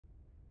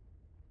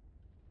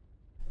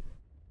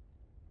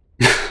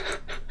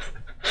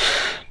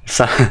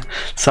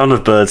Sound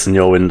of birds in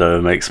your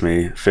window makes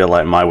me feel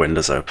like my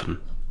window's open.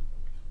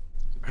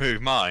 Who,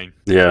 mine?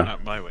 Yeah.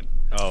 Not my window.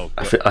 Oh,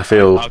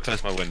 I'll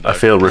close my window. I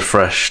feel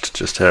refreshed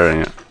just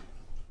hearing it.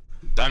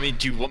 I mean,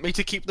 do you want me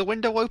to keep the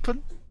window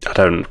open? I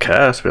don't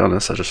care, to be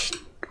honest. I was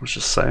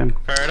just saying.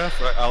 Fair enough.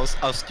 Right,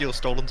 I'll steal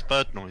Stolen's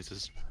bird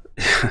noises.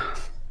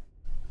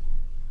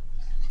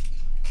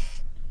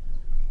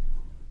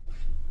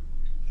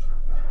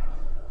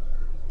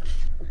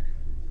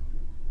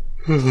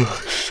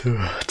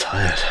 So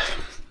tired.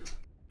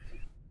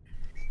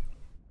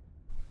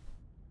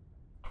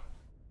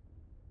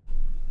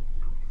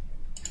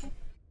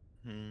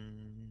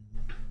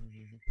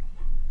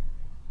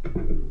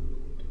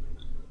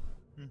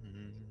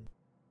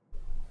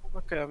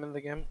 Okay, I'm in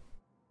the game.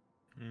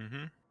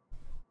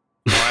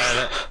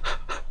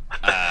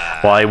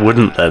 Why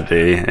wouldn't there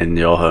be in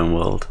your home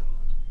world?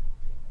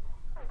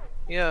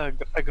 Yeah,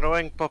 a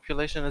growing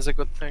population is a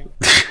good thing.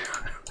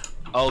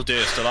 Oh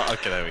dear,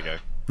 okay, there we go.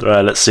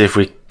 Right, let's see if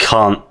we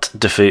can't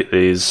defeat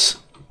these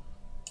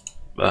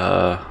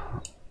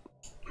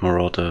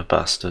marauder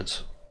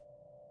bastards.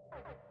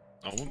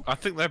 Oh, I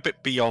think they're a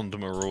bit beyond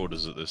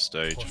marauders at this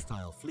stage.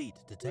 Hostile fleet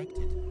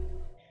detected.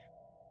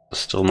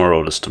 Still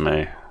marauders to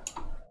me.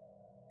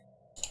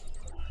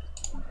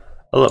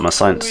 Oh look, my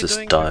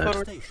scientist died.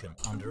 Station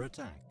under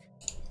attack.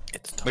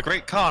 The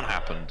Great Khan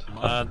happened.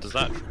 Does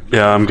that?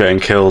 Yeah, I'm getting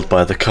killed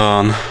by the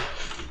Khan.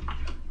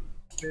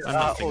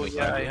 Oh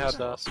yeah, I had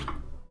a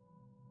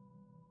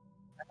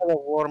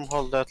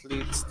wormhole that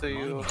leads to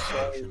you, so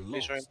I'll be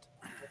joined.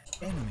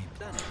 Enemy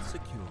planet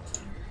secure.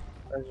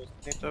 I just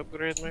need to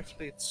upgrade my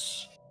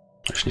fleets.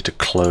 I just need to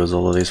close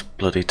all of these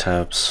bloody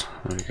tabs.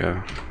 There we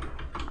go.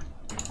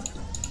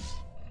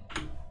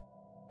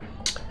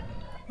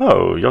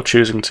 Oh, you're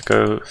choosing to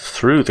go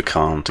through the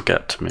Khan to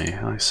get to me.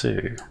 I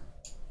see.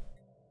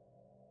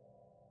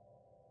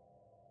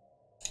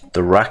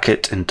 The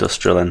Racket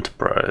Industrial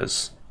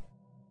Enterprise.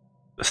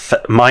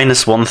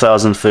 Minus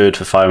 1,000 food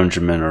for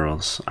 500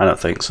 minerals. I don't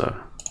think so.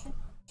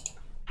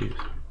 You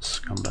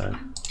scumbag.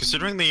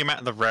 Considering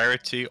the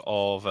rarity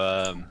of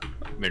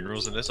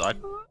minerals in this, I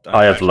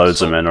have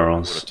loads of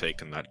minerals. Would have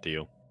taken that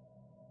deal.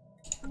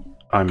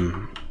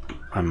 I'm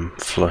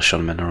flush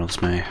on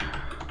minerals, me.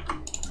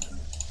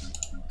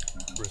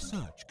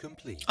 Research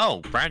complete.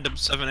 Oh, random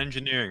 7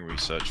 engineering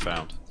research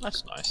found.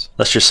 That's nice.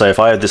 Let's just say if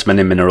I had this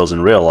many minerals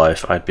in real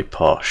life, I'd be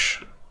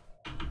posh.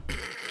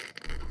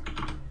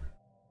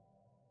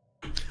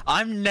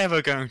 I'm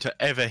never going to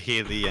ever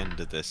hear the end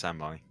of this,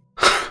 am I?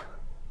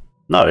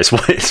 No, it's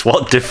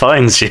what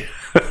defines you.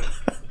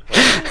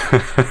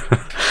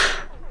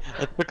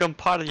 It's become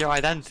part of your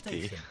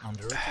identity. Station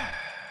under attack.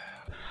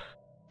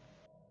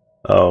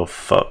 Oh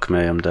fuck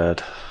me, I'm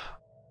dead.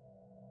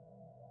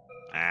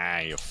 Ah,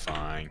 you're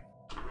fine.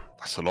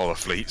 That's a lot of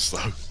fleets,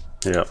 though.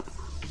 Yep.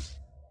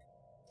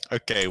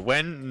 Okay,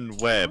 when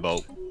and where,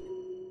 Bolt?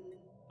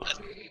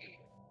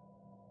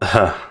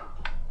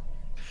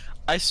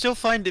 I still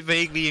find it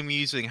vaguely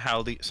amusing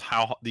how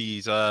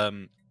these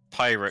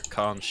pirate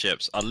Khan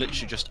ships are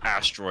literally just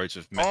asteroids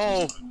with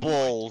Oh, metals.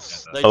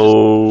 balls. They just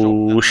Oh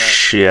dropped them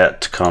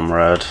shit,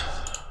 comrade. there.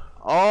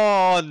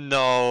 Oh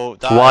no.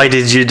 Why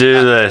did you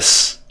do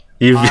this?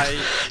 You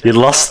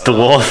lost the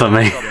war for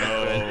me.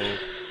 No.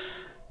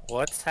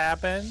 What's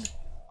happened?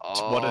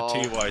 One of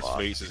TY's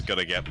fleets is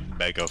gonna get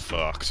mega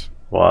fucked.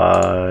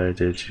 Why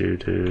did you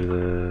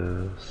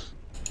do this?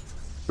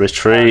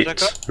 Retreat!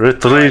 It's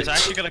Retreat!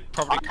 actually gonna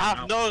probably I have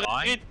come no out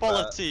fine, retreat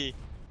policy.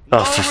 Oh,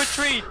 No for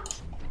retreat.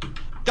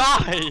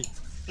 Die.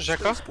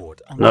 Jaka,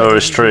 Sport No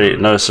retreat,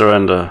 no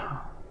surrender.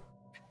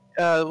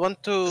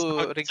 want to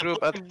regroup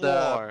at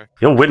the...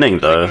 You're winning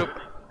though.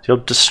 You're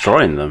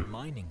destroying them.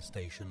 mining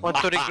station. Want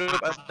to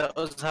regroup at the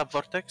Ozhab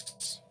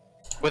Vortex?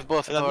 With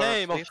both In the our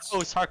name of fleets?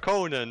 Ghost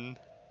Harkonnen.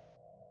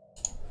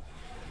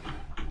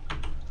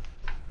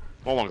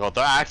 Oh my god,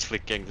 they're actually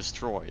getting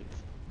destroyed.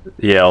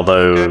 Yeah,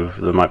 although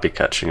they might be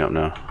catching up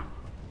now.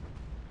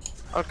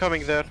 I'm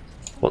coming there.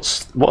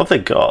 What have they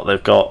got?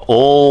 They've got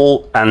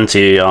all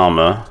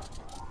anti-armor.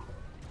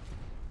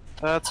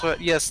 That's where...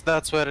 Yes,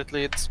 that's where it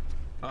leads.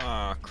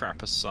 Ah,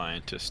 crap, a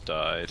scientist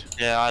died.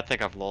 Yeah, I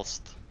think I've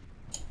lost.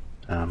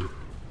 Oh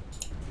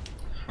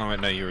wait,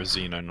 no, you're a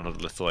Xeno, not a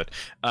Lithoid.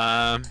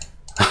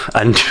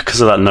 And because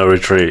of that no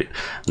retreat,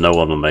 no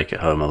one will make it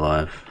home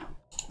alive.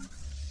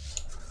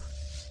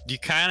 You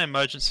can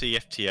emergency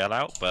FTL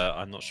out, but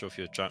I'm not sure if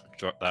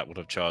that would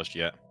have charged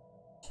yet.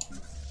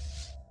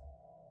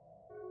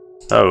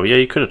 Oh yeah,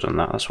 you could have done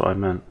that, that's what I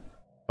meant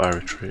by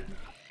retreat.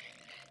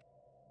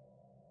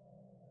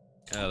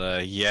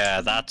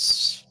 Yeah,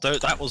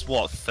 that was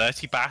what,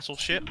 30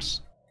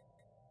 battleships?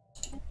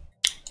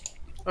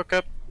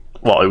 Okay.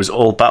 What, it was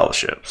all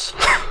battleships?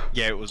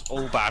 Yeah, it was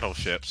all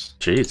battleships.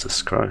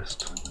 Jesus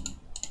Christ.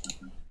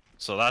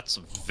 So that's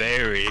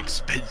very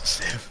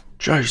expensive.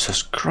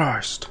 Jesus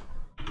Christ.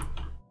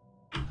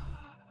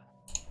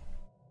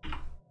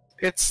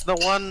 It's the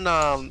one,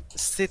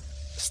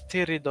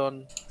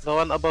 Styridon. The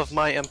one above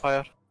my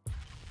empire.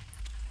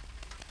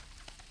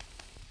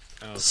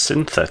 Oh,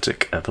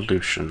 Synthetic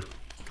evolution.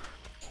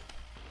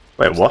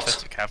 Wait, what?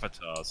 Synthetic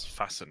avatars.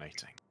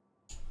 Fascinating.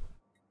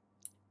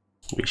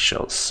 We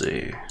shall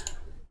see.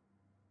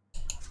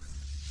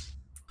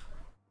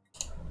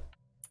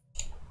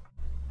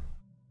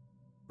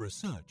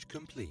 Research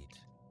complete.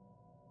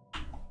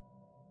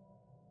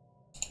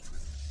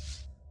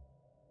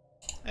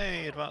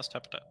 Hey, advanced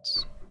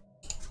habitats.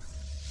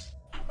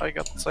 I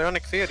got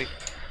psionic theory.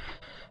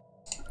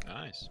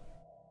 Nice.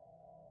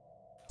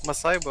 I'm a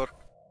cyborg.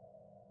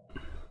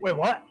 Wait,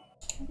 what?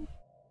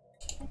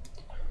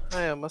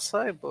 I am a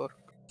cyborg.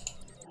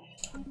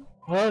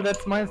 Well,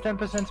 that's minus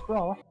 10%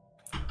 sprawl.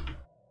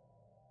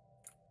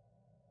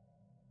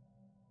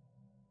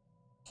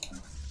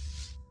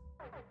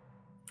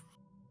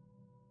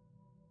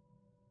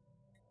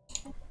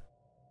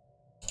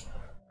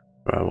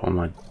 Bro, what am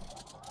I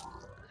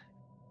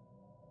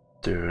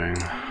doing?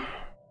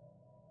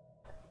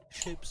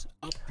 Ships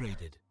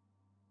upgraded.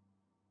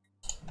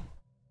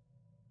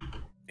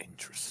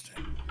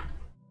 Interesting.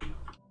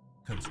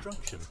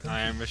 Construction complete.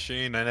 I am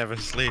machine, I never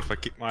sleep, I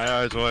keep my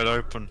eyes wide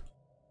open.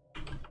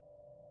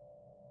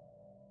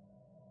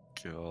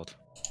 God.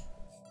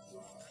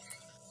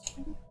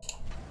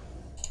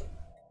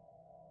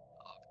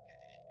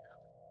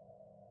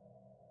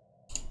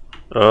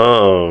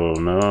 Oh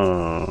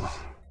no.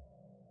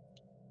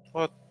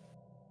 What?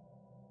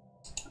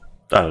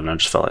 I don't know,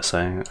 just felt like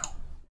saying it.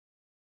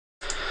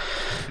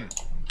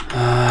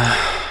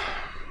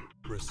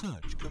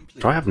 Research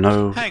complete. Do I have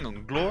no... Hang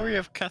on, Glory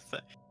of Cathay.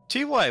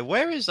 TY,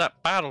 where is that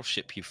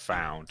battleship you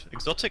found?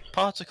 Exotic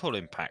particle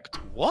impact.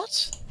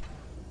 What?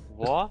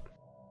 What?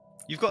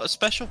 You've got a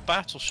special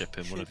battleship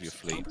in one of your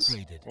Ships fleets.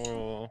 upgraded.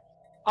 Or...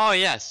 Oh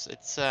yes,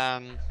 it's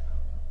That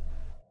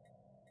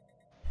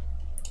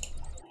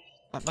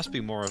must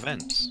be more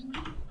events.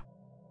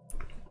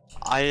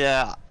 I Do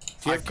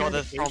you have got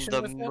it from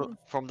communication with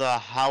them? the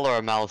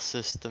Hallermal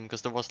system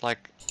because there was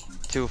like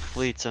 2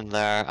 fleets in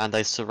there and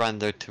they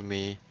surrendered to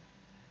me,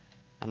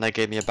 and they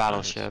gave me a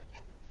battleship.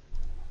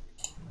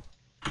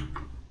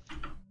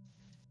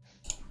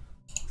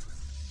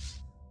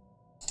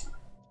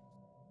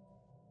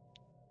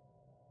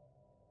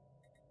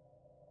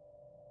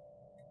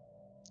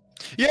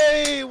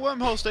 Yay!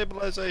 Wormhole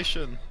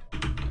stabilization!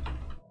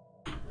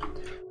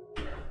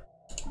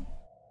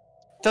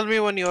 Tell me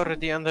when you're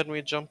ready and then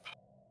we jump.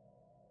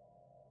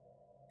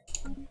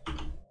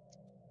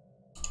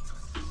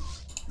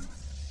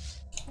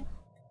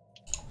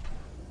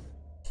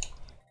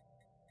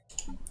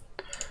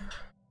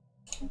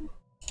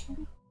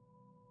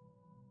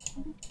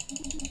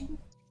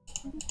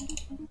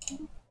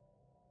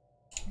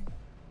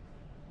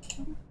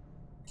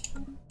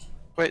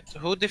 Wait,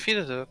 who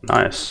defeated it?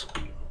 Nice.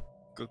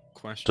 Good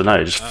question. Don't know,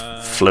 you just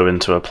flew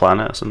into a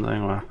planet or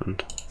something, what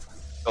happened?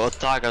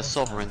 Otaga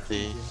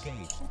sovereignty.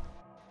 Engaged.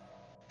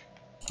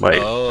 Wait,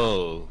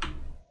 Oh,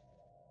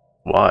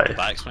 why?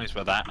 that explains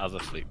where that other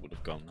fleet would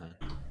have gone then.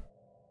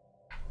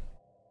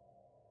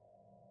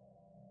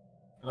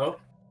 Hello?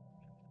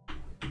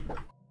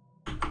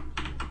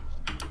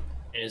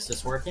 Is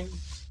this working?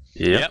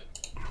 Yep.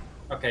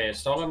 Okay,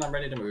 stolen, I'm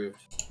ready to move.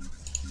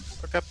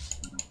 Okay.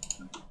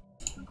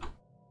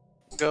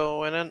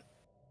 Going in.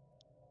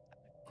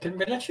 Can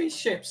military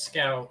ships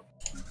scout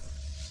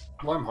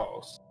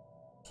wormholes?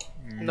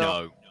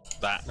 No,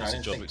 that No, I is a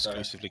didn't job think so.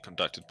 exclusively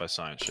conducted by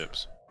science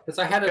ships. Because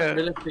I had Okay. a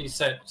military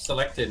set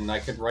selected and I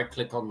could right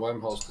click on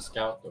wormholes to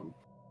scout them.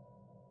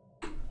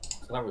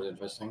 So that was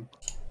interesting.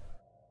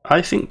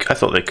 I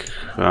thought they could...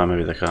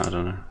 maybe they can't, I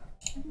don't know.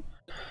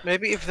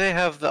 Maybe if they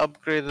have the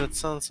upgraded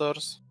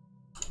sensors.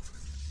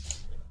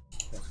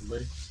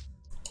 Possibly.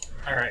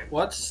 Alright,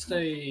 what's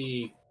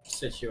the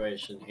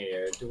situation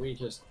here? Do we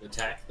just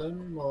attack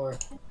them or?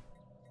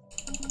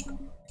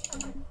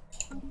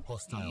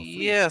 Hostile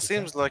fleet Yeah,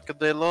 seems detected. like it.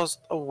 They lost.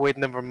 Oh wait,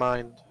 never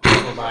mind.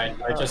 Never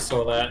mind, I just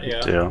saw that,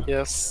 yeah. Yeah,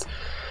 Yes.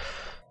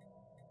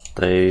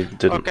 they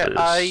didn't Okay,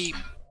 lose.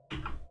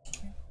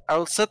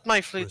 I'll set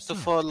my fleet to Research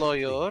follow complete.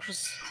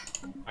 yours.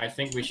 I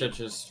think we should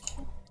just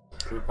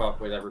group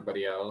up with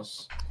everybody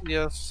else.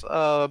 Yes.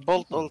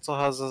 Bolt also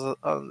has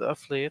a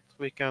fleet.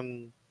 We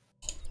can.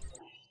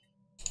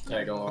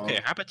 Tag along. Okay,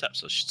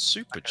 habitats are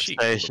super cheap.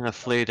 Station a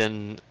fleet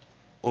in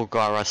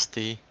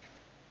Ugarasti.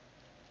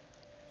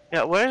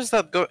 Yeah, where is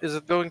that go? Is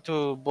it going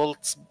to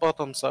Bolt's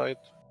bottom side?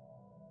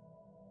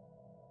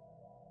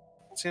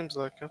 Seems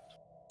like it.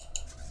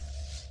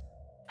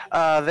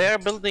 They're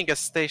building a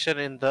station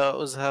in the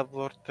Uzhab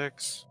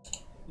vortex.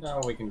 No,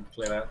 we can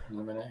clear that in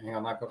a minute. Hang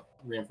on, I've got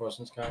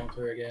reinforcements coming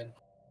through again.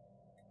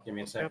 Give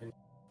me a second.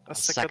 A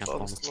Second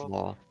onslaught.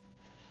 onslaught.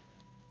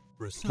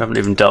 Research We haven't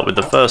even dealt with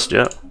the first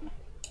yet.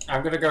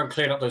 I'm gonna go and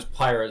clean up those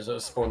pirates that are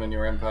spawning in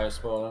your empire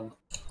spawn,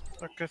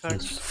 Okay, Those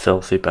thanks.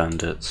 filthy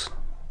bandits.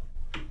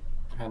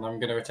 and I'm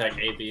gonna attack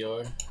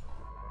ABO.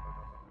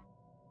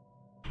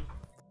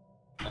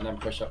 And then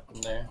push up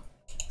from there.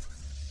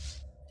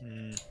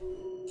 Hmm.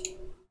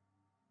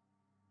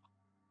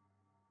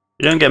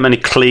 You don't get many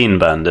clean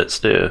bandits,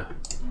 do you?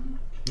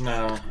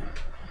 No.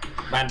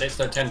 Bandits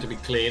don't tend to be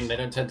clean, they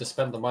don't tend to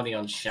spend the money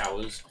on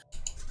showers.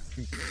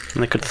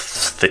 They could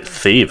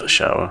thieve a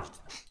shower.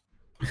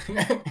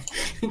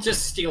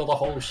 Just steal the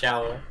whole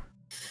shower.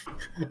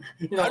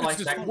 You know, like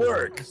that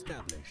Work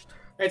established.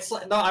 It's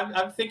like no,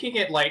 I'm thinking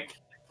it like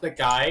the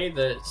guy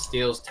that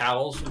steals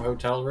towels from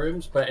hotel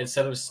rooms, but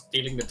instead of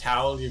stealing the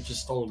towel, you've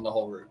just stolen the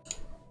whole room.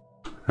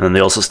 And then they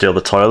also steal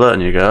the toilet,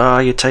 and you go, "Ah,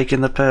 you're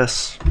taking the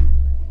piss."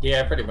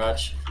 Yeah, pretty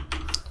much.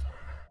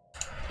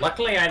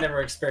 Luckily, I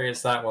never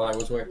experienced that while I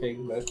was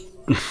working, but...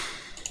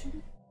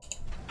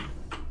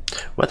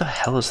 Where the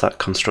hell has that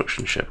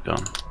construction ship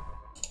gone?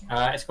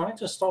 It's going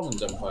to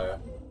Stolen's Empire.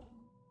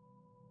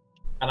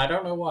 And I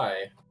don't know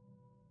why.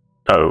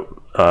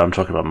 Oh, I'm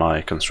talking about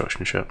my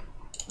construction ship.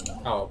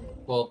 Oh,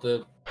 well,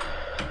 the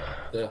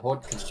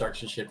Horde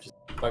construction ship just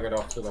buggered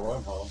off to the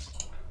wormhole.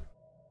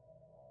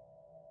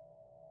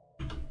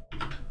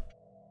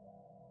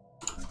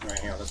 Right,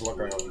 hang on, let's look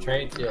around the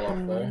trade deal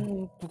up there.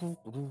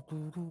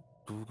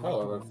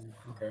 Oh,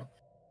 okay.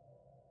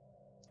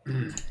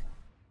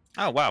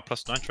 Oh wow,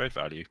 +9 trade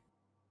value.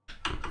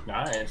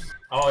 Nice.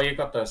 Oh, you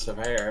got the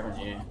surveyor, haven't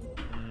you?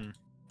 Mm.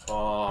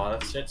 Oh,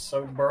 that shit's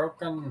so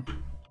broken.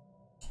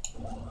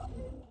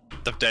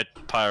 The dead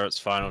pirate's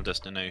final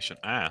destination.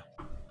 Ah.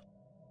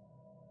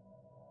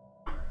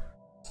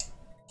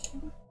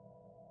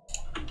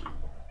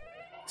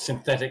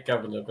 Synthetic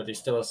governor, but he's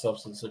still a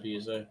substance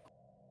abuser.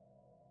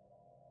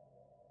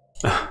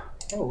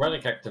 Oh,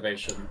 relic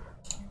activation.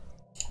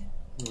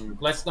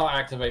 Let's not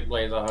activate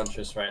Blazer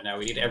Huntress right now.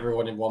 We need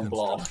everyone in one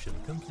blob.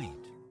 Construction complete.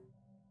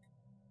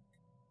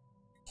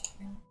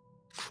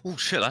 Oh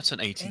shit, that's an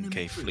 18k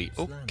Enemy fleet. troops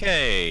landing.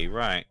 Okay,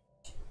 right.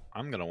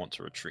 I'm gonna want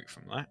to retreat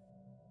from that.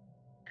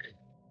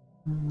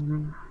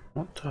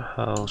 What the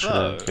hell should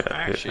So, I get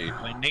actually,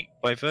 here?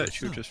 by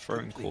virtue of just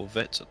throwing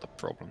corvettes at the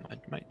problem, I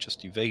might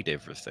just evade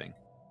everything.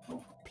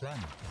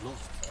 Planet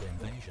lost to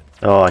invasion.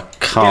 Oh, I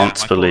can't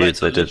Yeah, my believe corvettes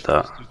they are did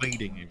literally that. just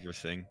evading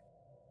everything.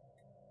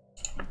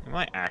 I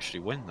might actually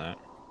win that.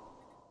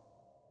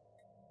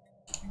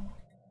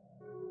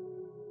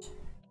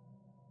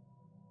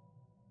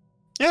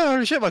 Yeah,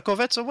 holy shit, my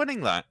corvettes are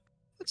winning that.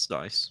 That's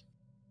nice.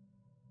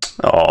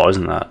 Oh,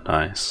 isn't that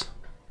nice?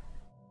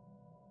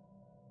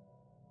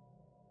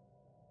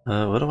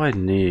 What do I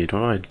need? What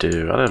do I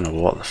do? I don't know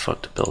what the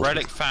fuck to build.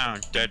 Relic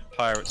found, dead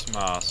pirate's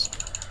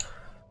mask.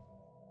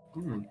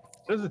 Hmm.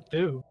 What does it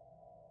do?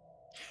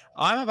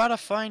 I'm about to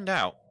find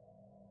out.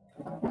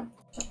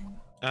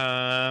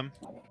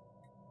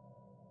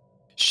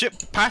 Ship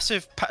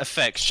passive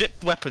effects: ship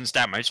weapons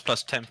damage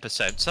plus 10%,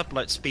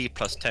 sublight speed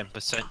plus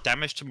 10%,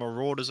 damage to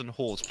marauders and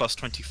hordes plus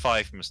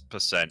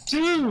 25%.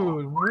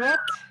 Dude, what?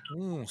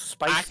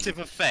 Spicy. Active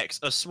effects: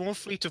 a small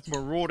fleet of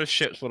marauder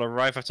ships will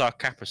arrive at our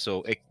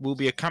capital. It will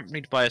be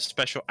accompanied by a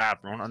special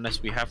admiral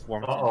unless we have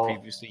one from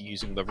previously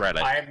using the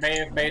relic. I may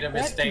have made a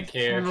mistake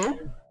here.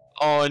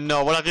 Oh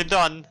no, what have you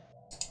done?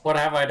 What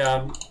have I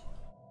done?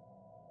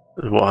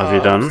 What have you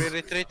Are done? we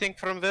retreating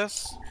from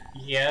this?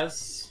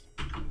 Yes.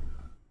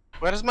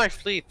 Where is my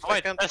fleet? I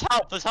Wait, can't... let's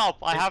help, let's help.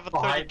 I have a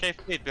Behind.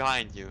 30k fleet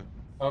behind you.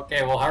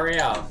 Okay, well hurry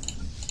up.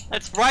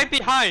 It's right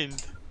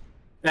behind.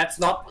 That's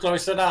not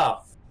close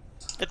enough.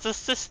 It's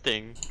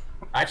assisting.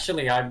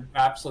 Actually, I'm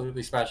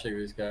absolutely smashing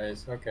these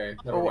guys. Okay,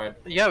 never mind.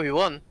 Yeah, we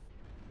won.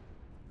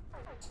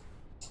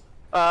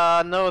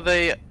 No,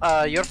 they...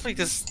 your fleet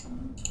is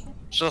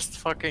just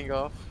fucking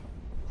off.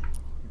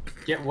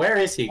 Yeah, where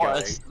is he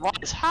going?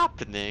 What is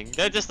happening?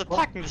 They're just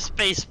attacking the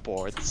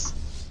spaceports.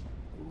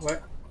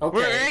 What? We're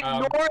Okay,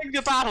 ignoring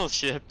the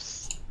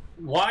battleships.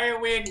 why are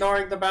we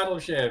ignoring the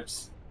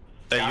battleships?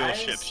 They're your Guys?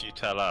 ships, you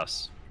tell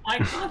us. I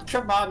can't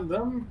command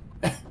them.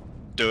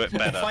 Do it If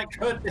better. I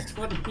could, this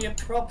wouldn't be a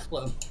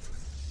problem.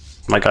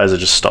 My guys have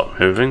just stopped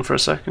moving for a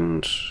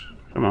second.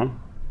 Come on.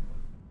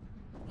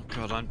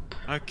 God, I'm...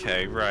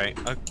 Okay, right.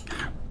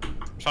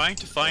 Trying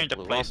to find a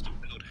blew place to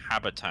build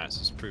habitats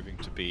is proving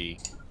to be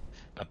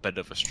a bit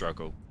of a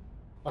struggle.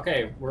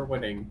 Okay, we're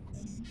winning.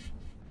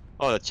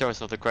 Oh, the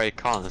choice of the Great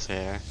Khan is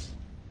here.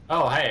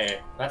 Oh, hey,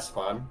 that's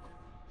fun.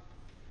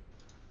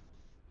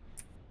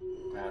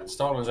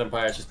 Stolen's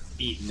Empire is just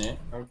eating it.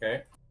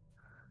 Okay.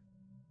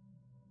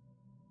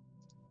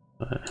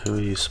 Who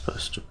are you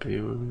supposed to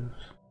be with?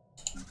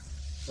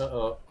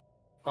 Uh-oh.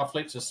 Our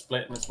fleets are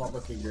split and it's not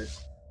looking good.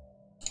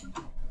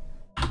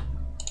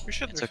 We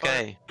should It's be fine.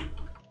 okay.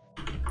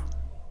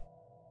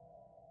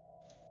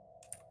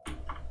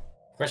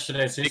 Question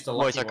is, who's Big the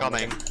boys lucky are one?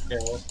 coming. Yeah,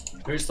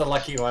 who's the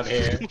lucky one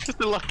here?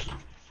 Just lucky.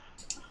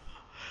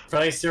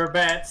 Place your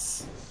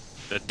bets.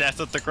 The death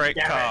of the Great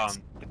Damn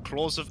Khan. The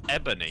claws of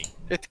ebony.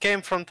 It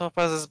came from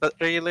Topaz's, but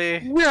really...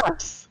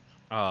 Yes.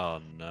 Oh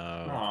no.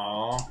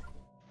 Aww.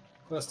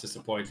 That's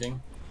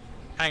disappointing.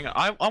 Hang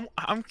on,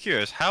 I'm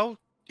curious, how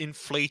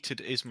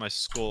inflated is my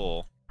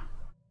score?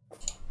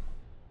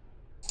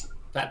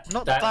 That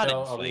Not that that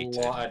dealt a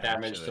inflated, lot of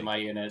damage to actually. my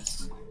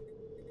units.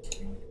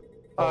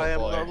 I am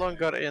boy. no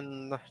longer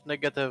in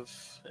negative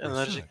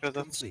energy Research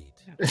credits.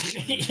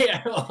 complete.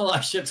 Yeah, all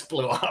our ships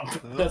blew up.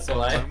 That's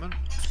why. Moment.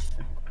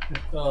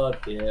 Oh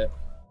dear.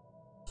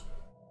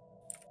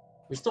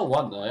 We still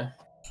won though.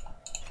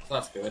 So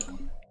that's good.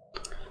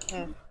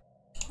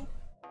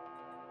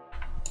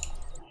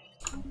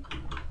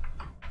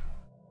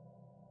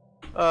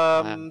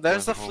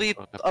 There's a going fleet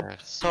over up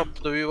repairs. top.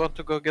 Do we want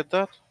to go get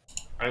that?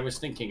 I was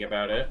thinking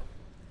about it.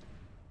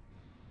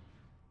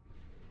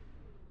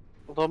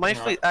 Although my No.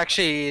 fleet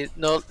actually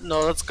no,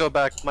 let's go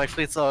back. My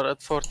fleets are at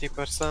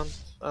 40%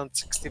 and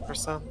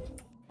 60%.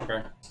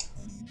 Okay.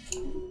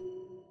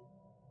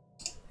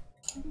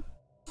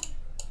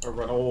 We'll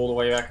run all the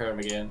way back home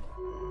again.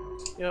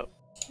 Yep.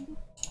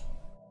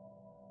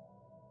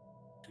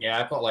 Yeah,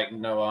 I've got like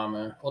no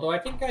armor. Although I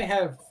think I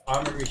have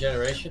armor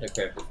regeneration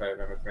equipped if I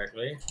remember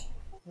correctly.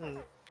 Hmm.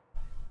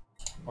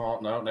 Oh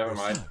no, never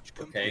mind. Research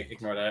Okay, complete.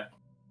 ignore that.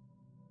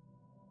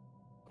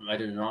 I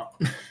do not.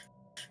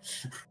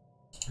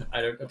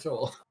 I don't at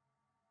all.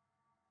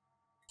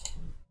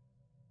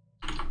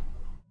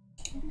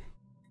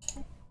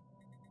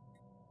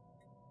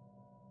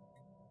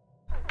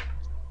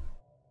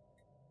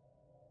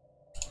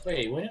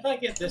 Wait, when did I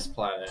get this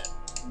planet?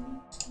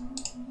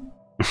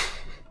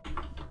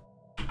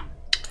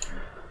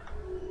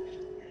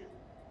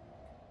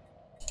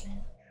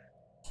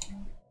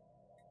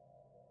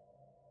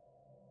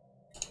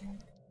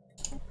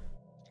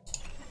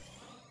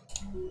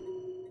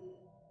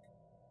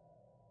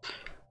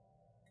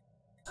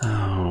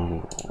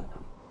 Oh.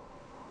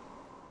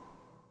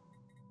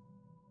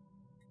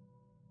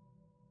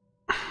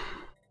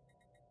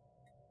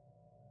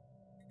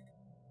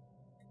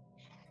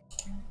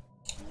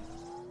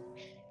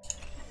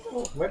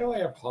 Oh, where do I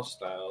have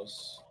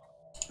hostiles?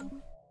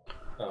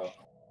 Oh.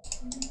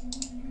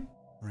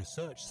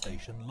 Research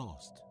station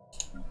lost.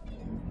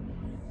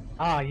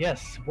 Ah,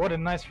 yes, what a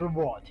nice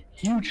reward.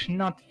 Huge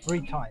nut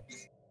 3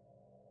 times.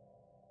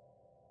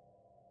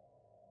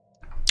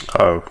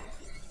 Oh.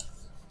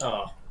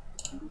 Oh.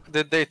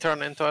 Did they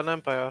turn into an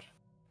empire?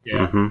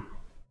 Yeah.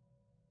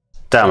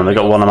 Damn, and they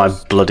got one of my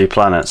bloody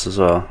planets as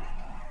well.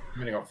 I've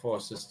only got 4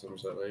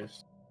 systems at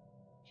least.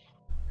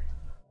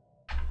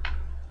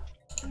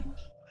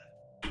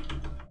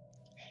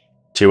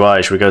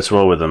 TY, should we go to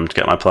war with them to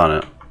get my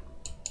planet?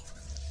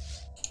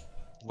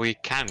 We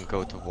can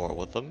go to war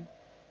with them.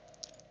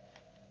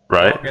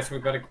 Right? I guess we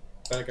better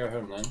go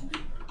home then.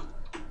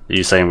 Are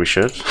you saying we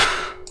should?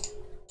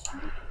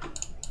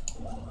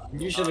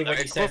 Usually when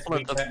he says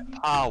we Equivalent can,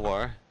 of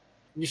power.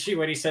 usually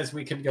when he says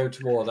we can go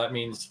to war, that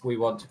means we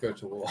want to go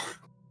to war.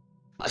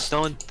 I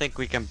don't think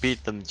we can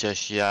beat them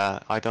just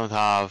yet. I don't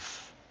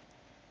have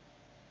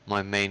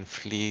my main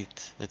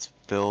fleet that's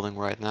building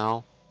right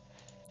now.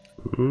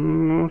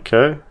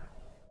 Okay.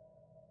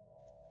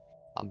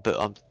 I'm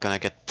gonna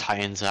get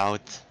Titans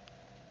out.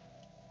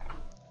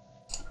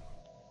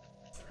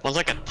 Once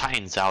I get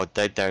Titans out,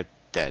 they're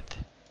dead.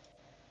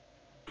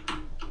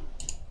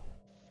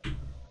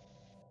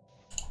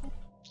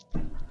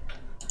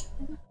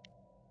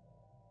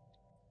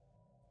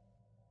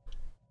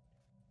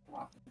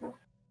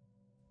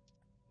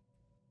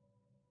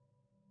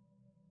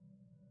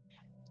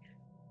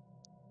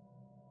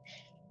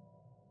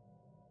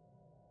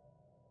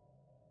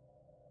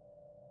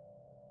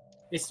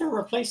 Is the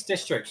replace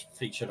district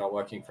feature not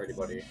working for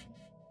anybody?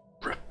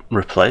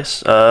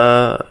 Replace?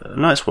 No,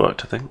 it's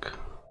worked, I think.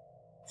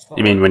 It's not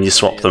You mean working when you for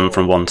swap me at them all.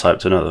 from one type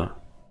to another?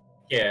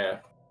 Yeah,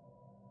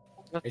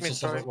 Let it me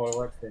just try. doesn't want to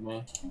work for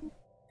me.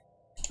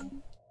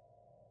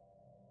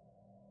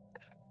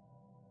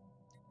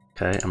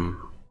 Okay,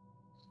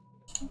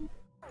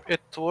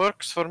 It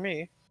works for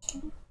me.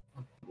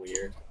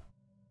 Weird.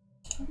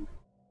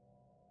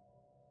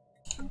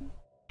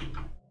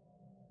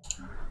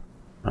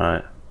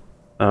 right.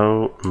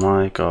 Oh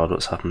my god,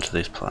 what's happened to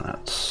these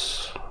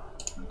planets?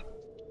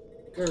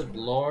 Good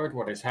lord,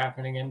 what is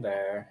happening in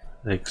there?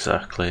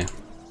 Exactly.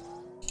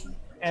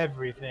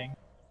 Everything.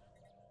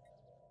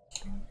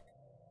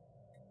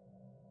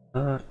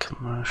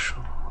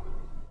 Commercial.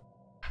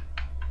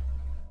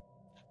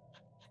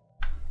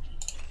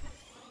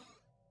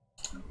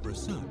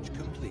 Research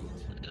complete.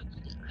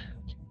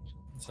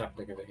 What's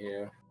happening over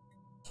here?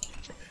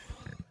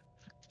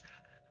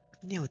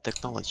 New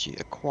technology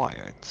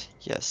acquired.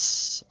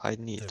 Yes, I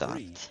need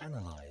Debris that.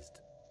 analyzed.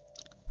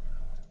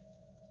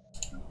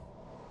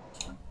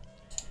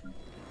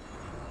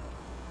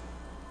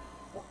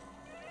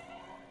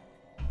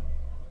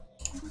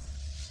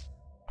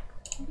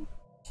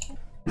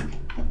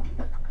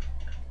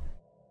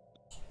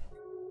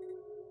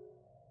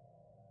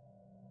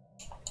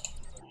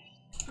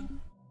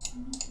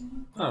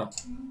 Oh.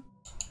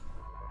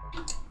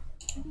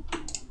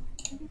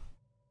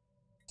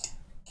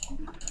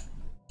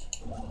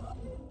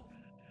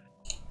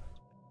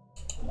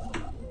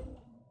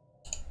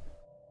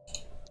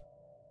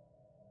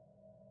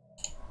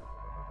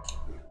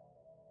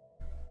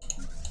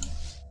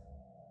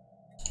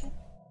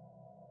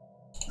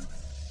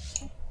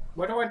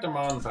 Where do I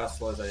demand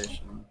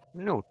vassalization?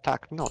 New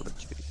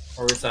technology.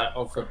 Or is that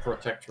of a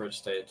protectorate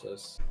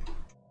status?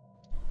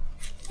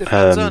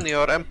 Depends on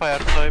your empire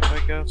type,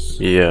 I guess.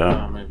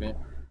 Yeah. Oh, maybe.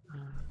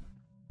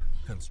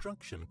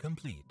 Construction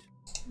complete.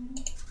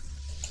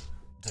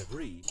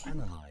 Debris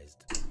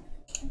analyzed.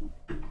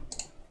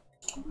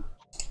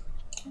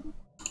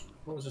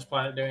 What was this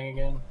planet doing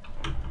again?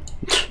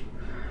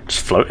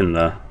 Just floating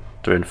there,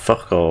 doing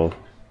fuck all.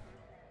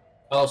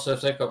 Oh, so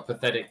if they've got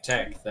pathetic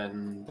tech,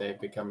 then they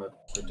become a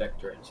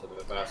protectorate instead of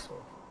a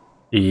vassal.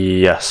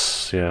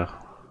 Yes, yeah.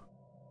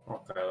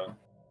 Okay then.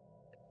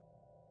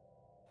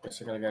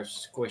 Guess I'm gonna go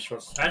squish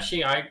what's...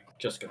 Actually, I'm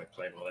just gonna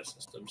claim all their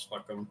systems.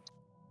 Fuck them.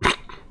 I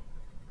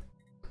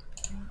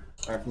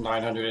have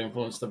 900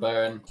 influence to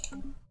burn.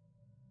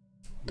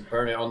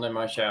 Burn it on them,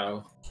 I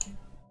shall.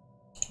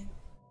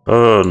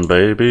 Burn,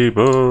 baby,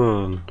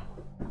 burn.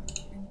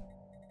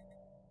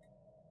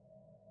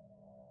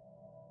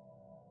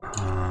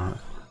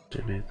 Do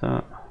you need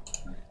that?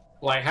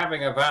 Like,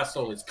 having a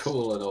vassal is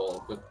cool and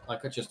all, but I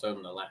could just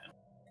own the land.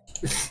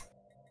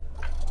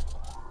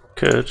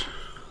 Good.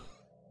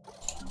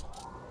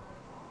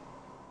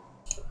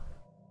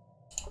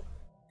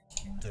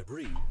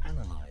 Debris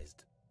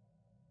analyzed.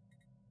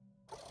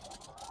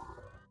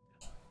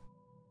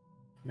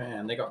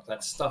 Man, they got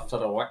that stuff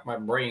that'll whack my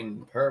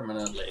brain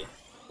permanently.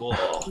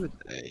 Whoa. Good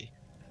day.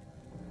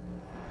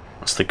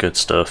 That's the good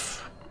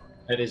stuff.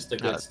 It is the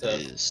good That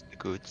stuff. is the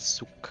good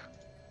souk.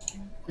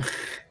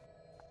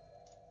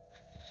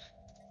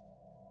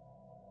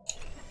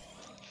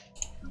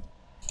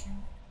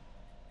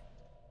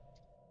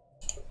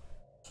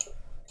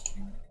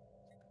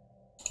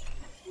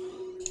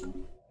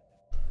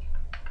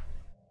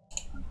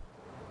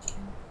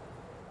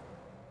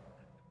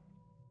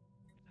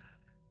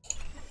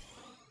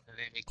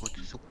 Very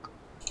good souk.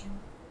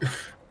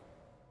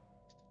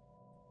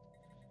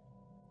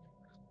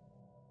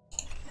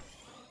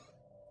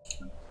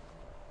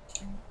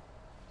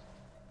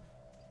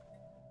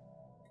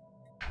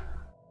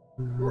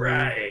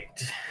 Right.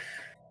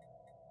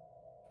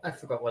 I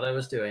forgot what I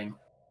was doing.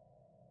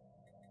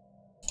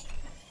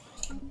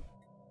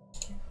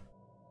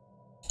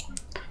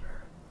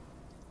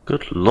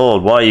 Good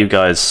lord, why are you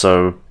guys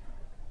so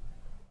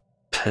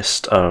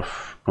pissed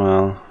off?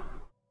 Well,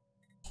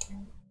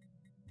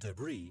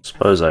 Debris.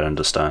 suppose I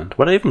understand.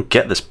 Where did I even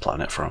get this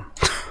planet from?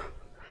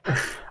 I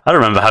don't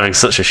remember having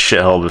such a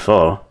shithole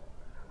before.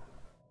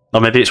 Or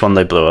maybe it's one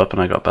they blew up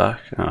and I got back.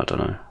 Oh, I don't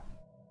know.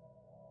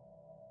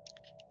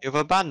 You've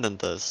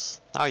abandoned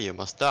us. Now you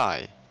must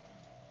die.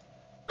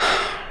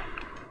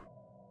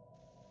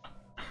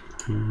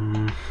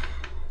 Hmm.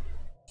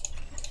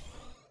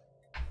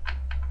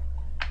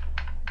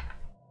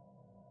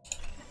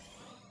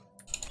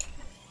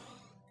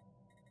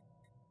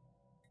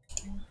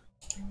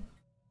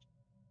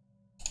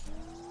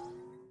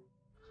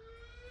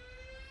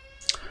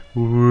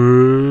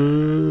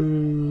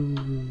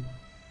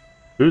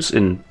 Who's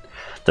in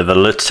the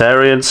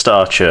Veletarian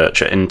Star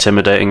Church are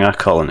intimidating our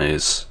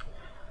colonies?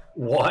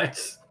 What?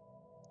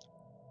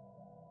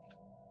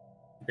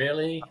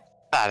 Really?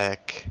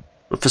 Pathetic.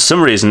 But for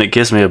some reason it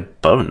gives me a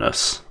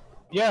bonus.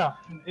 Yeah,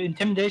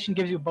 intimidation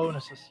gives you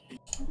bonuses.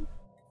 That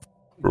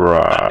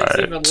Right. makes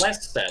even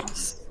less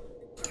sense.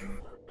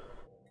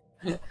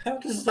 How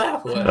does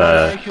that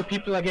work? Make sure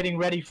people are getting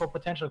ready for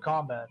potential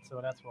combat,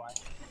 so that's why.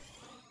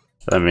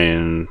 I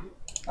mean,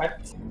 I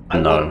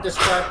No. wouldn't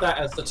describe that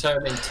as the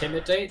term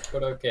intimidate,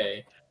 but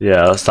okay.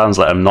 yeah, that sounds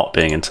like I'm not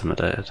being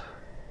intimidated.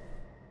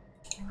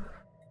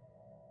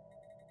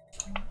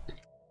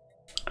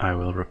 I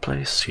will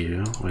replace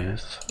you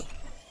with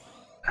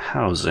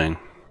housing.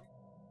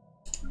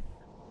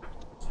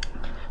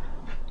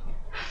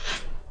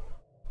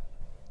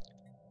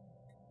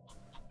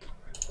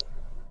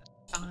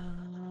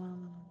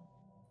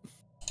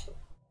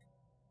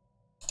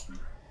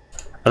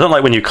 I don't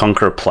like when you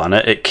conquer a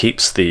planet, it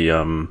keeps the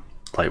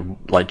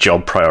like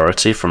job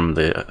priority from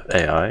the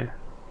AI.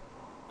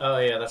 Oh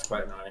yeah, that's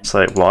quite nice. It's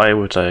like, why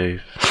would I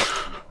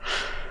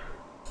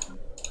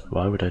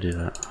do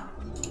that?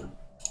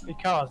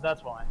 Because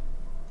that's why.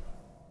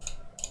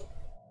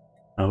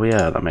 Oh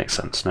yeah, that makes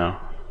sense now.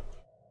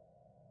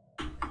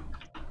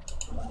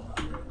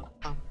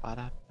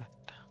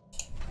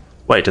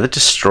 Wait, did they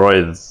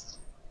destroy...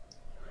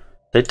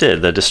 They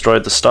did, they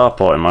destroyed the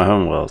starport in my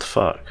homeworld,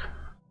 fuck.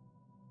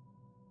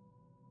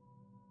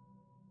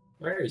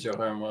 Where is your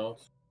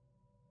homeworld?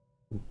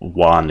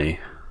 Wani.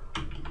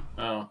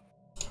 Oh.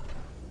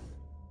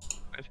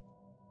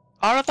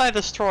 How did I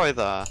destroy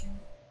that?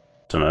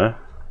 Dunno.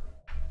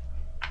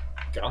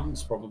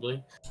 Guns,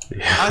 probably. I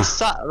Yeah.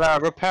 sat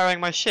there repairing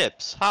my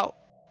ships. How?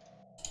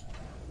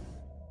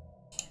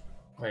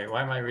 Wait,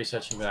 why am I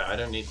researching that? I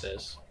don't need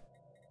this.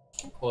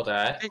 Or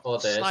that, or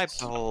this.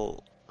 Sniper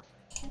hole.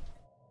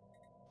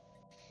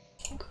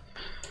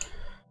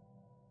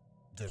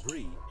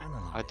 Debris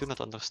analyzed. I do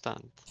not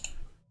understand.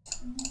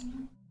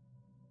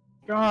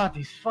 God,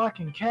 these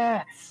fucking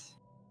cats!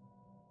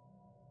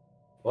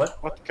 What?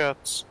 What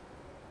cats?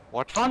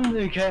 What?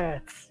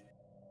 Thundercats!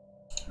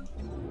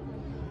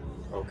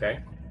 Okay.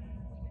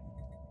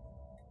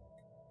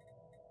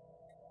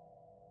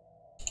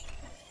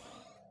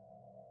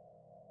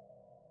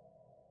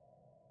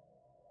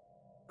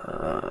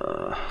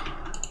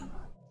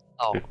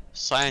 Oh,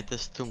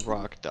 scientist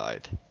Tombrock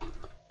died.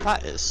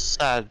 That is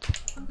sad.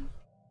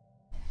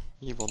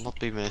 He will not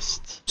be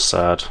missed.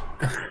 Sad.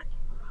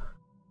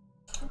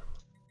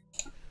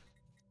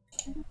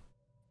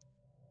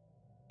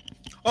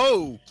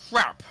 Oh,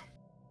 crap!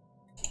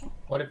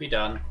 What have you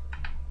done?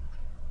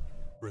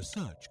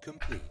 Research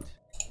complete.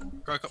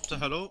 Crack up to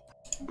hello.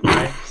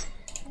 Right.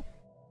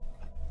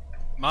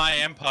 My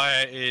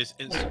empire is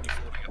instantly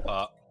falling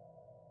apart.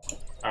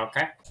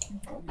 Okay.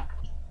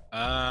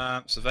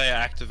 Surveyor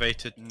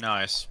activated.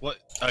 Nice. What?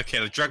 Okay,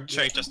 the drug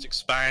trade just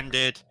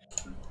expanded.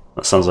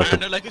 That sounds like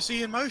And a a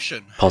legacy in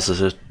motion.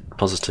 positive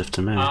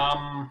to me.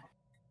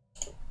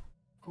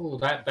 Ooh,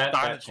 that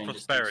Balance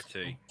changes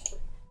prosperity. things.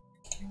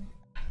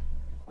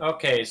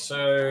 Okay,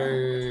 so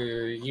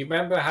you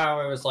remember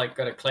how I was like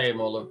gonna claim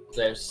all of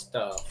their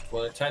stuff?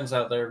 Well, it turns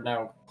out they're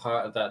now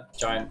part of that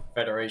giant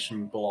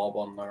Federation blob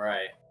on the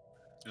right.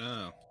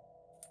 Oh.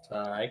 So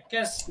I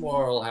guess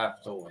war will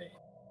have to wait.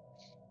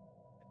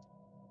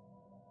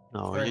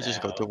 No, For you just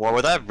go now. to war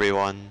with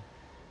everyone.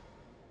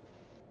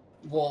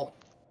 Well,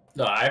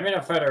 no, I'm in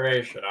a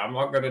Federation. I'm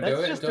not gonna do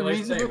That's it just a until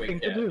they say reasonable we thing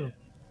to can. do.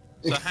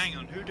 So hang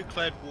on, who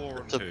declared war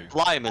on It's a who?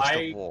 climate I-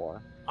 of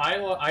war.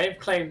 I have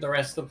claimed the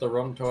rest of the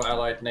Rontor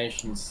Allied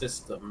Nations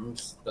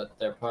systems, but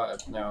they're part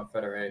of now a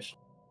Federation.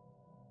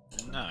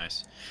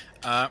 Nice.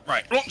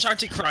 Right, launch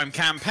anti-crime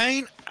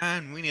campaign,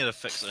 and we need to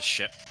fix this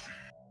shit.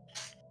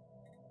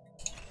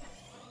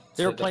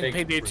 They So were the playing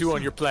big- Payday 2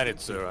 on your planet,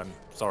 sir. I'm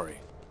sorry.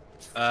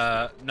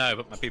 No,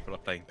 but my people are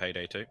playing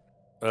Payday 2.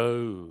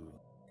 Oh.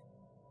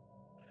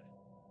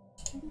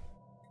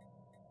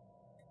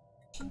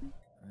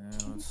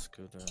 Let's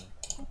go to...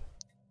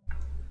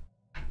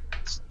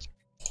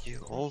 You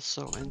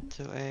also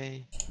into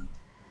a...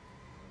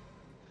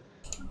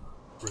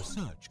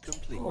 Research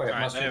complete. Oh, it Alright,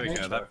 must there have we been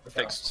go. so I That forgot.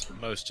 fixed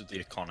most of the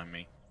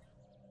economy.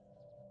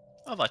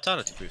 Oh,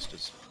 vitality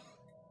boosters.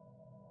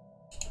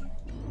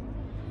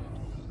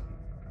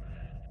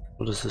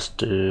 What does this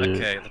do?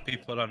 Okay, the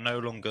people are no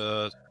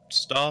longer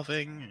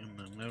starving, and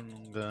are no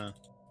longer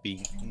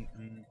being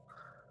eaten,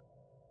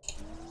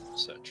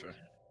 etc.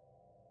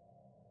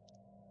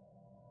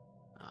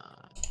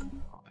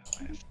 Oh,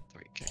 I have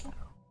 3k now.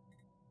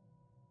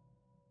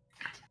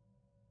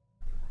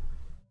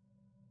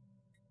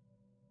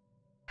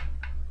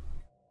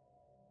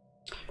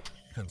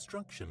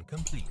 Construction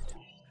complete.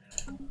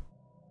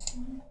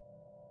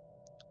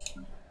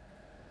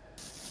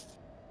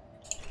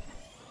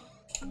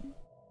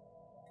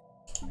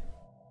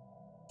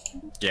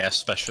 Yeah,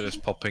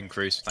 specialist pop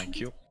increase, thank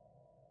you.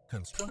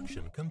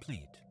 Construction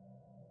complete.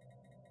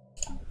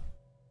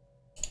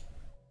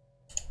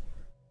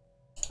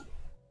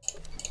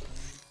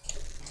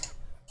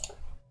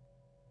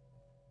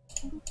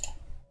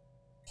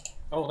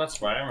 Oh,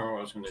 that's right. I remember what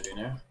I was going to do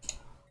now.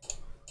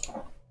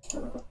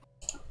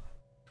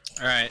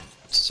 Alright,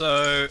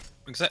 so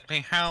exactly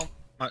how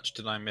much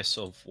did I miss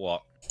of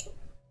what?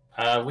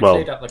 We Well,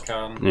 cleared up the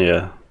con.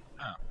 Yeah.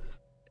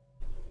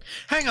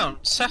 Hang on,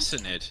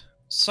 Sassanid,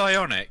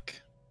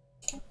 Psionic.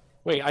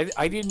 Wait,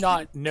 I did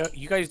not know.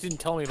 You guys didn't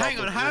tell me about Hang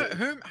on,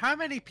 the how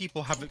many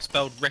people have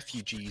expelled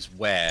refugees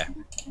where?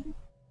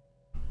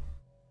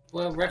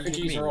 Well,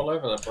 refugees mean? are all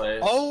over the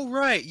place. Oh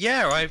right,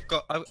 yeah, I've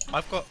got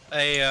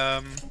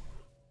a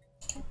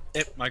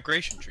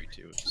migration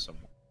treaty with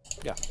someone.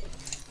 Yeah.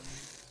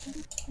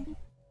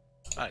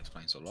 That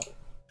explains a lot.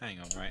 Hang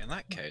on, right, in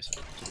that case,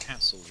 to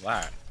cancel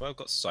that, if I've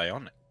got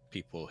psionic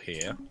people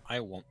here, I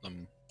want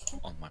them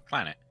on my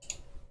planet.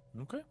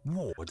 Okay.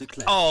 War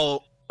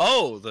declared.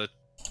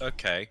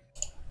 Okay.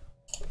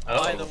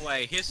 Oh. By the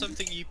way, here's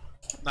something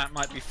that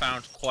might be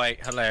found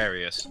quite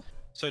hilarious.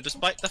 So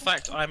despite the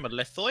fact I'm a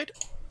lithoid,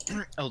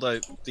 although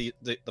the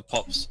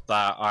pops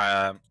that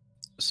a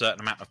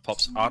certain amount of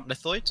pops aren't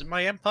lithoids in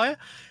my empire,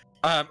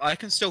 I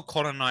can still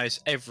colonize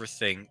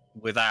everything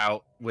with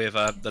the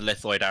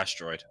lithoid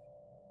asteroid.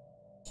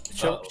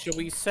 Should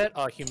we set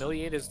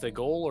humiliate as the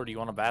goal, or do you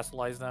want to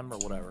vassalize them, or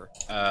whatever?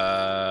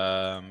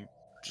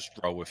 Just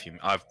roll with him.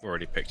 I've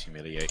already picked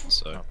humiliate,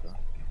 so. Okay.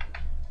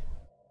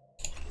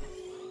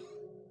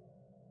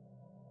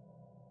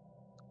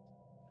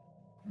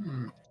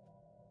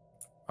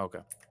 Okay.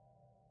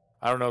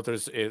 I don't know if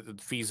there's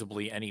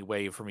feasibly any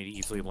way for me to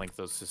easily link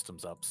those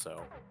systems up,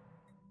 so...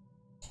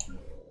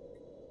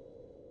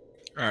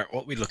 Alright,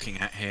 what are we looking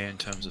at here in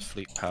terms of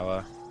fleet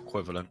power?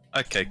 Equivalent.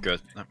 Okay,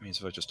 good. That means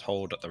if I just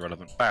hold at the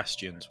relevant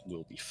bastions,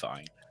 we'll be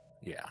fine.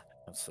 Yeah,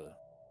 that's a...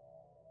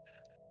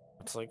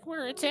 It's like,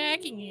 we're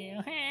attacking you!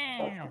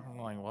 I'm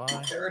like,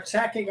 what? They're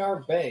attacking our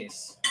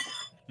base.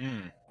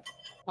 Hmm.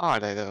 Are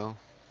they though?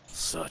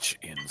 Such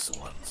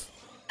insolence.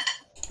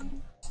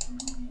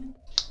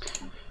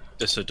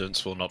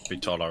 Dissidents will not be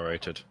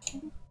tolerated.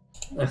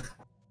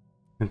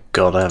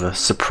 God, I have a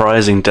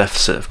surprising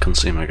deficit of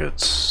consumer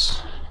goods.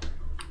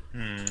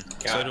 Hmm.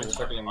 Yeah, So I'm do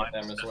struggling I. with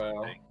them as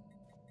well.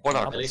 What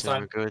are At least consumer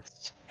I'm-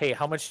 goods? Hey,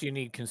 how much do you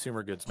need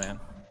consumer goods, man?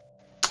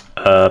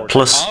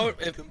 Plus Oh,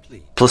 if-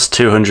 Complete. plus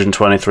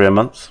 223 a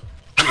month.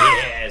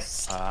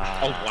 Yes! oh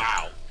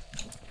wow.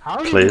 How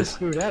did you Please.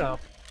 screw that up?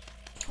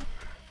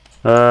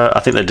 I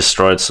think they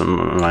destroyed some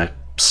of my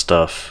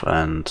stuff,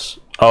 and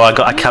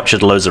I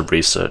captured loads of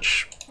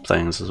research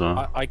things as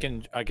well. I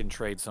can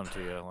trade some to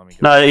you. Let me go.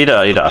 No, you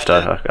don't have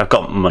to. I've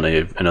got money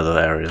in other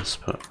areas,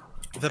 but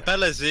The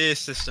Belazir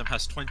system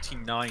has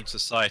 29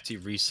 society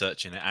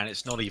research in it, and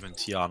it's not even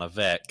Tiana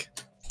Vec.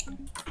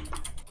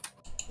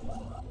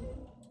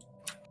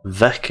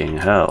 Vecking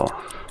hell.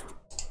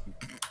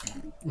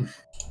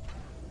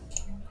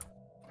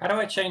 How do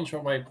I change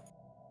what my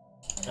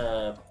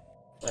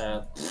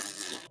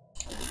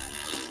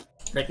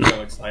picture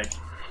looks like?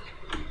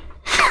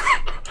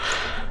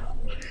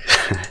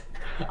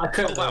 I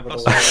couldn't remember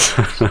the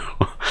word.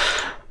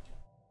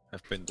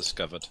 Have been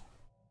discovered.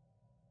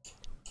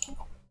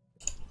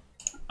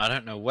 I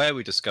don't know where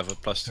we discovered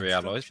 +3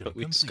 alloys, but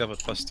we discovered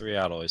 +3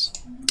 alloys.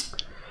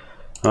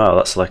 Wow,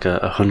 that's like a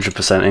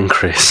 100%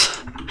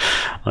 increase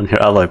on your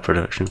alloy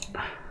production.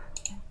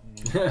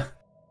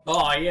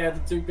 Oh yeah, the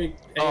two big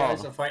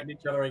AIs are fighting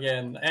each other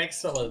again.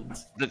 Excellent.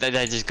 They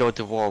just go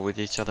to war with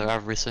each other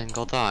every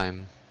single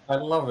time. I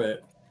love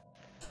it.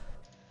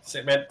 So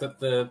it meant that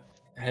the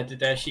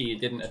Hidedashi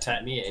didn't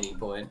attack me at any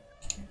point.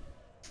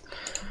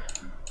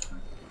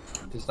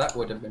 Because that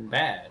would have been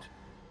bad.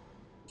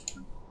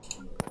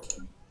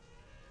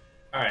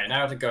 Alright,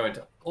 now to go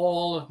into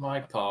all of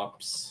my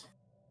pops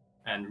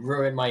and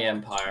ruin my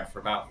empire for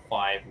about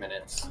 5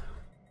 minutes.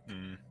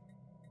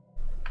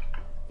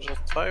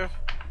 Just 5?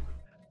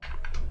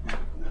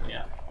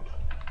 Yeah.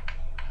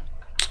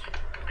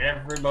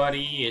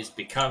 Everybody is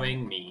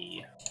becoming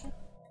me.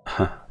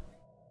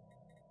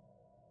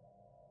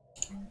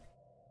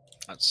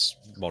 That's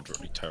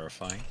moderately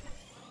terrifying.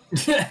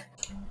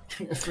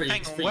 for Hang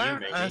on, for where you, on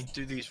maybe. earth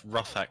do these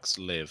Ruffacks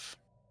live?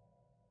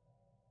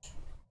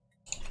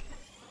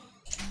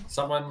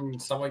 Someone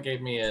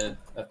gave me a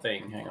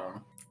thing. Hang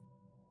on.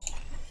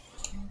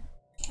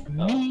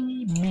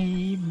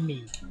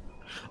 Me.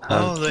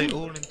 Oh, they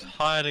all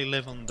entirely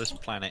live on this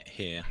planet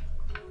here.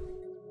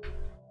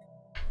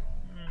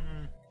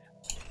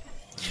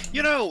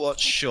 You know what?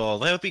 Sure,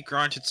 they'll be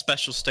granted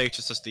special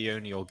status as the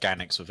only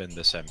organics within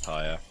this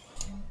empire.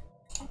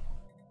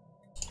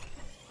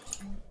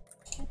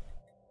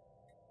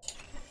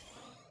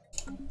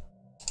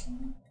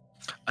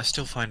 I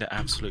still find it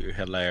absolutely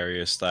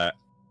hilarious that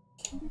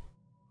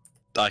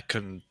I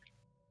can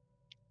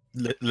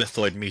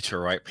lithoid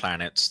meteorite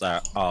planets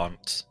that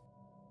aren't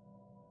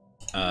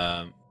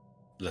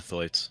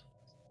lithoids.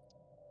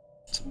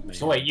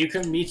 So wait, you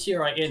can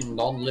meteorite in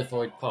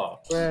non-lithoid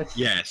parts?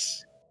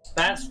 Yes.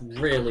 That's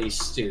really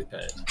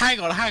stupid. Hang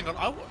on.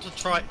 I want to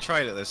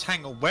try this.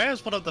 Hang on.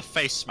 Where's one of the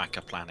face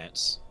smacker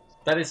planets?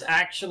 That is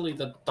actually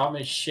the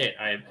dumbest shit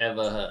I've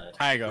ever heard.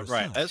 Hang on.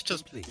 Right. Let's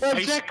just. Well,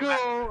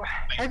 Jacko,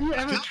 have you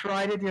ever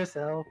tried it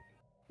yourself?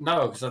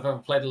 No, because I've never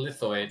played a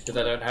lithoid because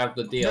I don't have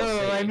the DLC.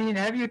 No, I mean,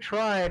 have you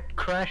tried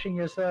crashing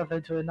yourself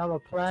into another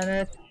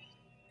planet?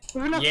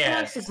 With enough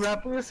plastic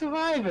wrap, will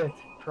survive it.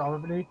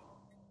 Probably.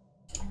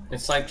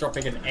 It's like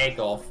dropping an egg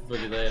off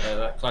with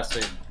that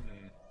classic.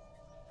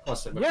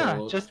 What's it Yeah,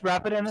 called? just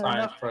wrap it in Science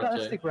enough project.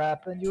 plastic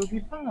wrap and you'll be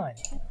fine.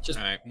 Just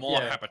Alright,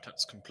 more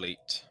habitats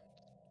complete.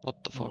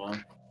 What the fuck?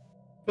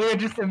 We're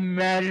just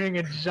imagining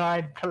a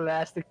giant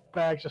plastic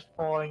bag just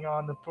falling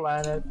on the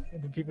planet,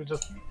 and the people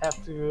just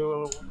have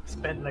to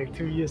spend like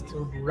 2 years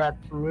to rat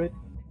through it.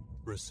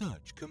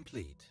 Research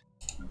complete.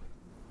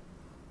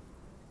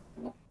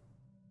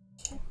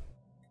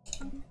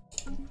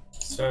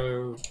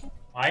 So,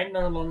 I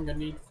no longer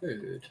need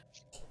food.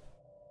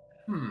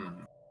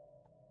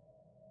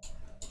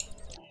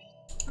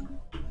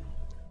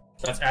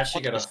 That's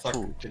actually gonna fuck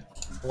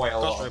quite a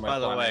lot of my by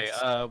the way,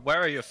 planets.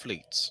 where are your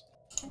fleets?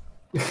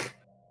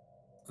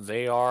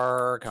 They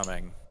are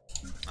coming.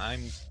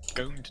 I'm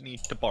going to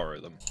need to borrow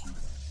them.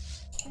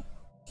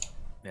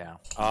 Yeah.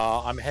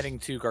 I'm heading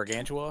to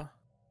Gargantua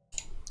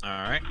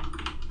Alright.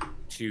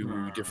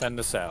 to defend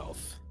the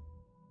south.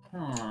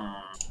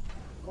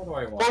 What do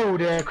I want? Oh,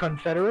 they're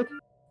Confederate?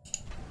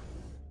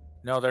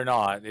 No, they're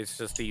not. It's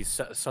just the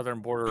southern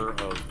border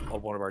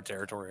of one of our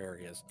territory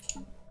areas.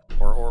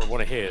 Or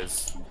one of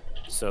his.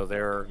 So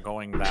they're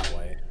going that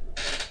way.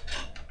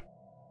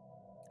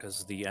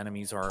 Because the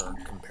enemies are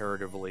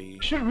comparatively...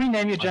 You should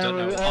rename your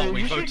general.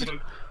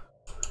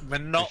 We're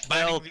not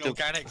banning the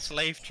organic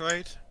slave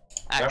trade?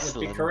 That would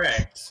be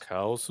correct.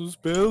 Cow's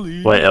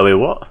belly. Wait, are we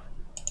what?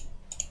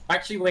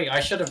 Actually, wait,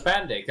 I should have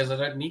banned it because I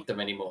don't need them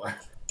anymore.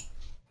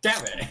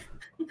 Damn it!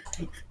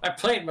 I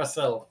played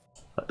myself.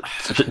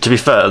 To be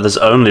fair, there's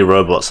only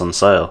robots on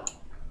sale.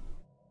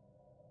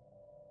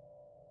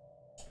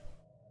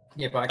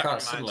 Yeah, but I That can't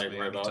reminds simulate me,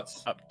 I need to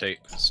robots. update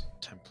this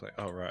template.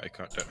 Oh right, I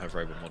don't have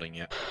robot modding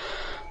yet.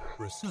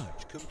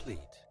 Research complete.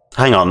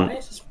 Hang on.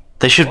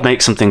 They should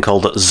make something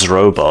called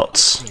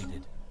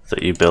Zrobots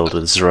that you build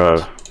with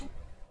Zro.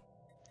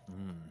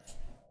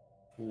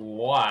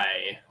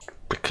 Why?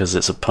 Because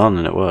it's a pun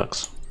and it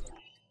works.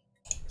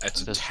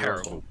 It's a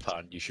terrible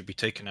pun. You should be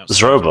taken out.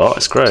 Zrobot,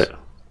 it's great.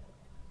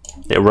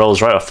 It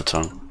rolls right off the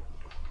tongue.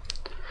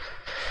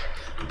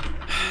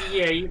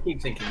 Yeah, you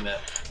keep thinking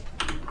that.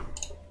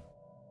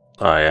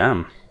 I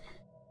am.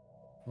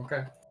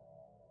 Okay.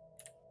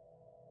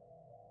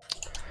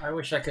 I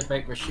wish I could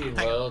make machine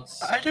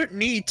worlds. I don't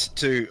need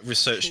to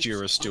research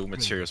Durasteel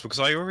materials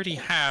because I already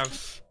have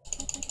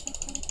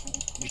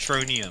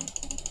neutronium.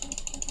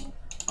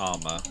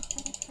 armor.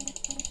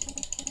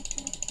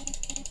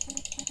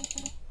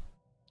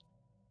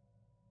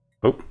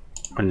 Oh,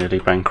 I nearly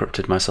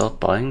bankrupted myself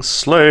buying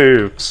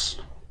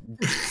slaves.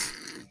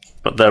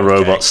 But they're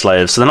robot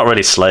slaves, so they're not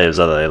really slaves,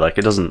 are they? Like,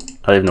 it doesn't...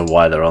 I don't even know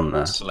why they're on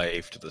there.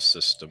 Slave to the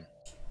system.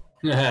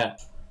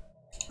 Yes.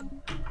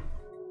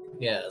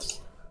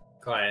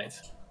 Quite.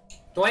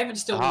 Do I even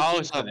still need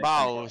House to of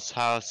Mouse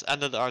has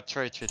ended our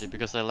trade treaty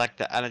because they lack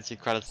the energy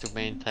credits to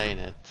maintain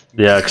it.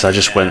 Yeah, because I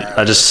just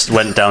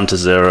went down to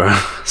 0,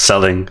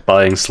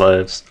 buying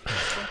slaves.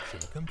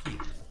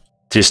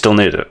 Do you still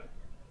need it?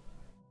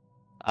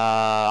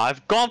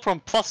 I've gone from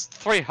plus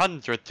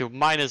 300 to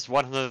minus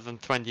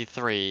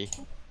 123.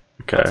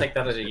 Okay. I'll take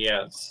that as a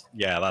yes.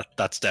 Yeah,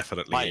 that's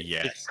definitely My a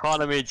yes.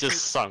 economy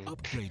just sunk.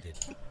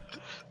 Upgraded.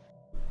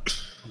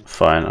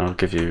 Fine, I'll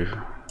give you...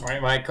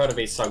 My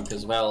economy sunk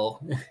as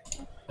well.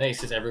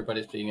 This is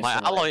everybody's being My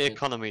assimilated. alloy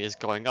economy is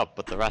going up,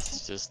 but the rest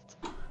is just...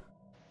 The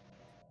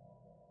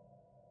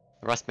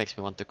rest makes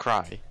me want to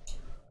cry.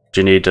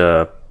 Do you need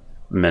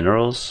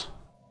minerals?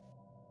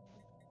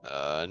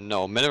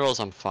 No, minerals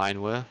I'm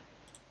fine with.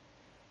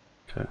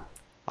 Okay.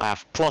 I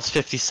have plus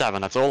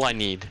 57, that's all I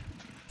need.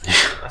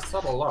 That's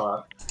not a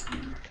lot.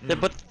 Yeah,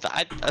 but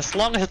as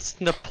long as it's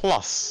in the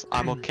plus,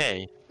 I'm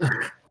okay.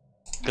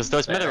 Because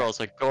those Fair.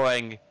 minerals are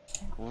going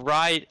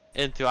right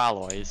into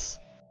alloys.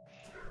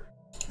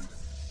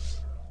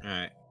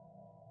 Alright.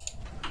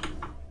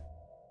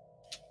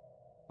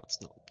 Let's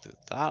not do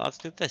that, let's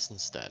do this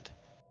instead.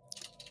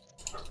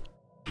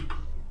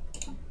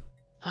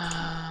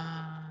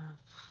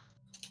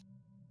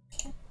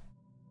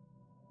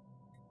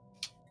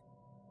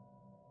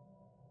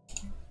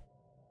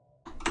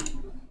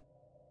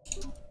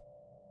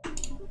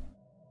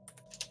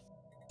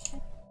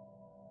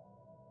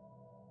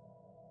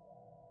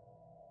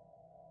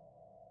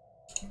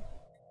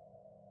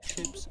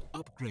 Ships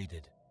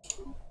upgraded.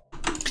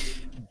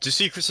 The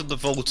secrets of the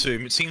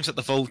Voltomb. It seems that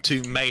the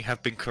Voltomb may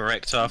have been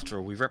correct after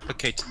all. We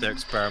replicated their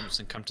experiments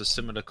and come to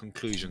similar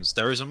conclusions.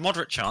 There is a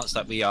moderate chance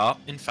that we are,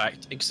 in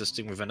fact,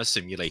 existing within a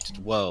simulated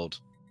world.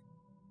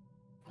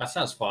 That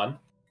sounds fun.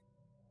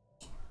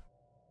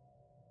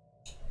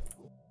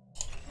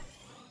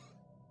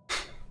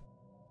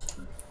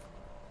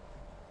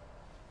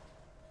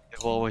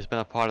 We've always been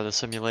a part of the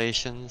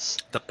simulations.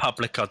 The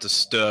public are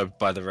disturbed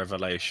by the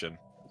revelation.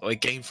 I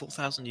gain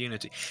 4,000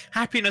 unity.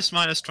 Happiness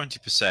minus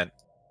 20%.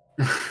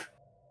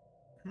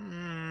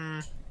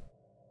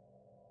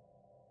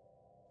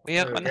 We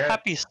are Okay.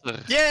 unhappy,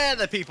 sir. Yeah,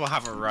 the people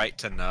have a right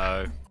to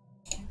know.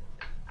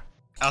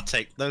 I'll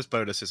take those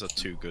bonuses are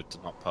too good to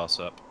not pass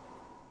up.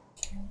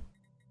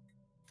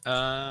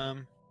 Oh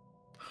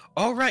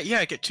right, yeah,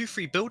 I get 2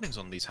 free buildings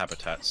on these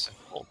habitats.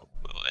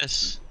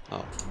 This.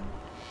 Oh.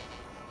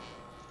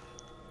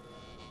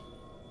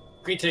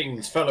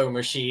 Greetings, fellow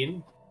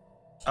machine.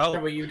 How Oh,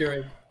 are you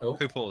doing? Oh,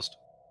 who paused?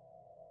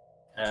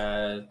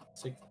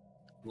 it's like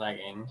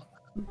lagging.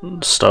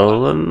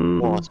 Stolen.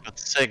 But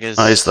Sig is...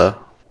 Oh, he's there.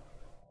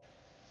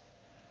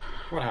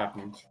 What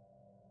happened?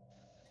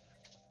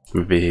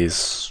 Maybe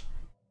he's...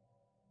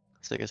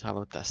 Sig is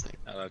hello testing.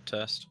 Hello,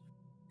 test.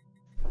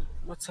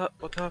 What's up?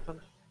 What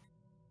happened?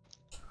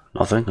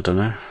 Nothing, I don't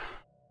know.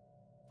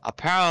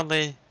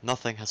 Apparently,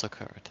 nothing has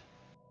occurred.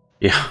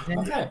 Yeah, Then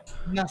Okay.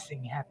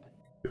 nothing happened.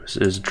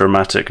 it was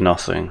dramatic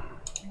nothing.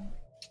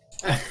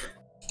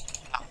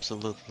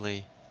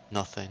 Absolutely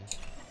nothing.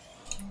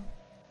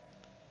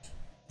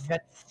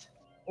 That's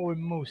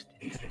almost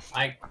interesting.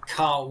 I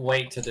can't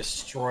wait to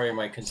destroy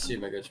my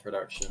consumer goods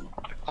production.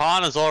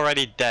 Khan is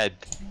already dead.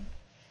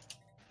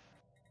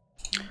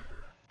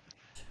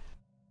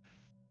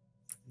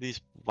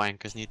 These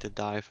wankers need to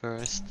die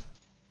first.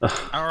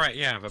 Alright,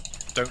 yeah, but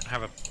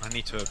I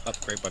need to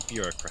upgrade my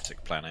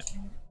bureaucratic planet.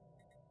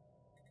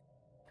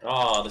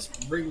 Oh, this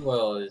ring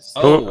world is.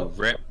 Oh,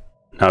 rip.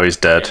 Now he's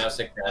Yeah, dead. now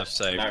Sig died. I've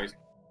saved.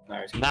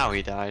 Now he's Now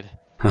he died.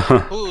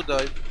 Who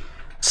died?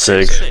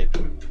 Sig. Sig.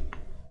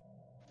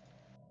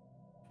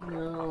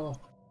 No.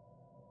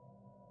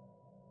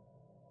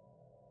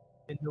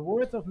 In the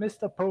words of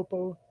Mr.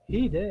 Popo,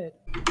 he did.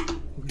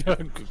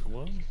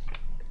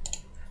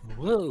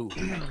 Whoa.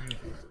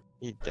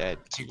 He dead.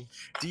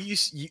 Do you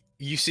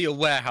see a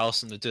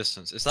warehouse in the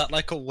distance? Is that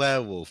like a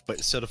werewolf, but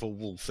instead of a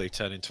wolf, they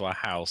turn into a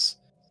house?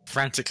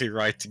 Frantically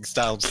writing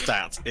down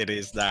stats, it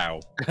is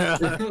now. I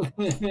Good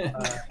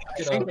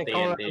think old they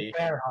call it D&D.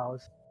 a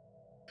warehouse.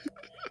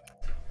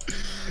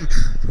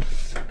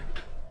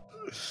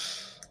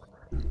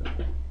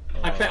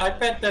 I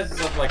bet there's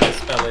sort of like a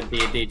spell in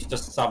D&D to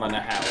just summon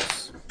a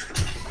house.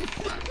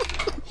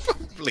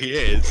 Probably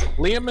is.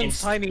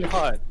 Liamon's Tiny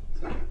Hut.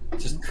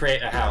 Just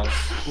create a house.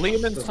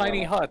 Liamon's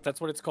Tiny Hut,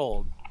 that's what it's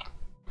called.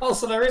 Oh,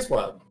 so there is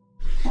one.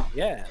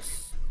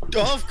 Yes.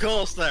 Of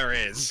course there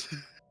is.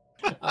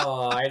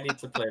 Oh, I need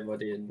to play more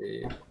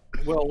D&D.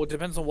 Well, it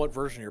depends on what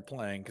version you're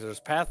playing, because there's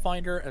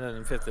Pathfinder and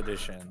then 5th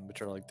edition,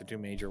 which are like the 2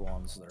 major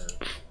ones that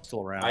are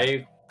still around.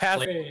 I Path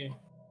play...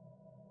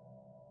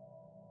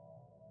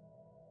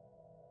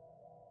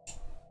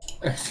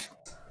 I'm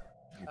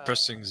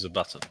pressing the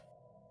button.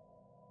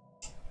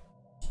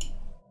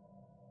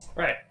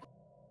 Right.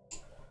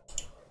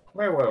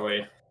 Where were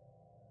we?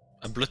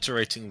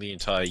 Obliterating the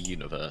entire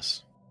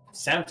universe.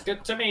 Sounds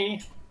good to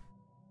me.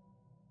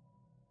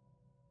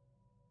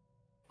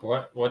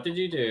 What did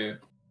you do?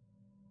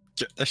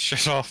 Get the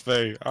shit off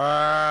me!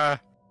 Ah!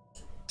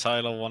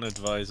 Tyler, one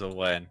advisor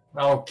when?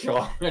 Oh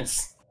god.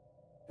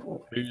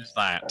 Who's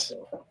that?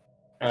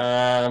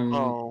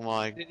 Oh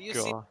my Did you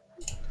see god.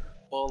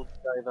 bald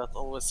guy that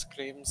always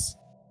screams?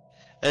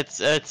 It's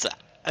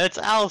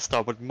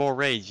Alistar, but more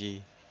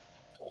ragey.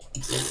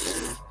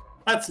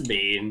 That's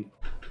mean.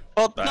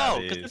 But That no,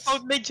 because is- they're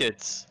both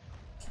midgets.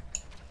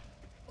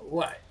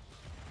 What?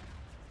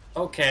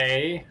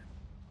 Okay.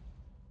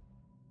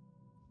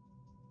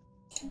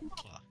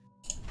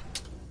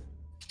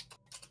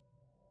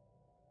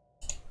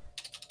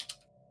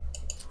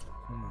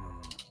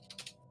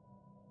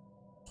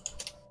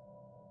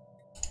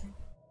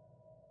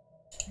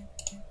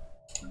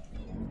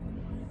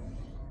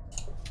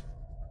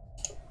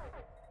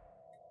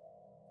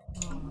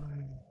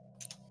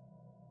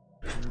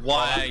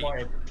 Why?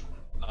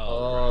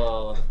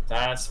 Oh,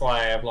 that's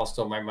why I've lost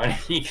all my money,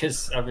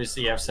 because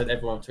obviously I've sent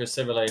everyone to a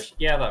simulation.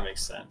 Yeah, that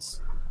makes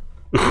sense.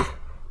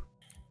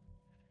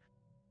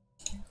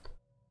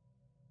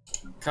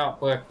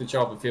 Can't work the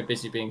job if you're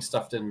busy being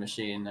stuffed in a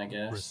machine, I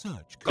guess.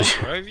 Research.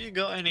 Cosmo, have you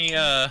got any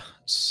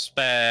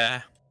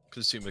spare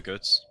consumer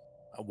goods?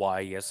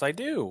 Why, yes, I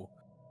do.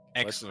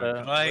 Excellent.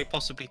 Could I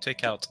possibly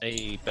take out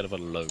a bit of a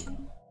loan?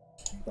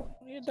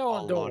 You A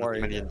don't lot of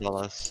worry. $1 million.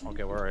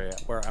 Okay, where are you?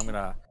 Where I'm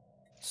gonna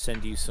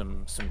send you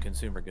some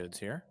consumer goods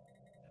here.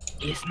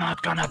 He's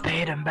not gonna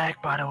pay them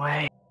back, by the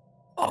way.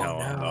 Oh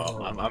no.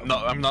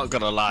 I'm not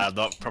gonna lie.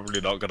 I'm probably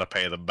not gonna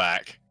pay them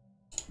back.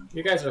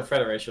 You guys are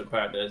Federation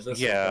partners. That's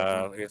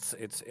Yeah,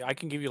 it's. I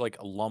can give you like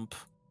a lump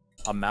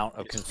amount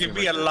of consumer.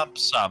 Give me a goods. lump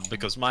sum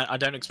because I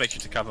don't expect you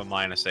to cover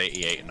minus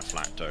 88 in a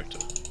flat total.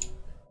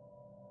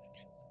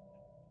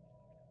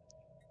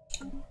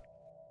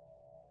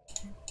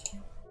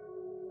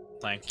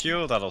 Thank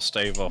you. That'll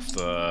stave off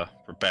the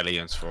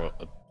rebellions for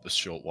a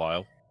short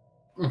while.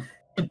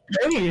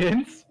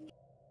 Aliens?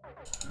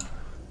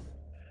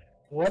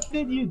 What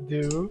did you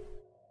do?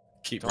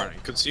 Keep running.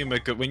 Consumer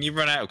good. When you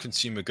run out of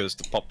consumer goods,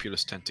 the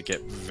populace tend to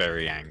get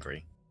very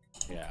angry.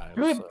 Yeah.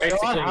 Good it's, God,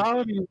 basically-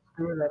 how do you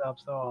screw that up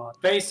so hard?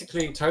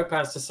 Basically,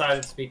 Topaz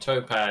decided to be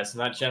Topaz, and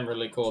that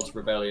generally causes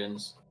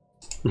rebellions.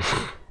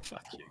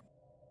 Fuck you.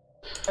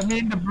 I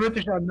mean, the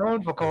British are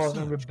known for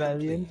causing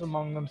rebellions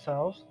among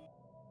themselves.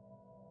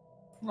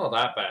 Not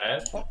that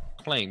bad. What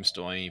claims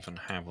do I even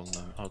have on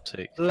them? I'll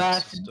take.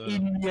 Last Pacifist,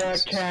 India,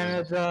 Pacifist.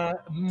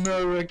 Canada,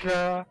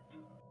 America.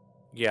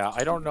 yeah,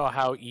 I don't know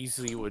how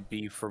easy it would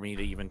be for me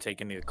to even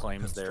take any of the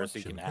claims there, so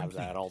you can Construction have that.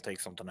 complete. I'll take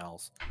something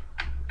else.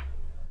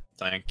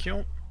 Thank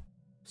you.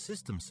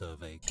 System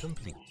survey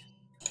complete.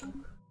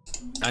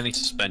 I need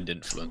to spend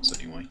influence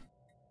anyway.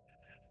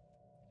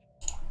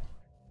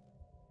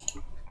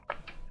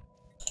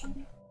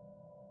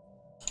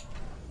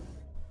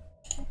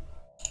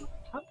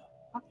 How the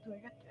fuck do I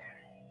get there?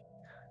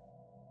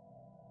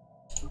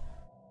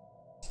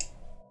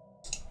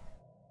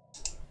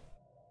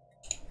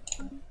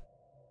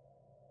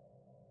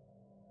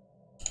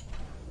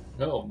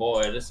 Oh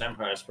boy, this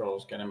Empire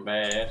Scroll's getting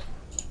bad.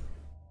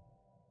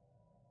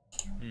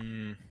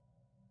 Hmm.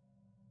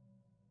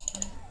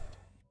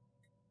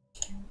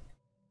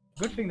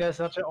 Good thing there's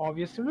such an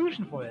obvious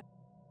solution for it.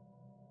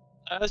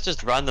 It's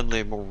just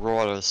randomly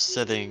Marauders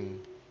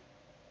sitting.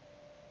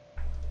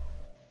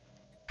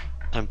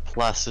 And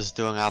Plus is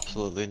doing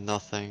absolutely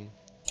nothing.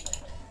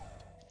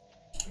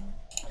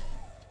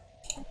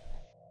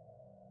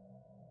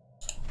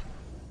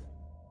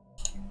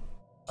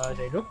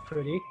 They look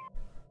pretty.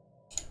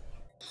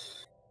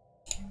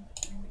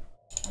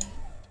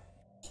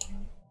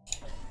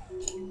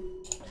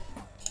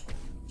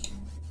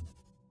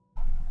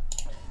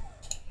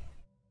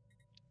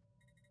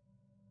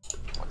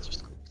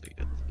 Just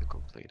completed. You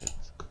completed.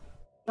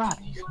 God,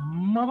 these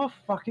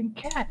motherfucking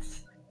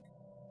cats.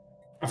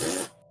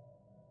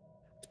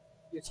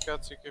 These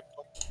cats you keep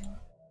on.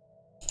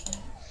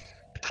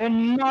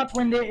 And not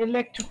when they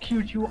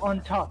electrocute you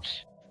on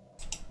touch.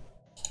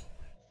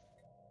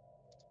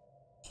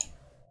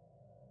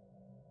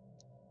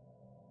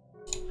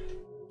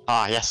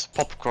 Ah yes,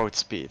 pop growth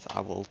speed. I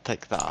will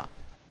take that.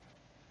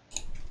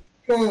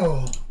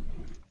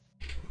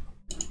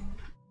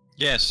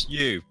 Yes,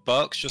 you.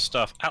 Barks your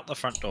stuff out the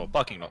front door.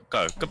 Barking lot.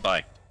 Go.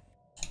 Goodbye.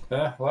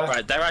 What?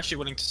 Right, they're actually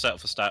willing to settle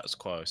for status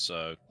quo,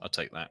 so I'll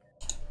take that.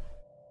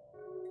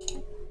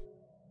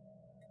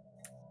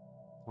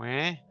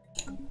 Where?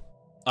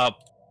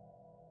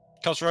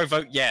 Cosro,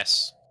 vote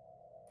yes.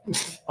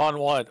 On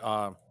what?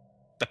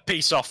 The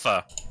peace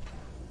offer.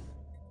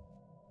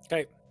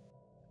 Okay.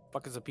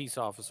 Fuck is a peace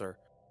officer?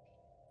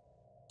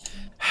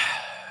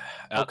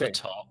 At the Okay.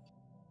 top.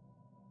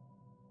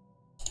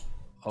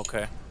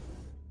 Okay.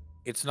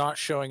 It's not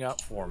showing up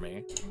for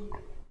me.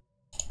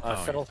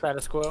 Oh, Settle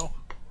status quo?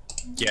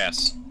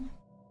 Yes.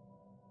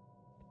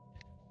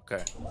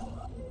 Okay.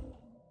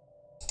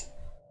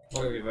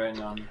 What are we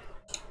voting on?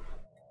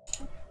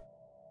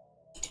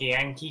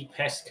 Tianki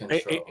pest control.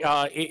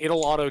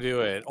 It'll auto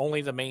do it.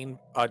 Only the main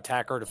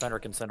attacker or defender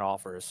can send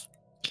offers.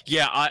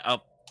 Yeah,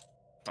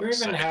 Who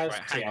even has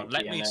hang on, Tianki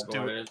let me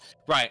do it. enabled?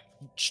 Right,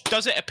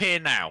 does it appear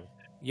now?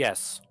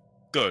 Yes.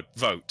 Good,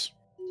 vote.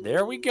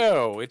 There we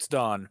go. It's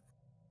done.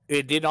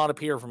 It did not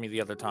appear for me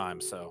the other time,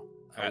 so.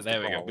 Alright,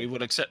 there we go. We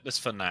will accept this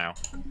for now.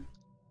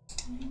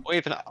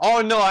 Wait,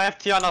 oh no, I have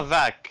Tiana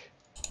Vac.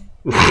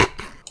 I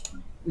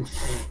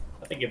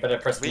think you better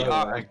press We no.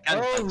 are Right?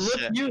 against Oh, that look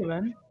shit. you,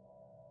 man.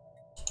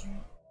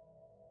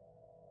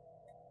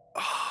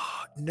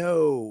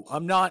 No,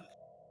 I'm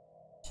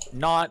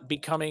not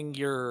becoming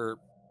your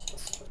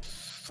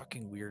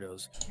fucking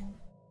weirdos.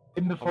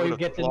 Even before you would've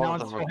get flawed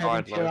denounced them for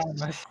having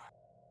regardless. Tyrannos.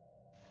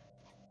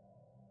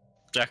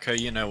 Jacko,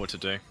 you know what to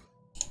do.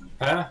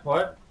 Huh?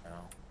 What?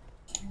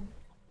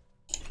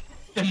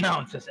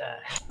 Denounce his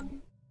ass.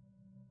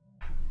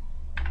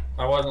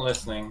 I wasn't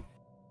listening.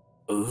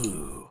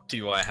 Ooh.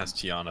 DY has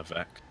Tiana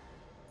Vec.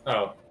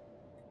 Oh.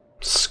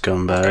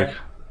 Scumbag. Okay.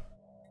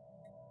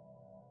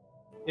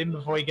 Even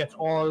before he gets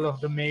all of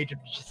the major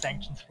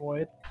sanctions for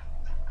it.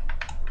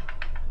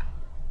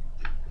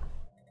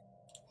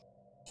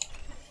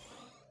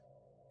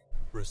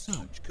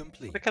 Research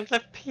complete. We can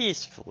live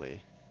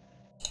peacefully.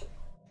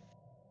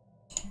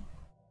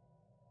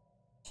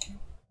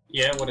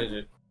 Yeah, what is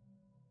it?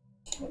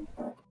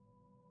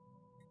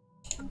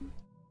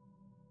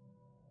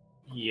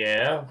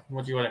 Yeah,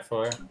 what do you want it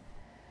for?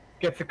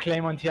 Gets a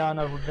claim on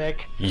Tiana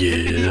Vivek.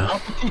 Yeah.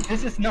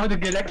 This is now the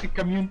galactic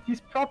community's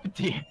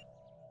property.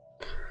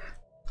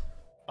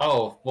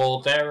 Oh, well,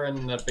 they're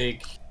in the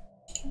big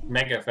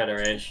mega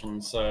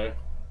federation, so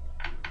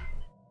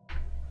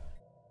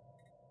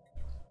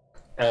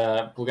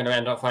we're gonna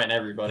end up fighting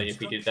everybody if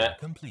we do that.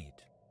 Complete.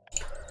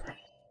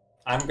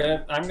 I'm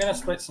gonna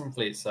split some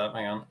fleets up.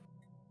 Hang on.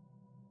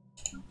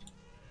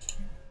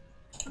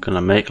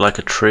 Gonna make like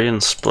a tree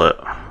and split.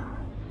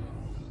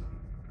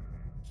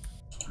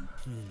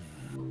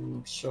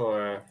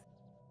 Sure.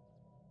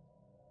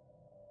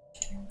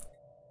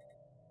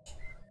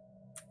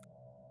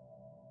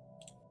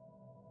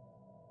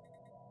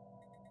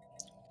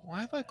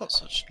 Why have I got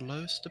such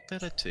low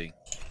stability?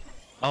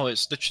 Oh,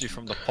 it's literally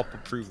from the pop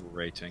approval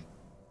rating.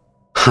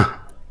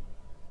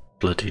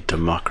 Bloody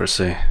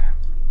democracy.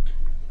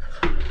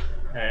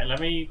 Alright, let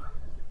me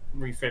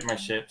refit my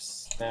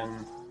ships,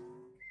 then.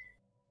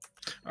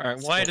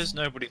 Alright, why does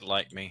nobody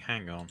like me?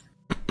 Hang on.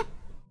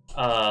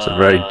 It's a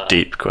very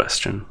deep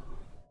question.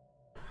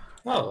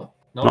 Oh,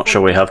 no Not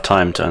sure we have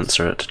time to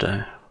answer it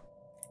today.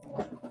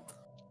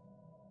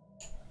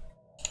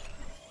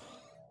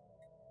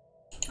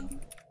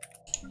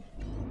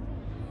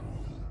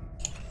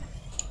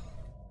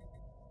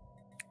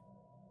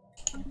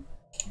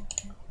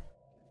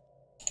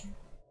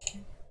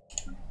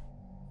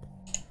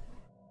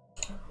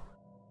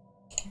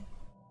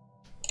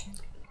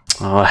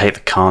 Oh, I hate the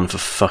Khan for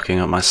fucking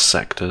up my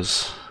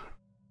sectors.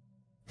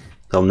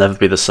 They'll never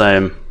be the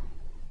same.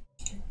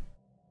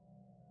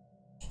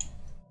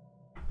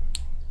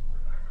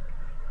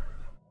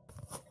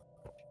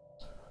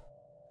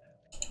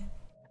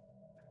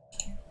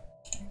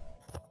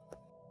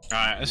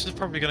 Alright, this is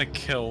probably gonna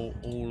kill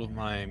all of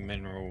my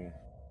mineral,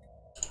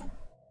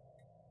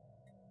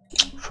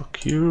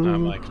 Fuck you.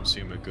 my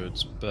consumer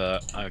goods,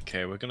 but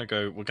okay, we're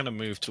gonna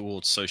move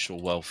towards social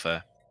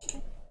welfare.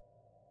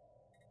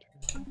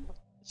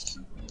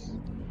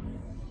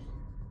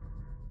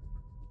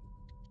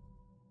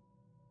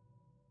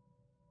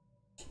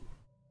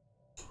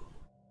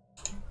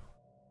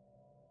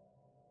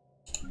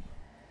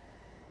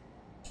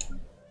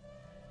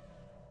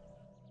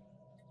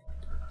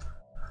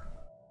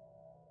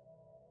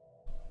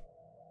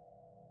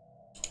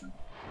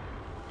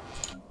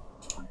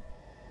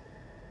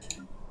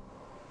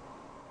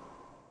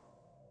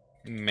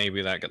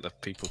 Maybe that get the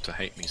people to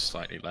hate me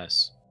slightly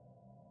less.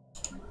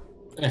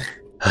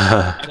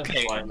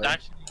 Okay, that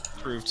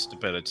improved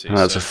stability.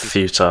 That's so a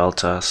futile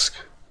task.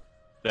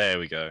 there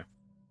we go.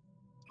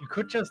 You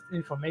could just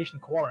information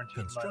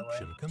quarantine, by the way.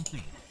 Construction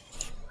complete.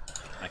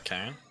 I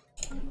can.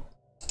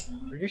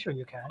 Pretty sure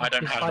you can. I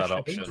don't It's have fast that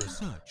shipping. option.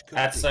 Research complete.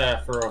 That's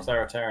for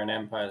authoritarian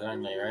empires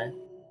only, right?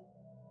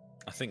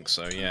 I think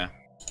so. Yeah.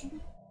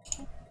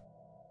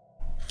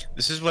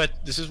 This is where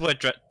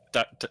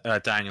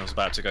Daniel's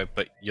about to go.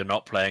 But you're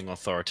not playing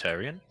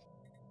authoritarian.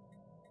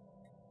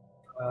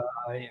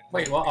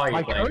 Wait, what are you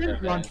My playing? current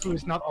for, run man? through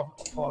is not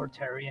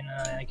authoritarian.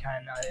 I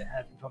can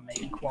have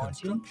information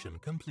quarantine. Construction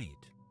complete.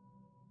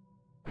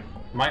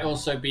 Might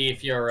also be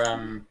if you're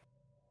Also,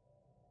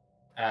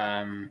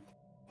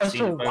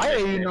 why are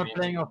you not maybe.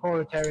 playing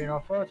authoritarian?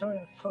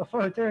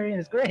 Authoritarian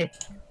is great.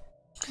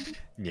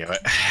 Yeah.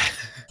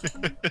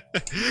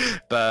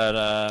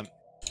 But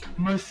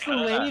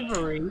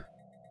Slavery.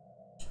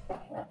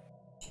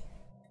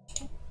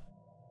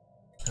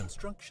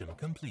 Construction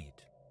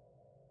complete.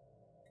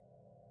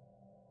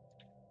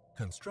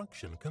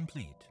 Construction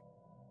complete.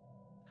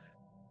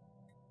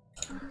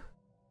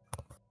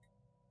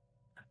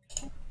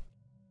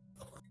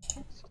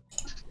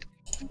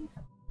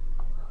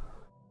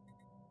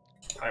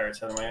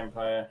 Pirates of my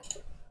empire.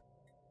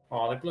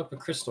 Oh, they blew up a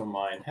crystal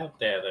mine. How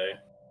dare they?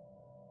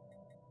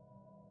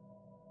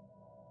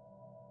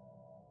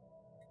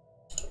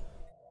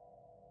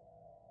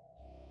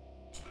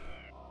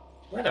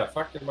 Where the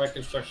fuck did my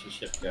construction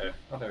ship go?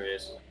 Oh, there he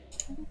is.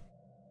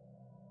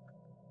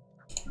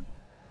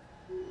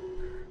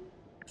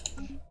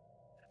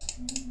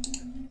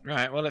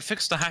 Right, well, it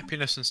fixed the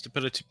happiness and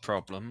stability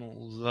problem,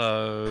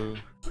 although...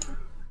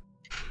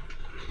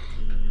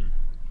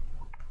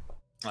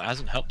 it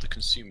hasn't helped the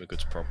consumer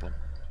goods problem.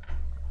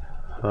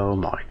 Oh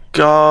my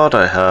god,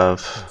 I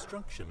have...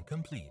 Construction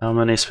complete. How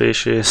many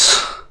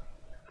species?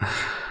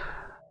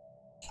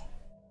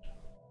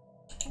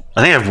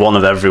 I think I have one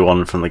of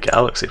everyone from the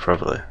galaxy,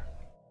 probably.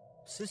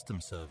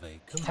 System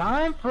survey complete.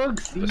 Time for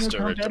Lister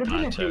xenocompatibility.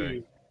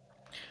 planetary.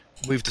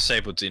 We've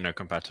disabled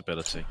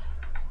xenocompatibility.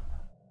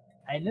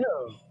 I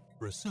know.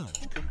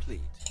 Research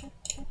complete.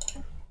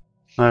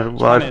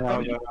 Well, I've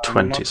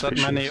 20 not species.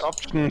 that many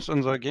options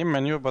in the game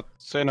menu, but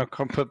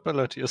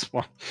xenocompatibility is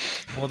one.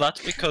 Well,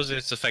 that's because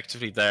it's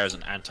effectively there as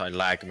an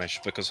anti-lag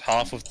measure, because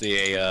half of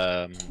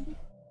the...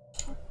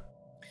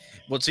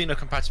 What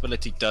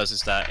xenocompatibility does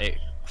is that it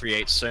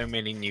creates so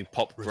many new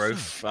pop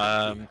growth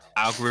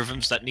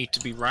algorithms that need to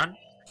be run,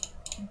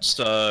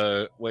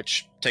 so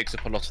which takes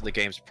up a lot of the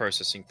game's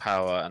processing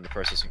power, and the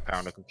processing power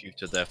on the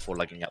computer therefore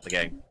lagging out the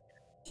game.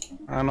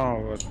 I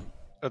know, but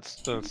it's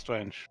still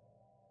strange.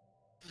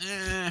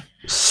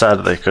 Sad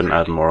that they couldn't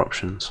add more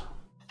options.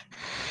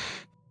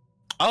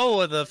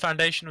 Oh, the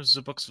Foundation of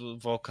the Books of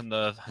Volk and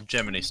the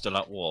Hegemony still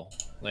at war.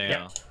 They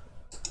are.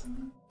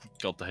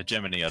 God, the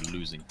Hegemony are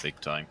losing big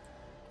time.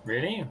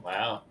 Really?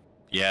 Wow.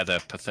 Yeah, they're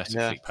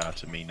pathetically power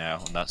to me now,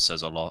 and that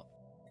says a lot.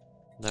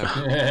 They're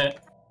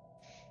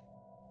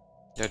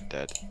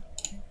dead.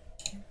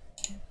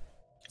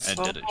 And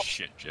did a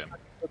shit, Jim.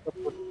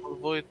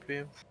 Void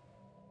beam.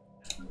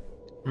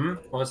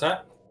 What was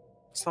that?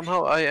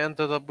 Somehow I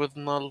ended up with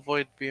null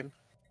void beam.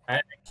 I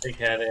actually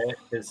had it,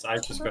 because I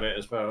just got it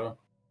as well.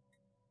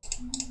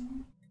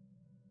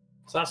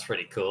 So that's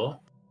pretty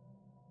cool.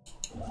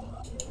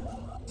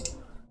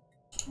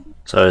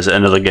 So is it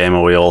another game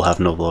where we all have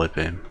null void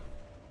beam?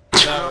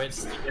 No,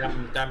 it's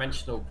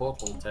dimensional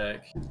portal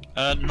tech.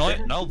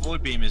 Null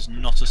void beam is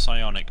not a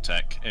psionic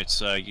tech.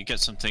 It's you get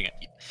something.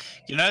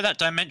 You know that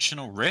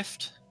dimensional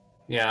rift?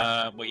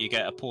 Yeah. Where you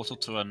get a portal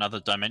to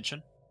another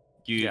dimension.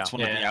 It's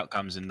one of the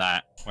outcomes in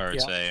that, where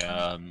it's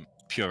a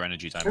pure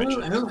energy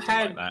dimension. Who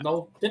had like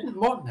didn't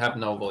Morton have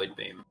null void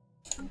beam?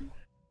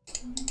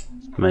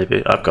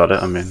 Maybe. I've got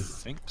it, I mean.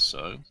 I think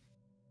so.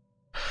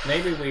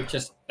 Maybe we've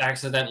just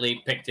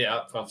accidentally picked it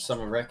up off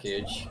some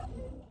wreckage.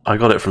 I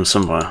got it from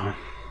somewhere.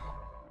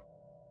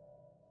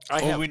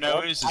 All we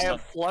know is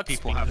that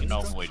people have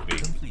null void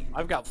beam.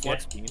 I've got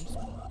flux beams.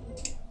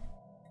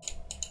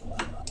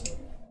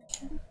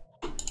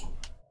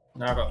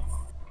 No, I got...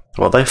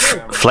 Well, they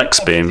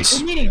flex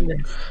beams.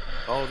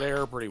 Oh,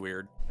 they're pretty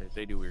weird.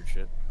 They do weird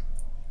shit.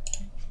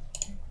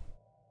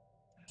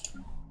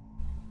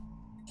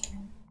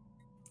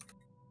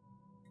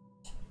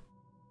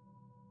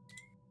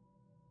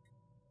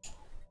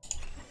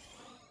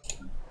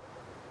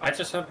 I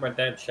just had my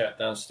dev chat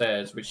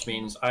downstairs, which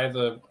means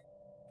either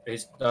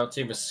our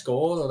team has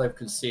scored or they've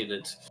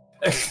conceded.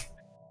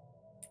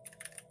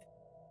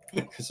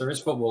 Because there is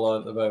football on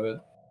at the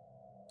moment.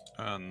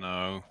 Oh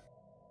no.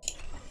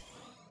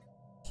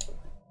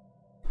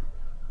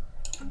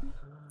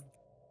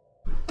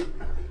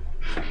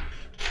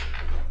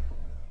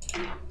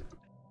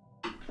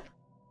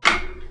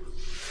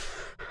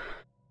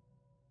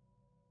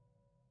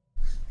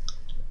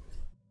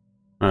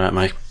 Alright,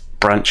 my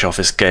branch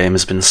office game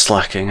has been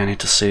slacking. I need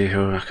to see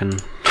who I can...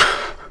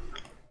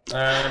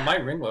 My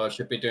Ringworld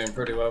should be doing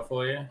pretty well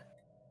for you.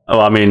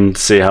 Oh, I mean,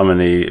 see how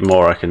many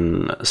more I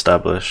can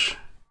establish.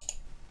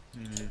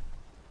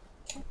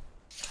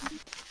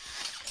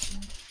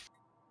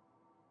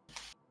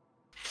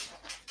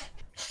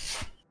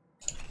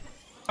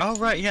 Oh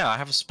right, yeah, I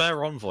have a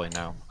spare envoy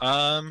now.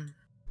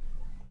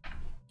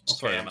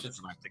 Sorry, I'm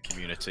just the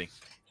community.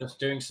 Just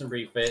doing some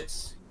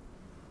refits.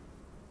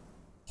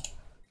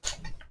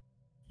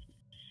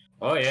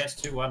 Oh yeah, it's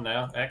 2-1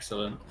 now.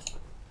 Excellent.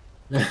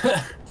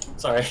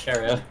 Sorry,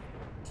 carry on.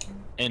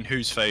 In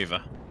whose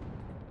favour?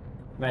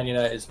 Man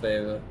United's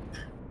favour.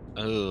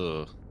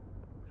 Ugh.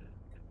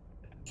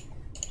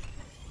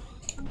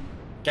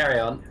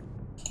 Carry on.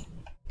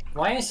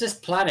 Why is this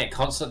planet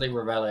constantly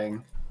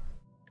rebelling?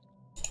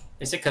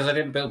 Is it because I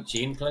didn't build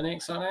gene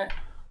clinics on it?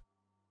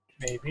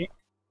 Maybe.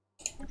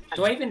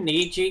 Do I even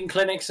need gene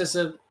clinics as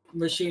a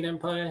machine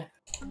empire?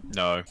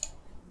 No.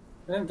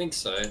 I don't think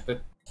so,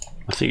 but...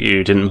 I think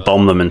you didn't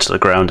bomb them into the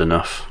ground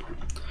enough.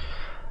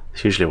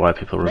 It's usually why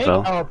people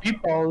rebel. Make our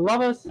people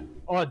love us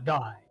or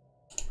die.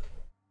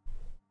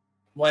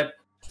 What?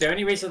 The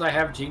only reason I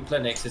have gene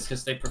clinics is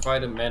because they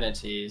provide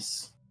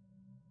amenities.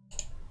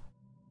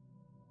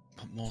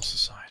 But more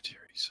society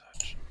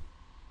research.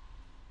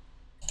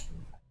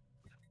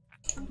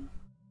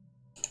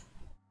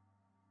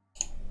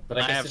 But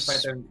I guess if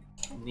I don't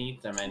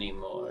need them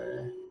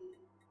anymore...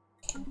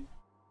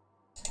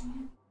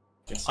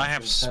 Guess I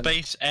have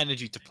space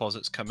energy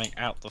deposits coming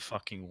out the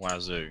fucking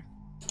wazoo.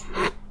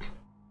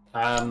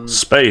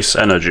 Space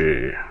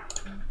energy.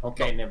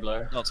 Okay,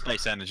 Nibbler. Not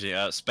space energy,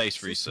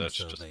 space research.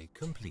 Just... Survey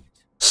complete.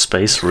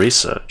 Space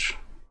research.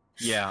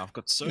 Yeah, I've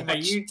got so Are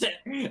much. you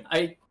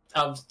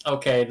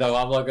okay, no,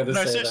 I'm not gonna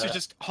No, say seriously, that.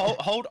 just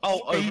hold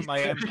alt over my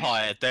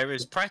empire. There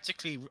is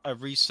practically a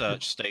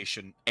research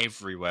station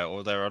everywhere,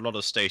 or there are a lot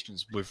of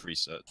stations with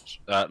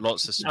research.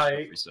 Lots of systems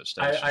with research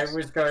stations. I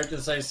was going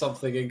to say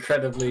something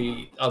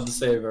incredibly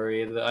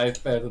unsavory that I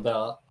found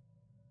out.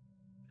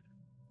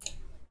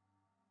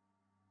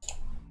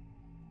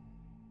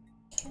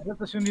 I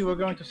just assumed you were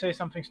going to say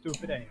something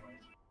stupid anyway.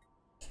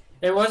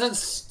 It wasn't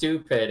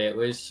stupid, it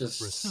was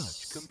just...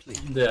 Research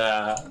complete.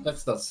 Nah,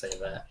 let's not say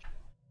that.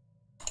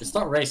 It's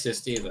not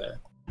racist either.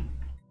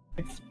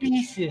 It's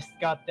speciest,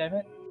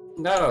 goddammit.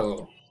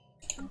 No!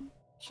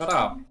 Shut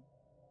up.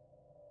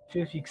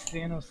 Filthy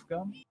xeno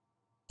scum.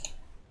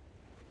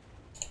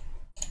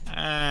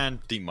 And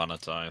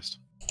demonetized.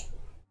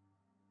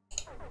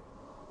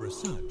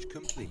 Research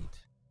complete.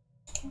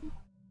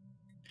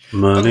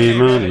 Money,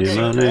 money,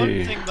 so money.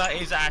 one thing that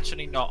is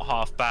actually not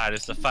half bad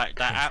is the fact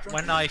that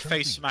when I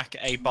face smack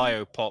a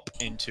biopop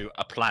into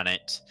a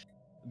planet,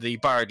 the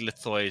buried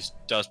lithoid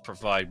does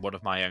provide one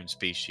of my own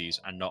species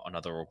and not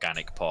another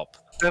organic pop.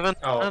 7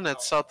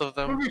 planets out of It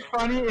them. would be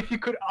funny if you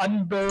could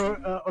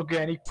unburrow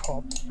organic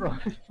pops from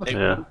It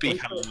Yeah. would be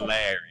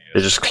hilarious. They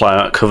just climb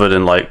out covered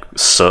in like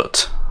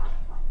soot.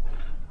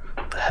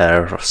 The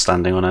hair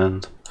standing on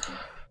end.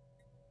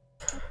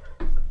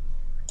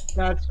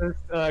 That's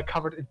just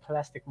covered in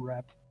plastic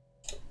wrap.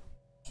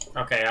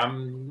 Okay,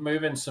 I'm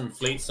moving some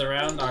fleets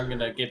around. I'm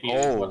gonna give you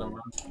one of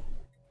them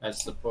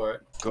as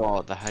support.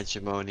 God, the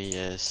hegemony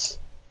is...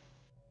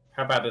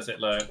 How bad does it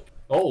look?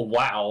 Oh,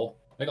 wow.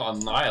 They got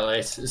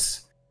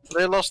annihilators.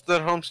 They lost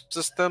their home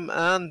system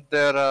and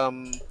their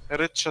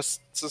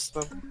richest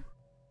system.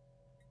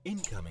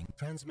 Incoming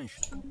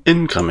transmission.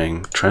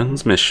 Incoming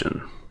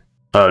transmission.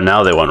 Oh,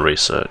 now they want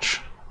research.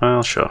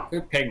 Well, sure.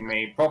 Who pinged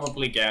me?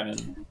 Probably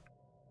Ganon.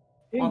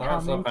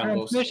 Incoming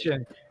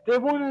transmission. They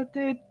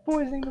they're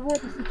poisoning the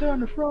waters to turn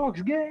the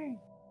frogs gay.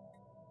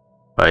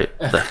 Right.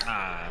 The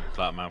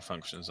Plant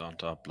malfunctions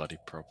aren't our bloody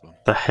problem.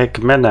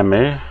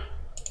 hegemony.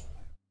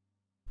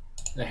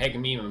 The heck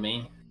me.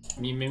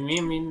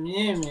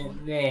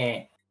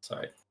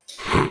 Sorry.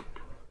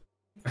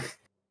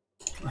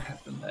 What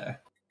happened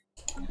there?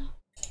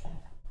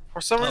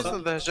 For some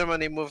reason, the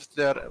hegemony moved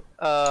their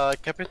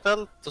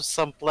capital to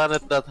some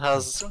planet that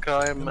has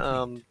crime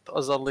and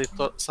is only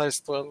size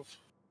 12.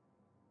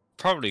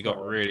 Probably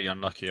got really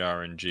unlucky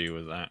RNG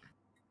with that.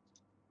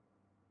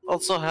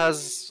 Also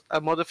has a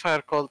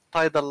modifier called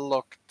tidal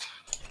locked.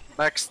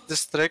 Max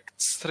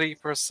districts 3%,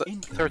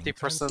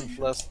 30%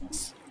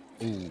 less.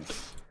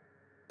 Oof.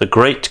 The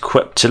Great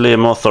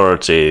Queptilium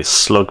Authority.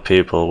 Slug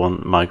people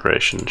want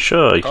migration.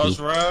 Sure, you can.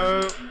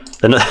 Cosro!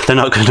 They're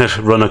not going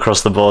to run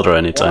across the border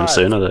anytime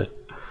soon, are they?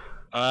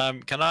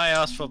 Can I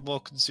ask for more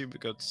consumer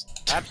goods?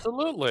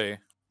 Absolutely.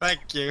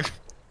 Thank you.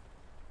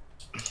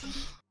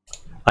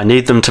 I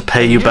need them to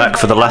pay you back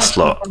for the last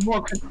lot.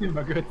 More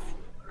consumer goods.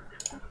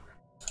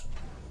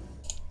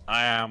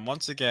 I am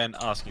once again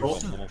asking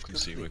for more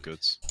consumer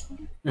goods.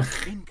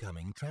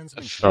 Incoming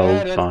transmission. Oh,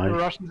 Yeah, that's fine. the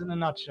Russians in a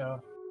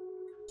nutshell.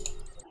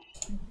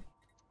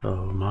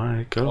 Oh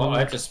my Well,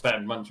 I god. just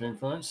spent a bunch of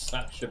influence.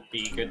 That should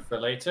be good for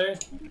later.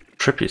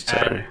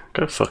 Tributary.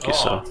 Go fuck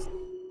yourself.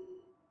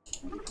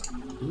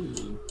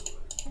 Ooh.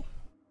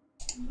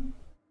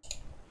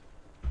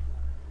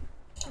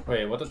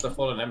 Wait, what did the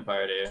Fallen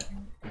Empire do?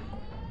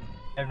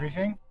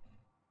 Everything?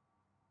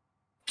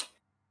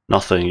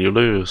 Nothing, you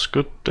lose.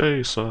 Good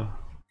day, sir.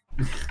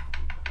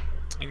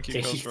 Thank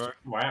you, Cosro.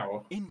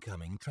 Wow.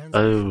 Incoming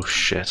transmission. Oh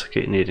shit, I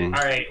keep needing.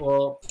 Alright,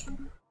 well,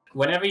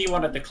 whenever you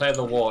want to declare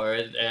the war,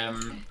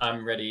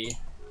 I'm ready.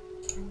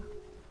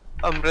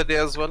 I'm ready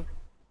as well.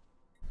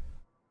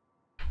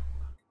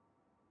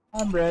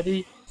 I'm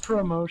ready.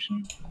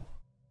 Promotion.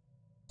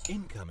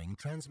 Incoming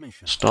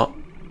transmission. Stop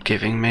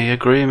giving me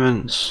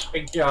agreements.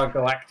 Big Jar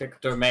Galactic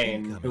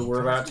Domain, who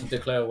we're about to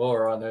declare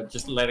war on, are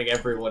just letting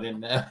everyone in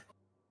there.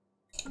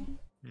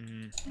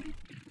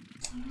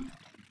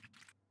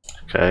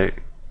 Okay.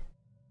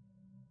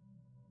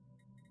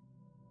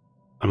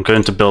 I'm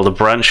going to build a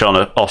branch on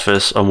an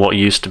office on what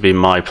used to be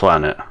my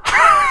planet.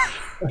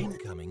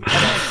 Incoming.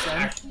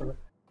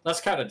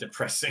 That's kind of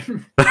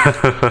depressing.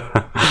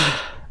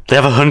 They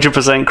have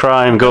 100%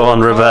 crime. Go on,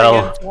 rebel.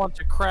 Australians want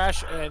to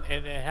crash and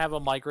have a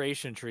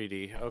migration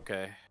treaty.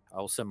 Okay, I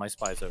will send my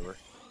spies over.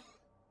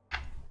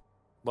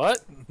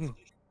 What?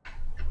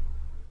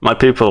 My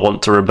people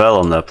want to rebel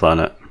on their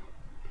planet.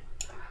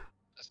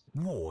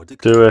 War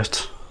Do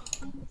it.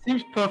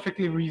 Seems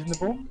perfectly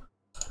reasonable.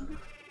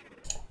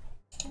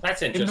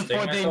 That's Even interesting.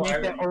 before they make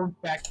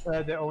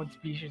I their own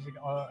species.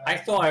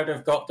 thought I would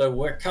have got the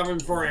 "we're coming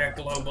for you,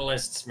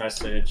 globalists"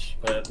 message,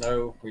 but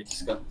no, we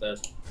just got the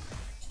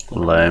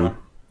Lame.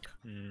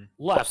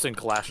 Laughs in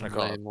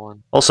Kalashnikov. Lame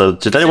one. Also,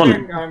 did anyone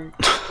Considering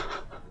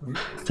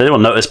did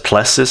anyone notice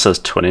Plessis has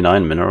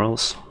 29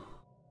 minerals?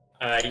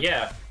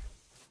 Yeah.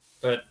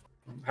 But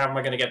how am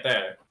I going to get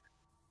there?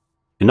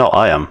 You know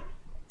I am.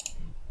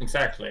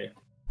 Exactly.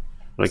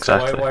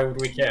 Exactly. So why would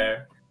we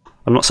care?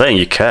 I'm not saying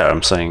you care,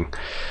 I'm saying,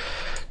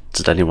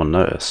 did anyone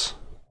notice?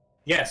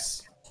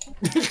 Yes.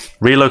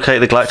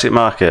 Relocate the galactic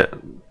market.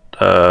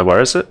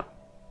 Where is it?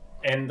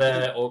 In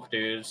the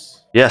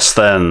Orkneys. Yes,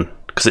 then.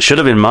 Because it should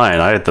have been mine.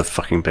 I had the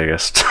fucking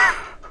biggest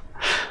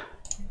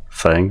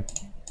thing.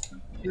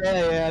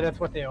 Yeah, that's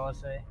what they all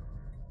say.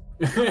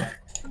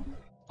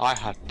 I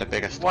had the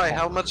biggest. Why?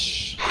 How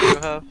much do you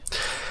have?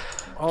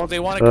 Oh, they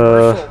want a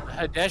commercial.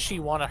 Hadeshi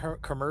want a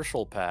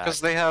commercial pack.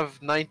 Because they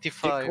have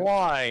 95.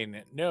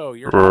 Decline. No,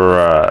 you're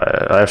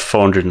Right. I have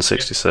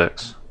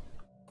 466.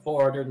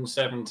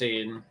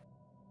 417.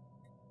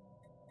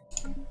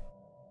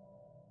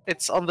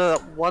 It's on the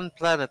one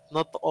planet,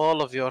 not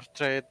all of your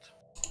trade.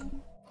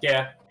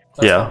 Yeah.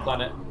 That's Yeah. one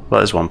planet.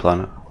 That is one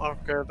planet.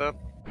 Okay then.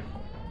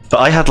 But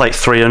I had like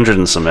 300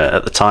 and something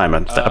at the time,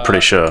 I'm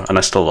pretty sure, and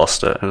I still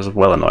lost it. It was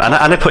well annoying. And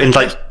I put in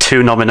like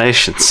 2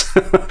 nominations.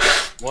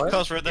 What?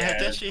 Because the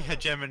Hadeshi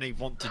hegemony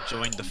want to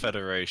join the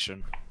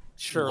Federation.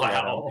 Sure.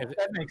 Wow. Lennon.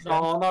 That makes sense.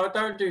 No,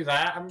 don't do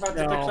that. I'm about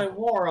to declare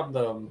war on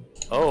them.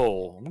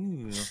 Oh.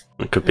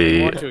 It could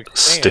be want to a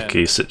expand.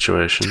 sticky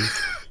situation.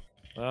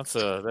 That's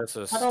a I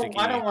sticky.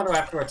 don't want to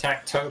have to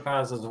attack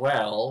Topaz as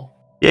well.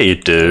 Yeah, you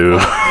do.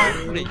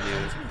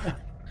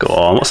 Go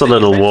on, what's a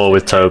little war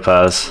with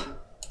Topaz?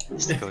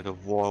 Let's go to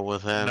war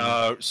with him.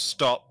 No,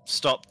 stop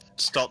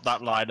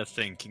that line of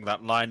thinking.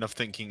 That line of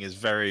thinking is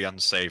very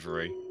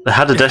unsavory. The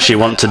Hadeshi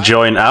want to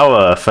join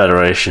our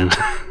federation.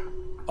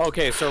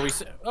 Okay, so we.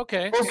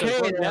 Okay. Okay,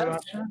 So, yeah.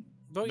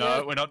 but No,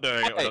 yeah. we're not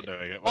doing it. We're not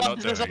doing it. We're not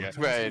doing it.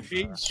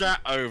 Meme strat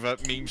over.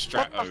 Meme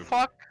strat What the over.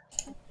 fuck?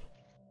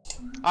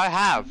 I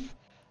have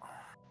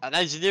an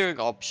engineering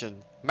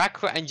option.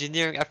 Macro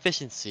engineering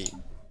efficiency.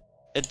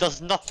 It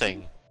does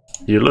nothing.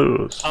 You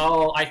lose.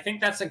 Oh, I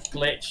think that's a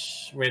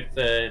glitch with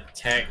the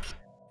tech.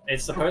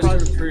 It's supposed to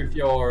improve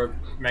your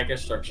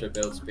megastructure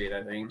build speed,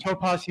 I think.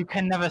 Topaz, you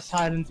can never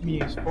silence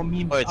me. For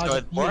me, Wait, so are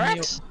it the DNA of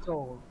works? the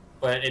soul.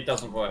 But it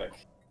doesn't work.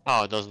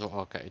 Oh, it doesn't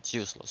work. Okay, it's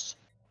useless.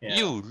 Yeah.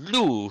 You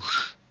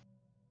lose.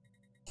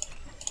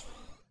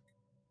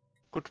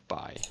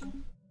 Goodbye.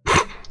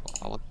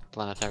 I want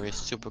planetary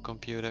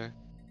supercomputer.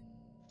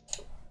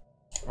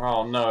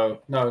 Oh no,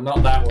 no,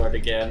 not that word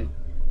again.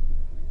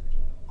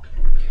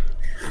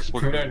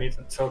 We don't need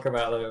to talk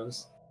about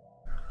those.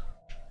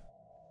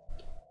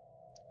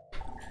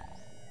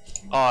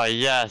 Oh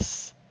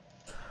yes.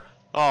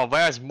 Oh,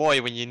 where's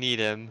Moy when you need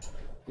him?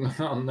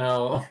 Oh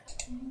no.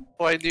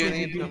 Why do you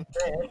need them?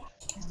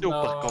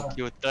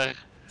 Supercomputer.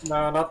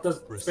 No, not the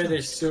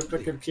Finnish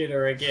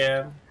supercomputer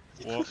again.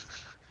 What?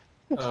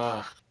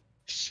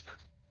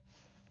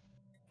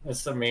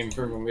 That's the meme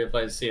from when we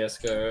played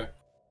CSGO.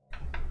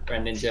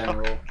 And in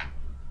general.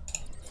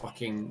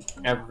 Fucking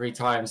every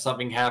time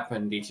something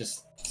happened, he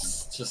just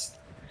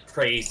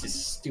praised his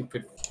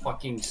stupid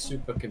fucking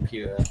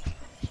supercomputer.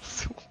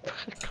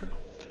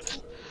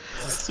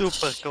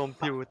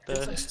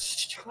 Supercomputer.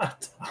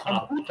 Shut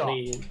up,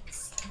 please.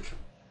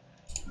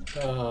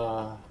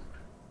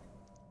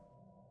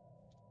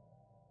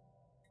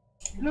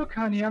 Look,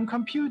 honey, I'm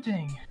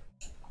computing.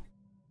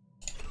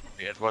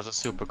 It was a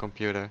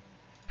supercomputer.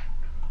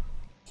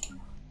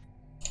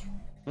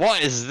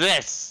 What is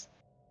this?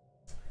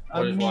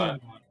 What is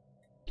what?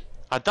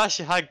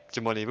 Hadashi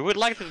Hegemony, we would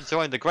like to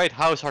join the Great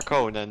House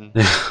Harkonnen.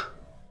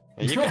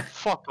 And you can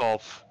fuck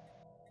off.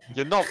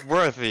 You're not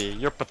worthy,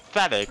 you're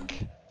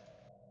pathetic.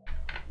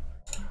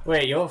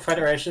 Wait, your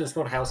federation is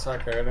called House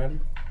Harkonnen?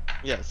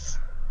 Yes.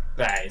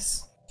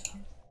 Nice.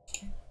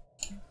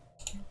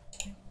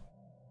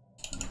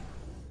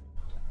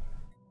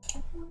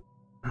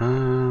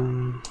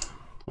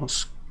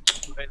 What's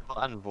Faithful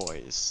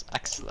envoys,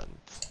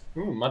 excellent.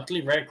 Ooh,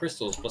 monthly rare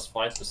crystals plus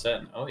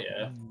 5%. Oh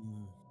yeah.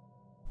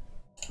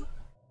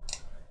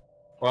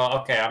 Well,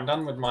 okay, I'm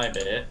done with my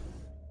bit.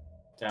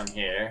 Down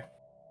here.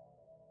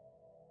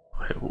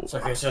 So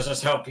I guess I'll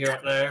just help you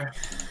up there.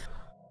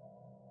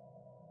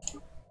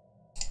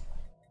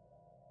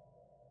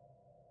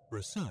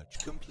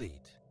 Research complete.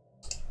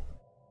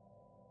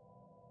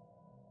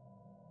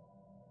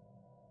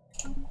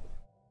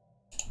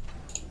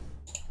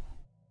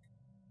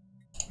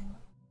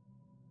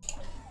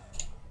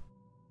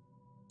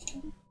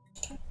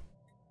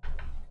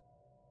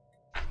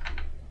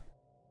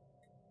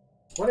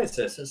 What is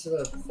this? This is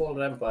a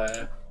Fallen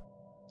Empire.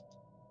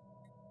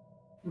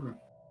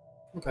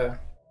 Okay.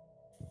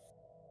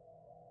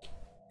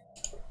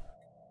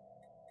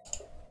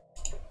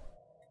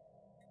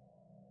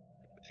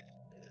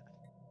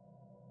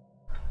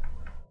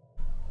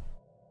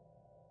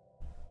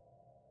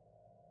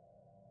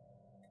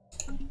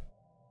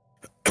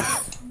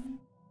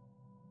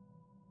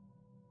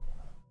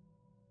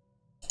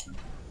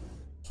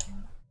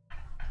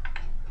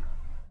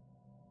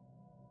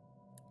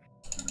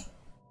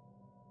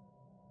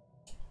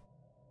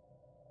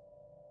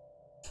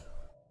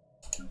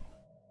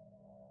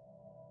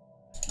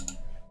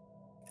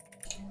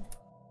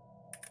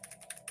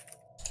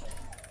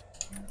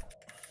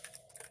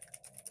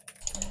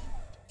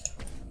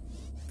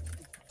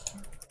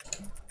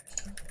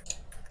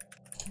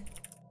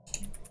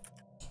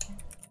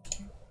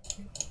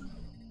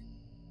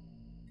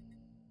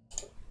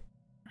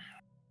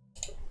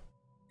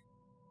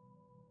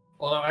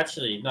 Although,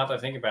 actually, now that I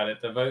think about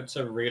it, the vote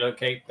to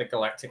relocate the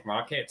galactic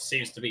market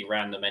seems to be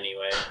random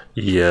anyway.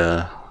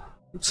 Yeah,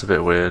 it's a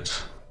bit weird.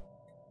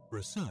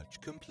 Research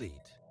complete.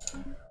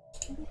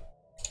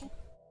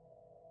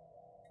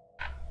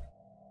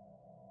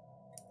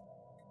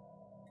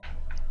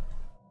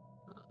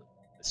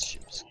 This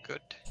seems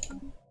good.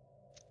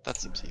 That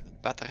seems even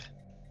better.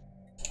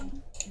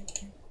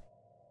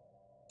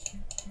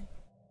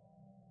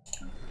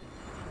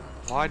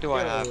 Why do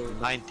I have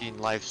 19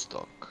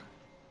 livestock?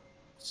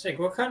 Sig,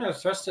 what kind of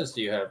thrusters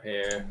do you have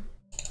here?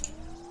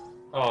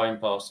 Oh,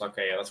 impulse.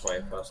 Okay, yeah, that's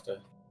way faster.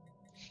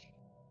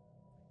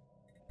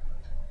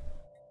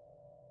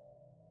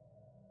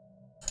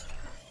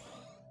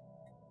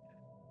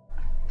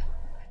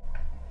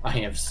 I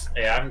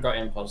haven't got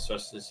impulse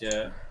thrusters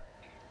yet.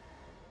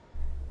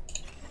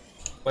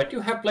 But I do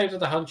have Blade of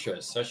the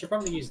Huntress, so I should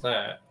probably use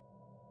that.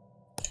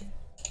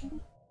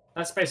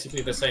 That's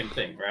basically the same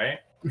thing, right?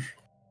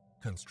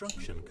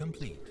 Construction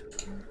complete.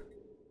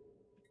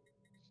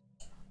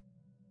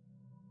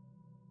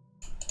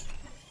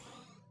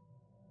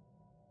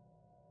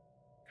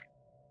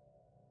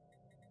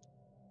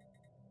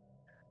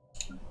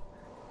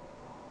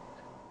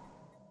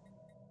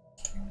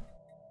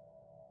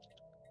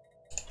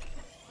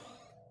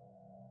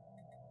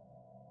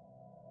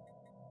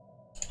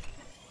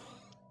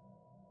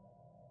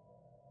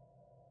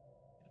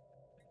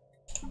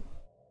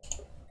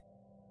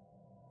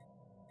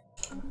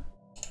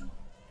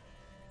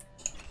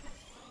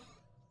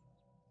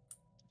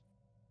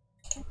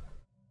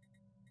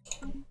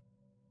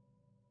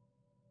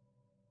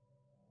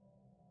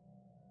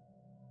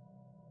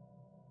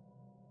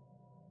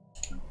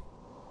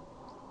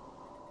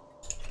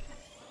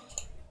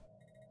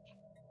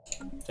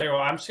 Tell you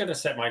what, I'm just gonna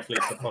set my fleet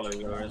to follow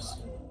yours.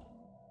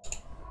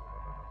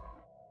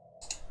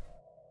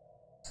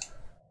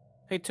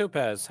 Hey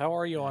Topaz, how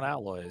are you on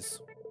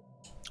alloys?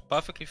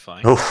 Perfectly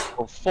fine. Oof,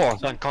 Oh,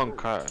 Force and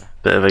Conquer.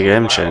 bit of a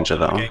game changer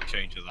that one. Game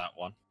changer, that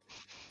one.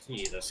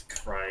 Jesus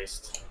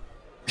Christ.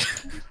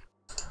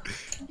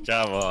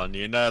 Come on,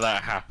 you know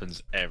that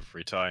happens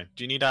every time.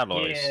 Do you need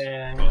alloys?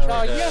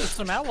 Yeah, Yeah,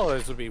 some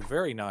alloys would be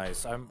very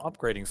nice. I'm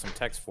upgrading some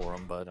text for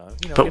them, but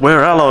you know. But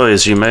we're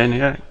alloys, you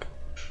maniac.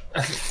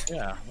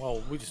 Yeah,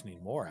 well, we just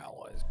need more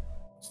alloys.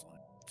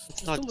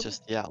 It's not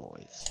just the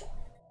alloys.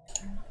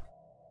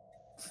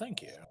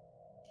 Thank you.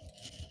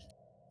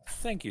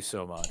 Thank you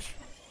so much.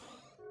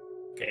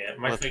 Okay,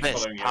 my With fleet's this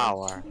following you.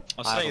 power,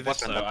 I'll I have say a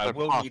this weapon though, that I could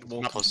will pass need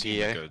more Metal consumer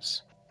Gear.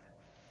 goods.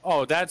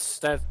 Oh,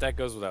 that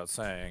goes without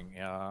saying.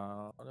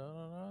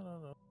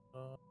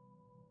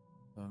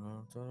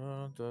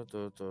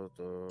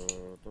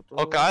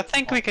 Okay, I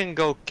think we can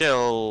go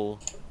kill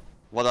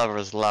whatever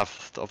is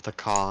left of the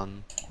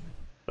Khan.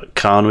 But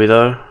can't we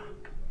though?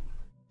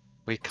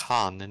 We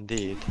can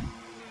indeed.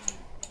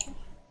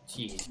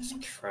 Jesus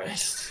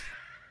Christ.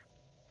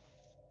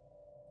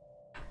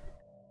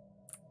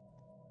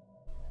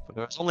 But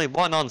there's only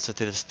one answer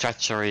to this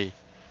treachery.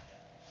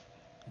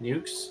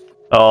 Nukes?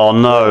 Oh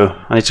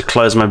no, I need to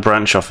close my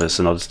branch office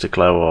in order to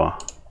declare war.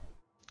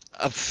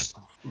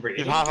 Really?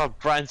 You have a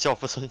branch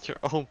office on your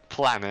own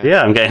planet.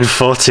 Yeah, I'm getting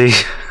 40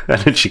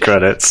 energy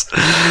credits.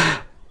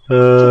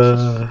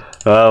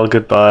 Well,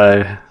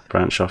 goodbye,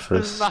 branch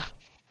office.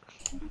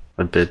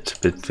 I bid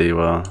thee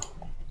well.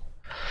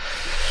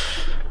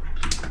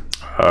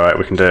 Alright,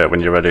 we can do it when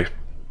you're ready.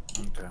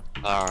 Okay.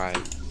 Alright.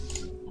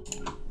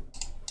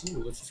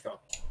 Ooh, let's just go.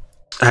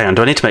 Hang on,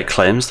 do I need to make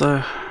claims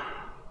though?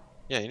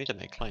 Yeah, you need to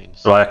make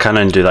claims. Well, I can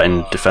only do that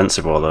in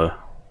defensive war though.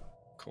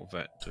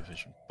 Corvette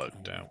division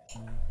bugged out.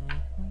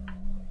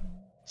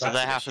 So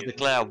they have to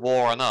declare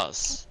war on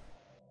us.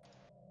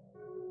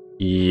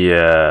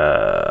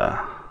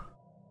 Yeah.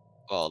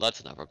 Well,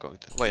 that's never going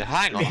to. Wait,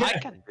 hang on.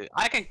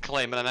 I can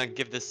claim it and then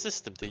give this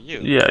system to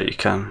you. Yeah, you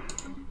can.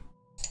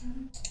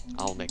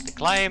 I'll make the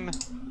claim.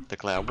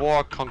 Declare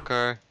war.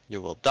 Conquer.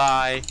 You will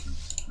die.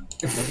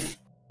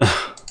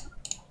 That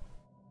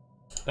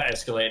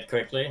escalated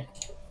quickly.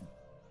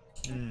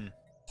 Do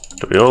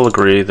we all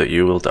agree that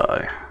you will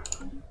die?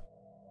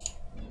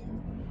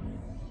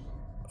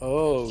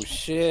 Oh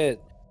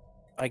shit!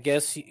 I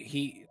guess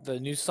the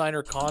new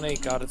signer Kane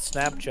got a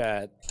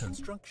Snapchat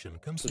Construction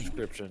complete.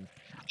 subscription.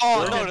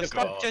 Oh Oh, no,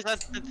 God.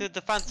 the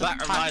defensive.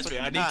 That reminds me,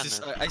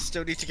 tank I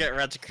still need to get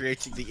around to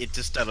creating the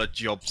Interstellar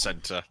Job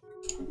Center.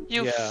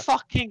 You Yeah.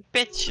 fucking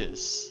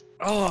bitches.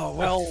 Oh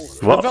well,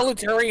 What? the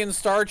Veletarian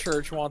Star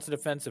Church wants a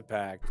defensive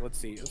pact. Let's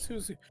see,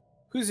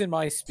 who's in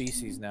my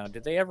species now?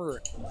 Did they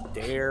ever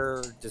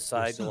dare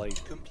decide to like?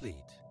 Research complete.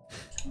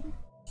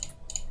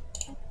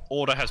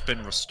 Order has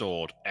been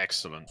restored.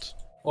 Excellent.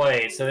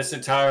 Wait, so this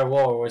entire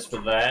war was for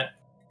that?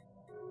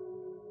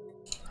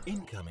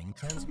 Incoming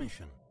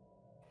transmission.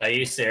 Are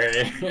you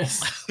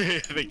serious? I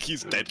think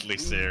he's deadly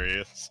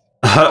serious.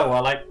 Oh,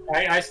 well,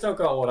 I still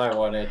got what I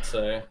wanted,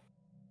 so...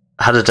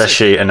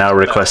 Hadadeshi are now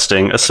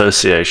requesting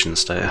association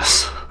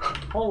status.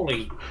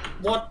 Holy...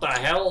 What the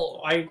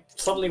hell? I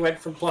suddenly went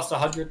from plus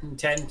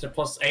 110 to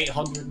plus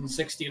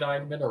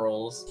 869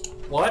 minerals.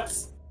 What?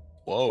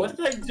 Whoa. What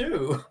did I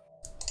do?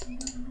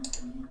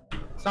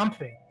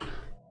 something.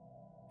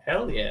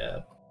 Hell yeah.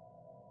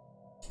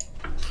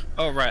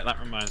 Oh right, that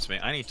reminds me.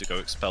 I need to go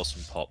expel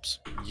some pops.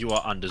 You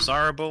are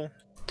undesirable.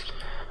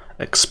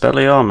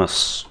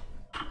 Expelliarmus.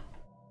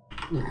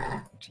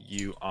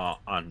 You are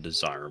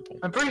undesirable.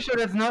 I'm pretty sure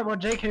that's not what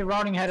J.K.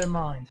 Rowling had in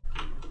mind.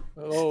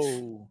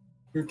 Oh.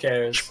 Who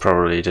cares? She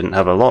probably didn't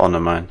have a lot on her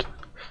mind.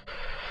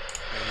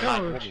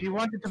 No, she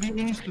wanted to be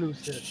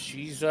inclusive.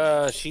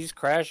 She's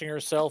crashing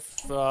herself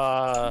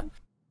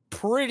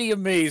pretty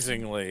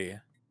amazingly.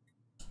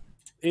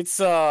 It's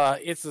a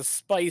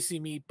spicy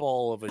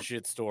meatball of a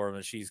shitstorm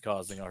that she's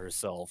causing on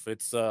herself.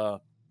 It's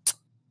Well,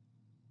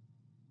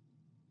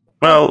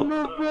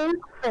 No good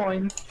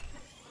point.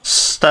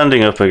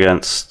 standing up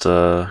against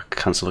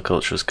cancel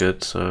culture is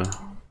good, so...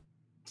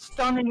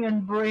 Stunning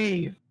and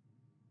brave.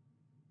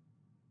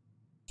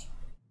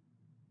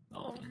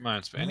 Oh,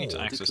 reminds me. I need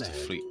to access the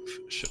fleet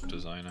ship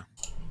designer.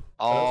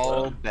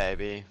 Oh,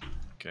 baby.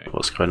 Okay.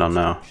 What's going on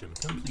now?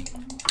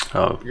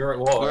 Oh. You're at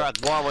war. We're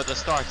at war with the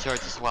Star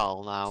Church as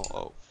well now.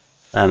 Oh.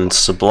 And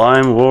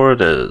Sublime War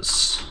it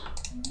is.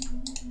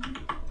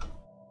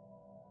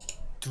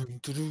 By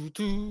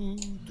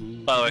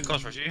the way,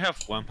 Cosmos, do you have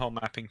wormhole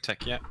mapping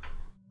tech yet?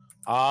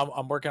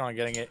 I'm working on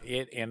getting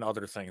it and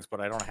other things, but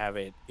I don't have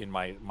it in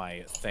my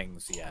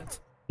things yet.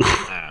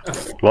 Ah.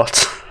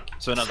 What?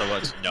 So in other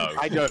words, no.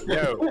 I don't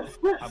know.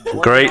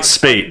 Great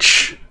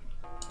speech.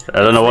 I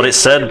don't know what it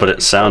said, but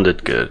it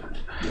sounded good.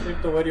 I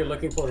think the word you're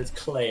looking for is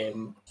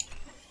claim.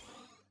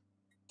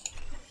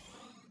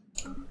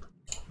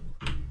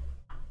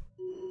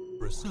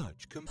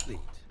 Research complete.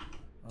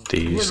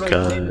 These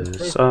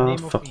guys are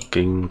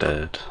fucking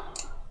dead.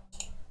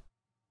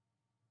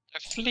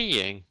 They're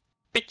fleeing.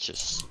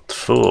 Bitches.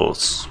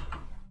 Fools.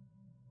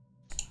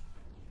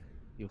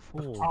 You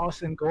fool.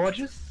 Awesome,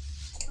 gorgeous.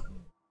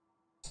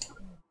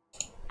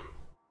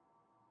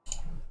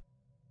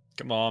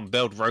 Come on,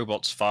 build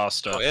robots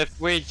faster. So if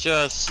we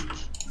just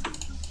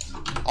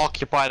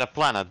occupy the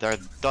planet, they're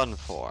done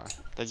for.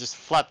 They just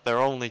flat their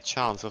only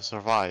chance of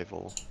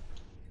survival.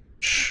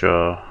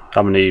 Sure.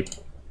 How many...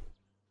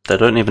 They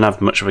don't even have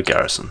much of a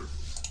garrison.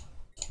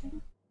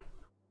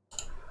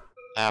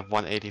 I have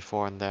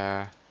 184 in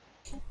there.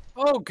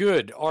 Oh,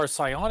 good. Our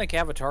psionic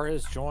avatar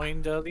has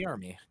joined the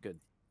army. Good.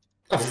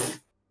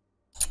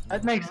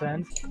 That makes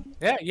sense.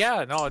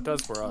 Yeah, no, it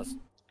does for us.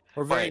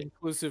 We're very Wait.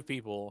 inclusive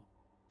people.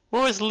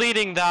 Who is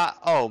leading that?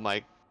 Oh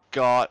my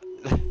god.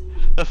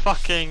 The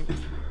fucking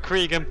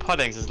Cregan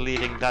Puddings is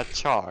leading that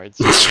charge.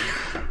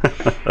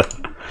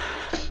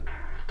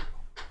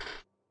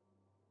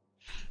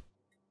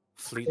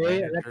 Fleet Okay,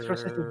 manager.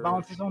 electricity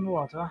bounces on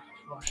water.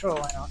 Well, sure,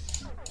 why not?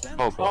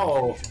 Oh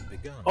boy.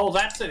 Oh,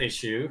 that's an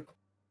issue.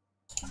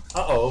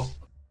 Uh-oh.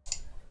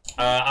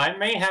 I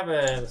may have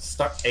a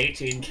stuck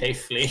 18k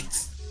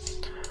fleet.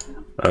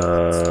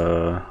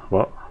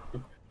 What?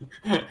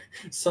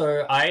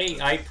 So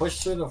I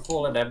pushed through the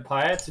Fallen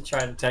Empire to try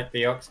and attack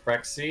the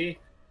Oxpraxi,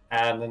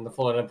 and then the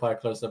Fallen Empire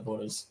closed their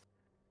borders.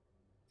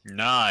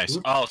 Nice.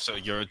 Oh, so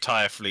your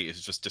entire fleet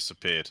has just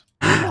disappeared.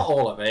 Not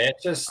all of it,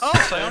 just... Oh,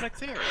 psionic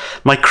theory.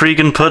 My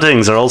Cregan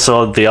Puddings are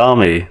also the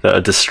army that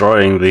are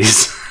destroying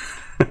these...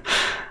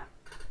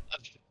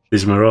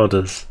 these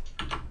marauders.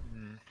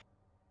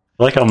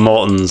 I like how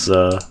Morton's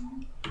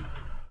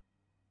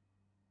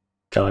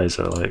guys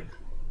are like...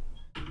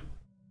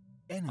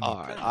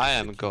 Alright, I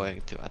am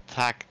going to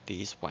attack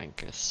these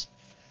wankers.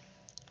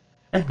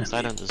 Enemy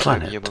I don't deserve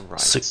planet human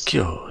rights.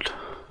 secured.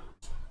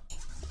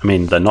 I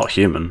mean, they're not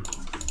human.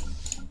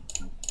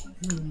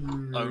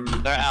 Only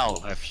They're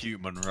elves. have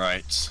human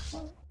rights.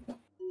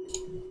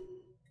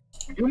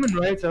 Human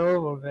rights are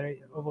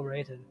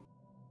overrated.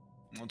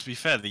 Well, to be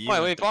fair, the Wait,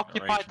 UN we've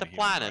Declaration occupied of the Human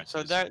planet, Rights so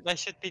is they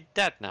should be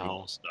dead now.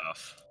 real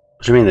stuff.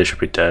 What do you mean they should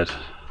be dead?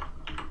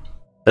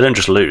 They don't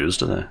just lose,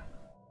 do they?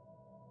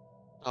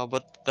 Oh,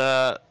 but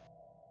the...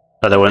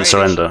 Oh, they won't British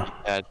surrender. should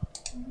be dead.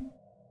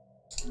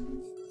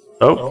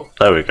 Oh,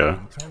 there we go.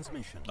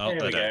 Transmission. Oh, There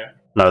we they're go.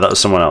 No, that was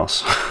someone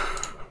else.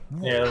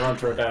 Yeah, the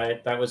Ronto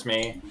died. That was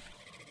me.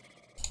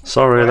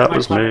 Sorry, Why that are my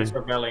was me. planets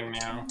rebelling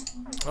now?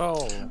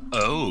 Oh,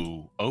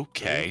 Oh,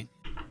 okay.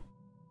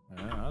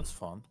 yeah, that's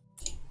fun.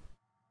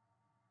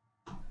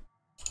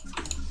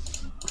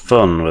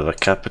 Fun with a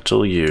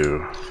capital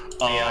U.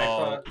 Oh, Yeah, I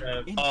thought,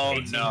 oh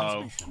 18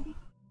 no.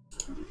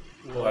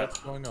 What? What's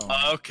going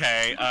on?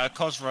 Okay,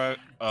 Cosro.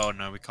 Oh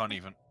no, we can't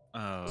even.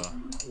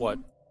 What?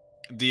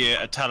 The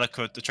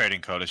Italico, the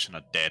Trading Coalition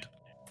are dead.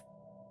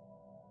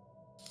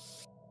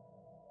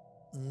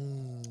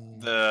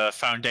 The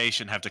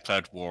Foundation have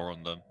declared war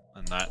on them,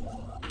 and that's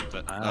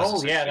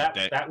Oh yeah,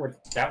 essentially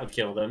that would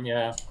kill them.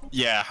 Yeah,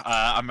 Yeah,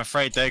 I'm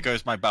afraid there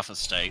goes my buffer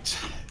state.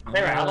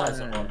 they were allies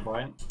at one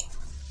point.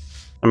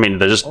 I mean,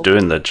 they're just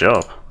doing their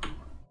job.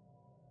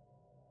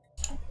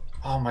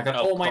 Oh my god,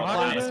 Oh, all my God,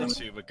 planets. that's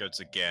the super goods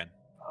again.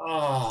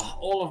 Oh,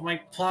 all of my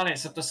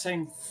planets have the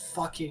same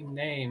fucking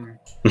name.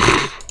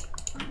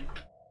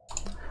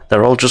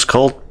 They're all just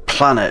called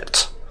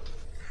Planet.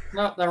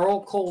 No, they're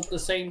all called the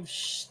same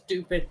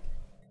stupid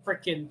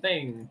freaking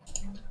thing.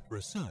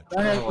 Research.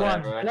 Planet Oh,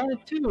 1, whatever. Planet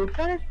 2,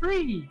 Planet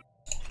 3.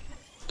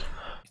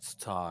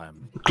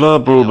 time.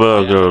 Global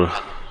burger.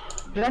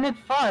 Planet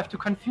 5 to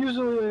confuse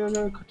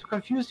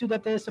you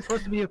that there's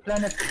supposed to be a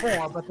Planet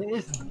 4, but there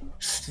isn't.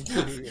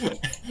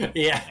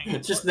 Yeah,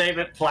 just name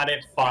it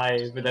Planet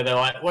 5, and then they're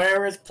like,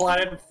 where is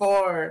Planet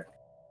 4?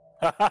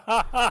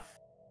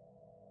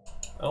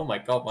 Oh my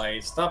god, my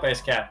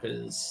starbase cap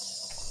is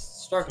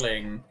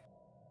struggling.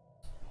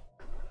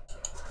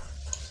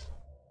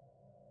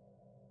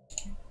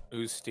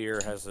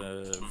 Oosteer has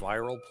a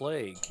viral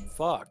plague.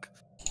 Fuck.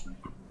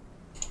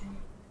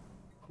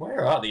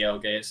 Where are the L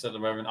gates at the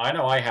moment? I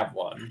know I have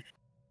one.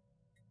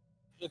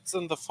 It's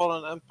in the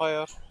Fallen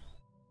Empire.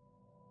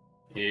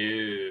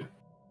 Ew.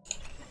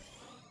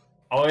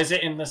 Oh, is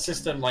it in the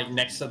system, like,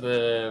 next to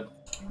the...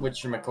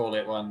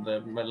 whatchamacallit one?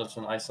 The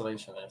militant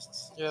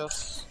isolationists?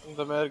 Yes, in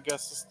the Merga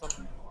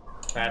system.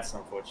 That's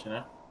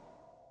unfortunate.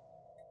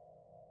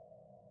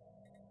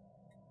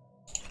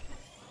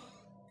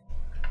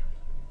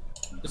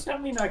 Does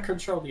that mean I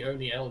control the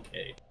only L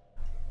gate?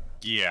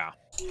 Yeah.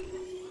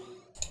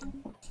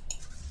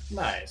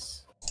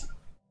 Nice.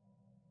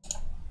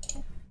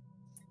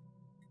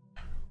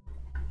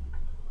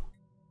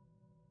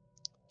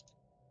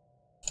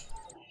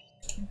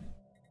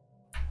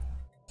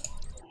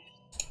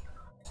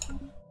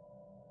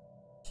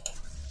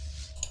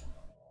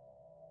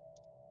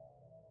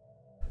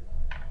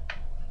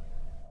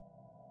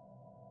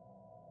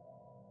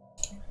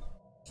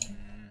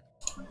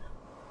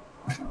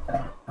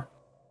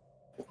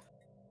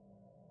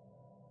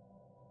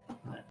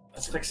 Right,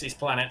 let's fix these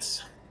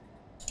planets.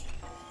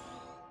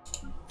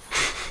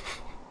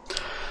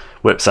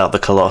 Whips out the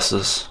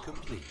Colossus.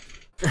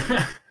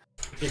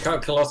 You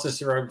can't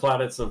Colossus your own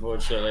planets,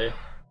 unfortunately.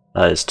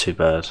 That is too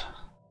bad.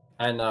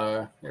 I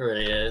know, it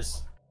really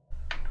is.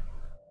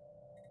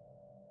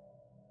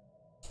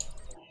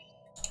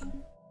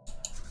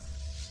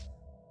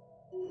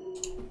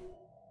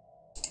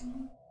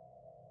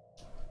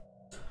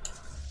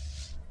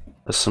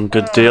 There's some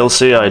good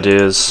DLC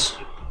ideas.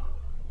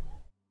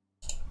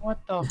 What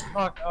the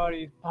fuck are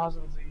these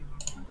puzzles even?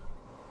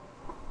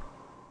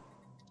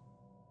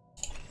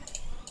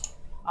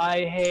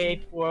 I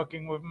hate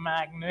working with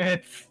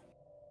magnets.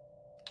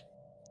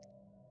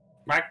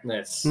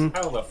 Magnets.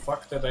 How the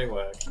fuck do they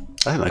work?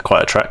 I think they're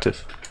quite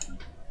attractive.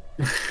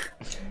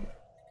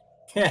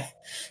 Yeah,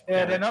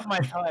 they're not my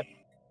type.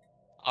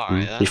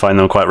 You find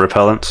them quite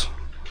repellent?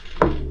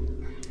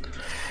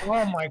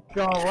 Oh my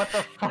god, what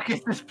the fuck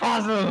is this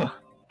puzzle?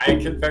 I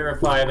can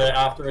verify that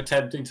after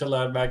attempting to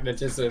learn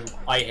magnetism,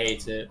 I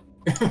hate it.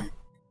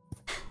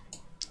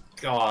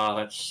 God,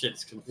 that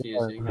shit's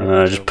confusing.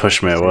 Just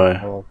push me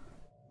away.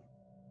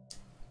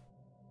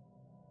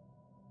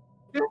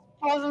 This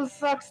puzzle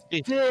sucks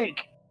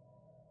dick.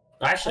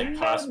 I actually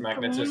passed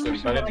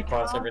magnetism, but I didn't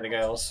pass everything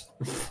else.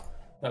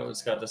 That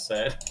was kind of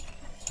sad.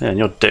 Yeah, and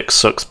your dick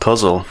sucks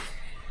puzzle.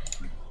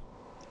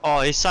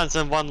 Oh, he sends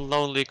in one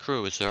lonely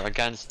cruiser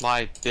against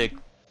my big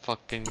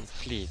fucking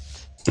fleet.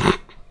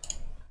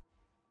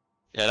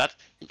 Yeah, that...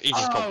 He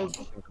just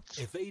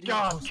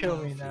God, kill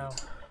me now.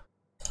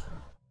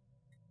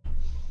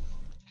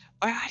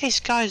 Where are these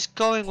guys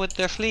going with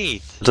their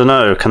fleet? I don't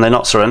know, can they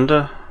not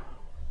surrender?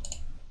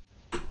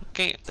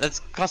 Okay, that's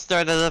because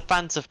they're the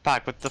defensive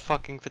pack with the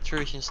fucking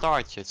Petrusian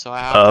starship, so I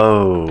have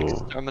to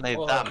exterminate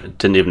them.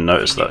 Didn't even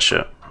notice that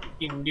shit.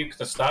 You can nuke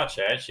the Star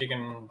Church, you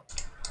can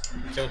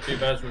kill two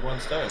birds with one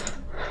stone.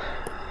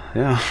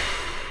 Yeah.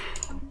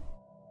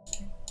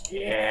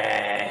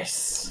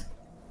 Yes!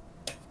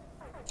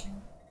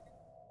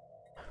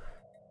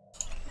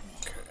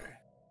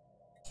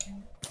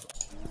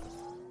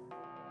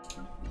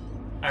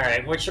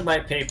 Alright, which of my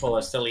people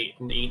are still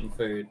eating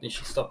food? They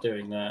should stop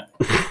doing that.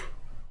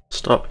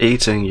 Stop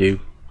eating, you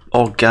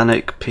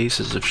organic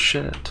pieces of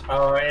shit.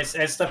 Oh,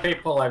 it's the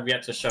people I've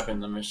yet to shove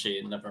in the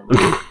machine, never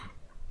mind.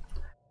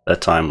 Their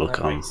time will That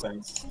come. makes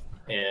sense.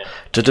 Yeah.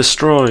 To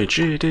destroy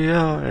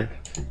GDI.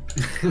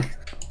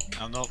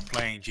 I'm not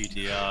playing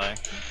GTI.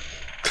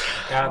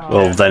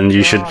 Well, then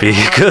you should be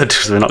good,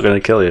 because we're not going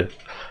to kill you.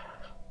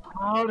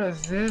 How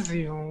does this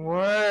even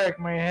work,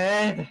 my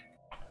head?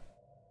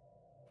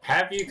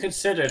 Have you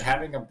considered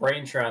having a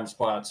brain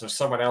transplant so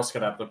someone else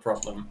could have the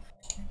problem?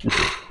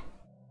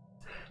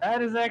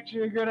 That is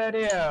actually a good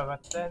idea,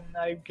 but then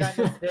I'm kind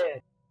of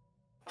dead.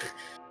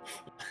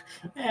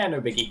 No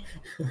biggie.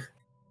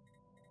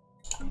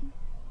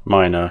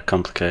 Minor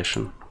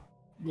complication.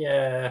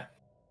 Yeah.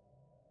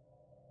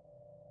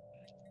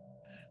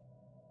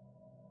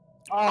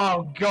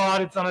 Oh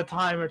god, it's on a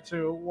timer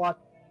too. What?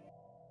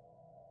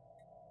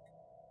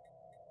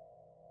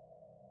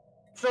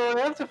 So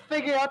I have to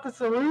figure out the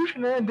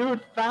solution and do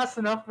it fast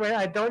enough where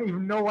I don't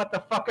even know what the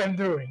fuck I'm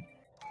doing.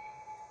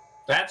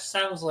 That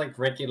sounds like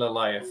regular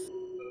life.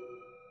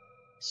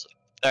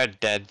 They're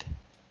dead.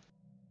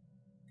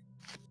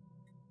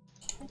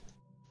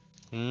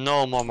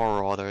 No more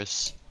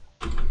marauders.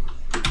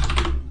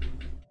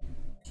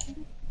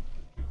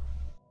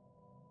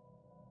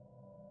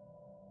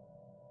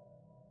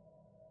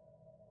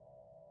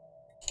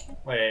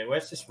 Wait,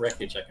 where's this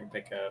wreckage I can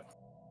pick up?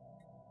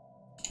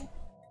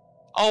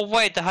 Oh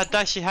wait, the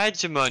Hadashi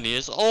hegemony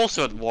is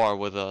also at war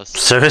with us.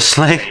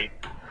 Seriously?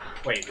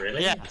 Wait,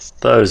 really? Yes.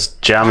 Those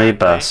jammy Apparently.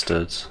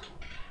 bastards.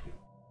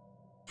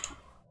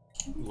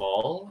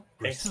 Lol.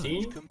 Research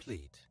 16?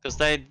 complete. Because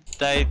they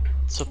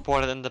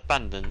supported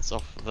independence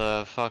of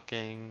the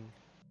fucking...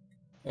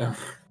 Have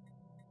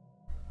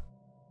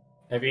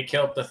you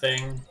killed the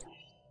thing?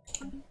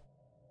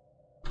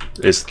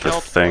 Is the killed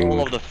all thing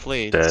of the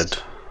fleets. dead?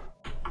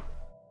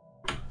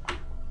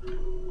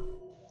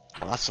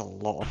 Well, that's a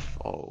lot of...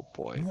 Oh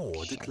boy.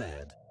 War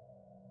declared.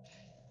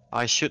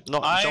 I should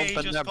not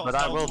jump in there, but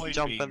I will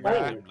jump in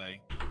there.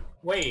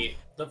 Wait,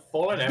 the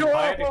Fallen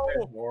Empire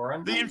declared war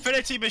on The them?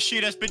 Infinity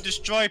Machine has been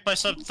destroyed by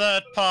some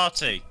third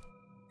party.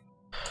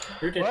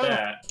 Who did Well,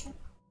 that?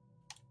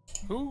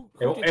 Who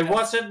It, did it that?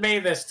 wasn't me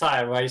this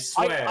time, I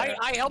swear.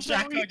 I helped them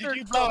Jacko, did research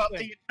you blow up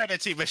something. the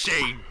Infinity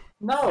Machine?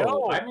 No,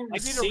 No, I'm in the I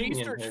did a scene in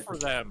research here. for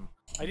them.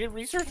 I did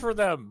research for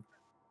them.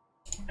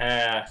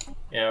 Yeah,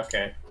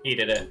 okay. He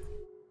did it.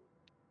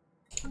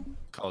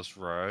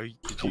 Cosro,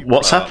 did you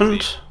What's blow up the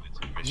happened?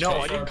 Infinity No, I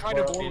Machine? didn't kind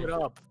of blow it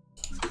up.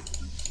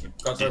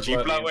 Did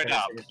you blow it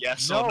up?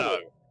 Yes or no?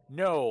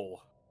 No.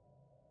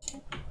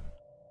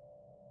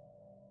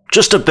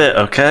 Just a bit,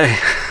 okay?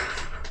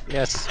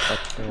 Yes, but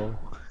no.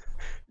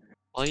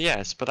 Well,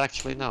 yes, but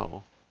actually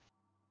no.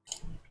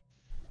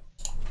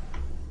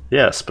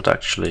 Yes, but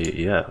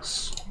actually,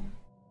 yes.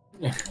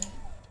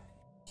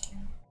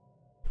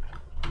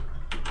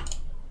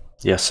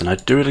 Yes, and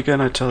I'd do it again,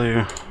 I tell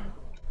you.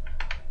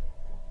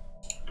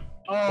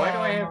 Oh Why do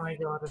I have my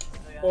god.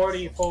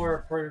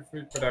 44 for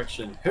food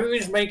production? Who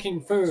is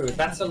making food?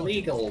 That's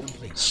illegal.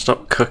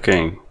 Stop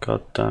cooking,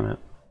 god damn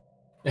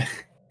it.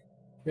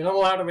 You're not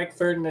allowed to make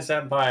food in this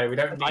empire. We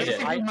don't need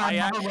it. I I actually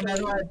actually-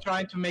 whenever I'm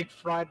trying to make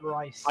fried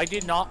rice. I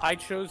did not. I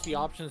chose the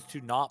options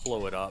to not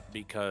blow it up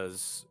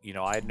because, you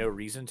know, I had no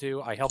reason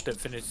to. I helped it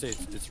finish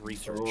its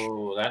research.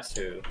 Oh, that's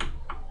who.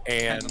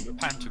 And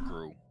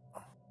Pantagruel.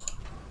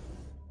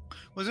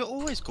 Was it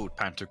always called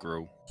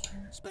Pantagruel?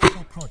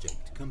 Special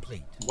project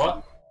complete.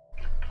 What?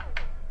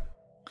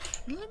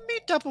 Let me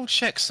double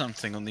check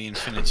something on the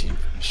Infinity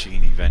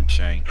Machine event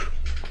chain.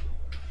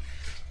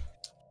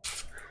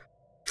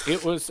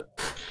 it was...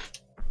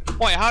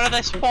 Wait, how did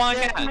they spawn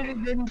Yeah, again?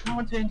 it didn't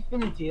count to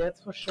infinity,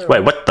 that's for sure.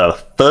 Wait, what the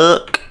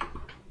fuck?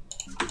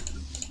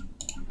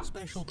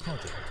 Special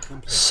project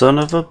complete. Son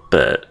of a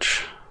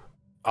bitch.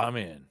 I'm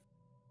in.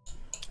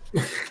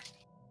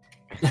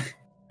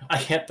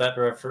 I get that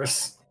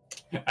reference.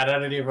 I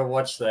didn't even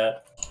watch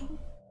that.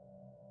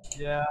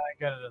 Yeah, I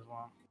got it as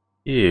well.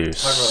 You brother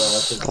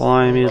watches it.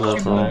 slimy Oh,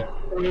 little... no.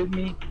 Believe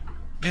me.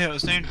 Yeah, it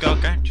was named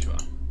Gargantua.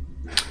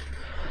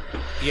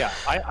 Yeah,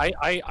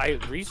 I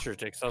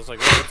researched it because I was like,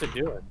 what's it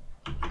doing?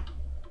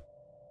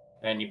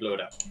 And you blew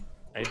it up.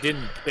 It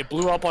didn't. It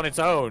blew up on its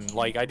own.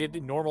 Like, I did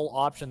the normal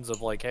options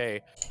of like,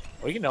 hey,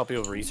 we can help you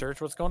with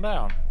research. What's going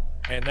down?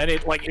 And then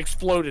it like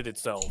exploded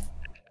itself.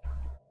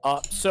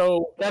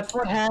 So That's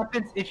what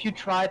happens if you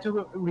try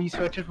to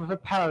research it with a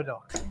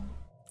paradox.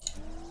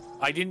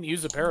 I didn't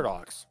use the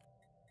paradox.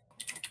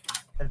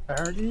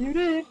 Apparently you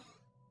did.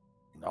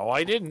 No,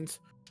 I didn't.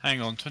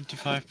 Hang on,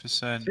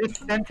 25%. This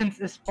sentence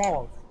is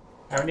false.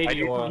 How many I do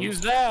you didn't want? use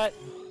that.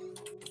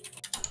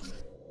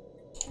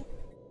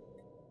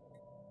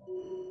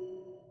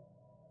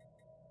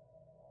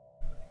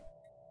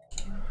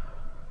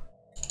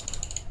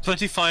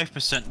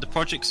 %. The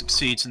project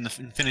succeeds and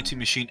the Infinity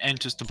Machine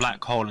enters the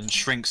black hole and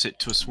shrinks it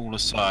to a smaller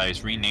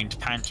size, renamed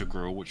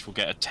Pantagruel, which will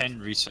get a 10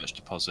 research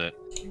deposit.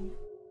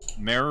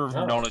 Mirror of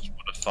Knowledge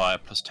modifier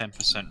plus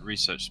 10%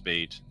 research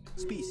speed.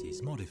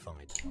 Species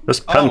modified.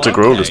 This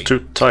pentagram is okay. too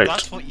tight.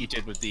 That's what you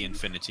did with the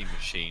Infinity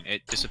Machine.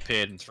 It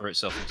disappeared and threw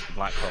itself into the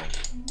black hole.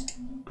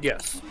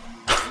 Yes.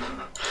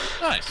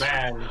 Nice.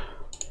 Man,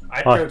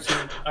 I'd Hi. go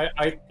to.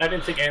 I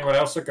didn't think anyone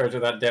else would go to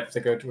that depth to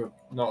go to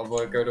a not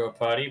avoid go to a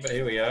party, but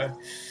here we are.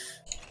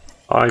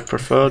 I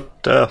prefer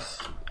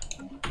death.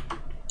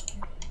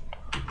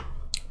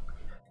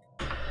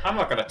 I'm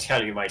not gonna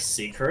tell you my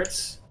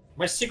secrets.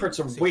 My secrets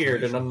are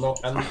weird and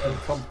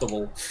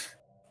uncomfortable.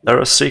 They're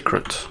a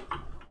secret.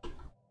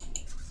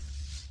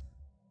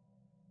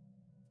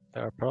 They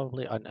are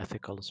probably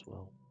unethical as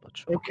well. But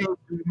sure. Okay,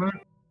 boomer.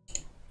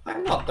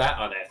 I'm not that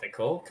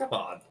unethical. Come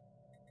on.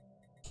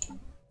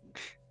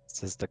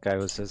 Says the guy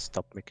who says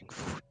stop making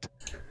food.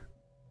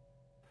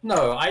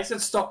 No, I said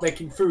stop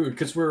making food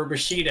because we're a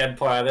machine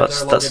empire. That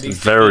That's no longer that's needs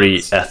to very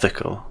eat.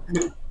 ethical.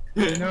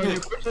 You know, you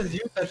could just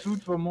use that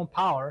food for more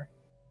power.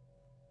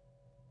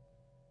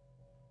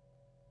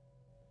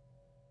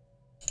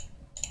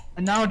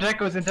 And now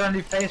Jacko's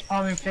internally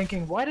facepalming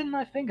thinking, why didn't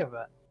I think of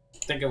that?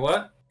 Think of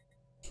what?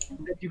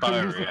 That you could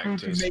use the food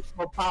to Bioreactors. make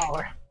more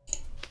power.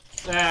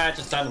 Nah,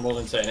 just turn them all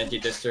into energy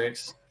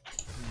districts.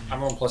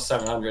 I'm on plus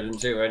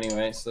 702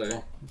 anyway,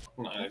 so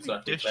not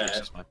exactly Districts bad.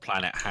 does my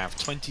planet have?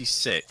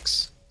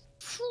 26.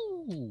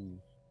 Phew.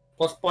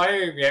 Plus,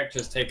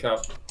 bioreactors take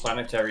up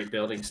planetary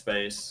building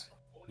space.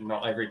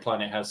 Not every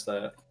planet has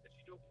that.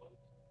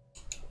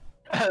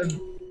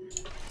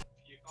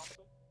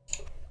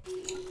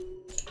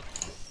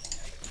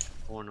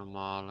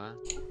 Normale.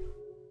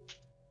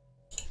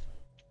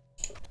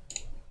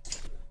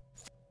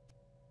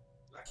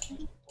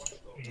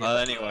 Well,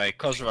 anyway,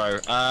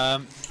 Cosro,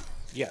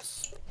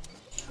 Yes.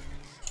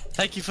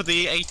 thank you for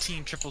the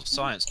 18 triple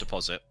science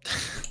deposit.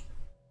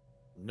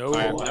 No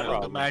I'm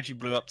problem. mad you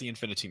blew up the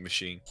Infinity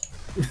Machine.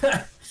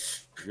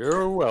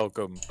 You're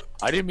welcome.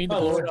 I didn't mean to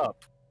blow it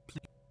up.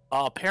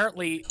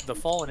 Apparently, the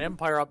Fallen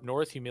Empire up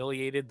north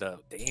humiliated the...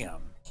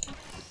 Damn.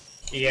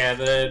 Yeah,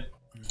 the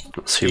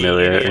It's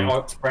humiliating.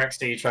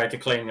 Praxi tried to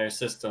claim their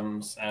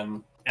systems,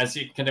 and as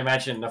you can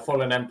imagine, the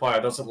Fallen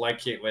Empire doesn't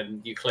like it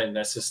when you claim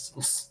their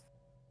systems.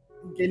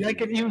 They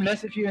like it even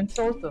less if you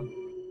insult them.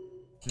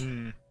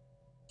 Hmm.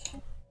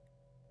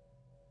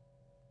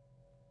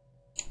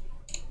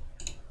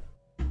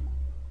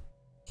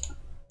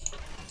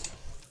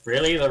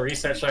 Really, the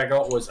research I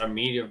got was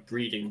amoeba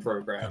breeding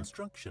program.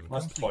 Construction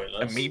That's complete.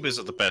 pointless. Amoebas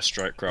are the best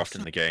strikecraft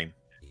in the game.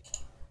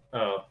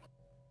 Oh.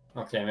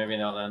 Okay, maybe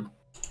not then.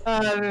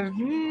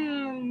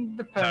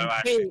 Depends. No,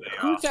 actually, they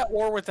are. Who's at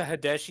war with the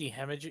Hadeshi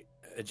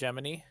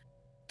hegemony?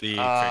 The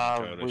Trading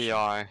Coalition. We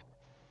are.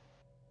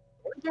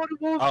 Oh, not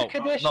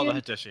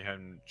the Hadeshi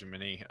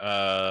hegemony.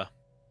 Yeah,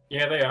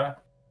 they are.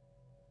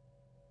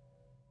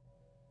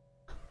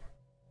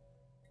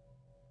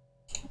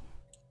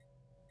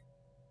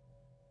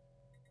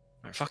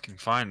 Fucking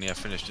finally, I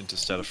finished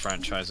Interstellar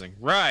franchising.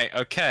 Right,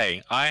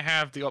 okay. I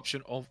have the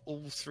option of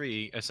all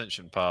 3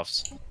 Ascension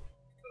paths.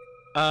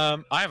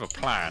 I have a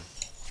plan.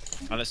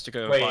 And let's to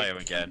go Wait. bio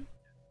again.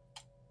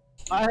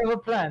 I have a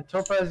plan.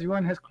 Topaz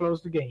UN has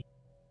closed the game.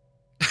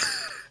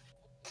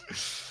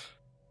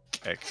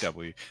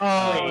 XW.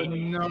 Oh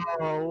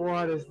no,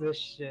 what is this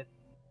shit?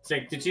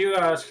 Sick, did you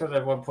ask for the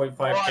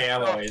 1.5k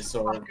alloys,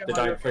 or did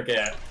I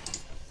forget?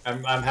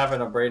 I'm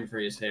having a brain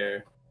freeze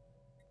here.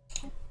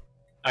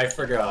 I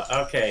forgot.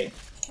 Okay.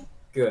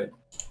 Good.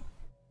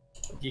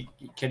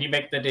 Can you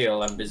make the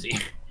deal? I'm busy.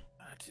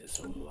 That is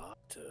a lot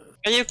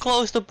of... Can you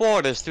close the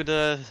borders to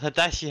the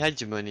Hadeshi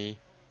hegemony?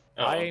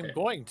 Oh, I okay. am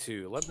going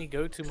to. Let me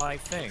go to my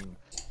thing.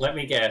 Let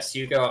me guess,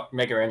 you got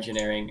mega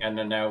engineering and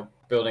are now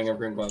building a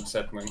Roomlog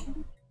settlement.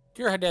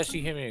 Dear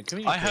Hadeshi hegemony,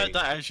 communicate. I heard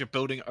that as you're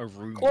building a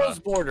room. Close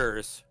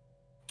borders.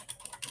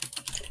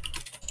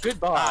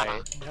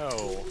 Goodbye.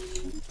 No.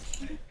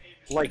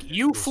 Like,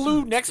 you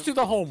flew next to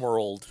the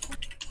homeworld.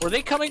 Were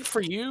they coming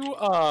for you,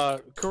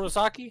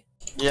 Kurosaki?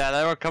 Yeah,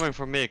 they were coming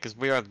for me because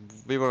we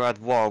were at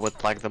war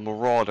with like the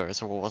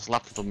Marauders, or what was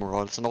left of the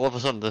Marauders, and all of a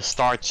sudden the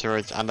Star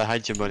Church and the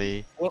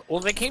hegemony.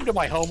 Well, they came to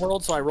my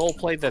homeworld, so I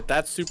roleplayed that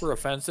that's super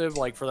offensive,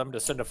 like for them to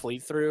send a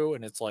fleet through,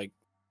 and it's like,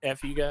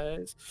 F you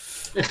guys.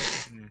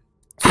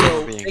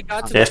 So they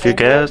got to If you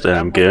guys, then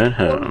I'm going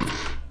home.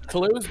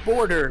 Close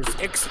borders,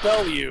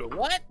 expel you.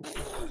 What?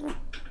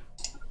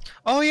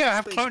 Oh yeah, I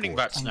have cloning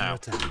vats now.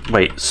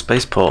 Wait,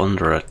 spaceport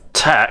under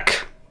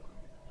attack?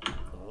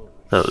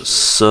 Those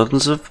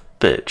sons of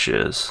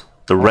bitches.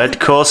 The Red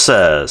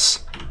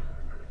Corsairs.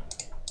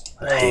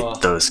 I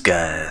hate those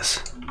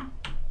guys.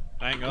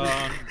 Hang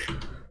on.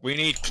 We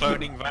need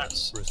cloning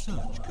vats.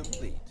 Research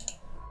complete.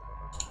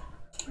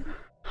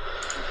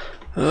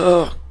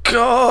 Oh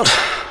god.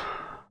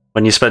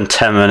 When you spend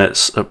 10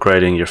 minutes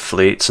upgrading your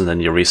fleets and then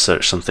you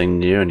research something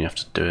new and you have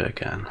to do it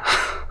again.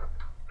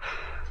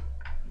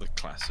 The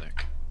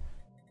classic.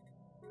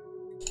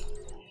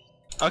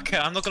 Okay,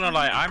 I'm not gonna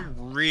lie, I'm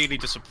really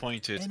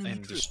disappointed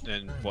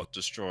in what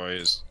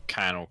destroyers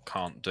can or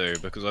can't do,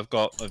 because I've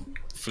got a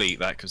fleet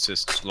that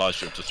consists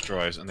largely of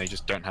destroyers and they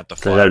just don't have the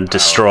They don't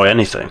destroy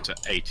anything. To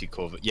 80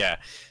 corvettes. Yeah,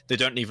 they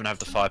don't even have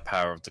the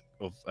firepower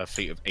of a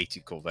fleet of 80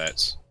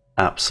 corvettes.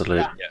 Absolute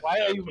Yeah. Why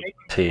are you making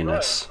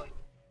penis. destroyers?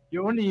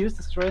 You only use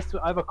destroyers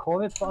to either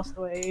corvette bust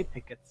or AA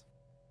pickets.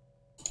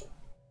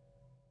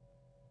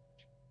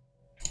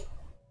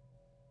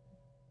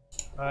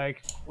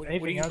 Like,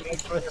 anything else?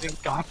 What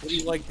do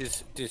you like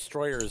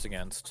destroyers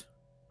against?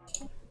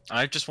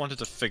 I just wanted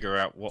to figure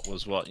out what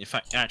was what. In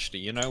fact, actually,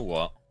 you know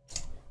what?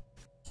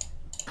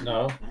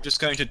 No. I'm just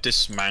going to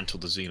dismantle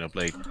the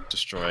Xenoblade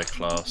Destroyer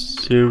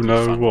class. You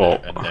know fund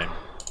what? it, and then...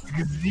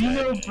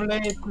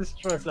 Xenoblade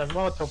destroyers, like,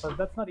 wow, Topaz,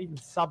 that's not even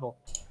subtle.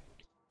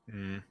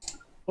 Hmm.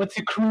 What's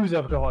your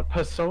cruiser called?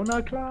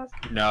 Persona class?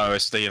 No,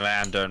 it's the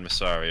Lando and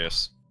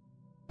Messarius.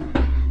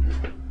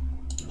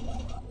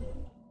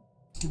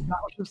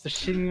 That was the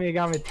Shin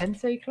Megami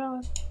Tensei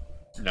class?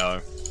 No.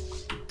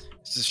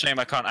 It's a shame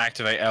I can't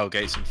activate L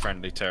gates in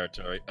friendly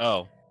territory.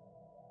 Oh.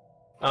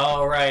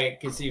 Oh, right,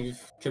 because you've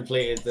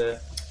completed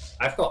the...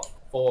 I've got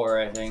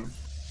 4, I think.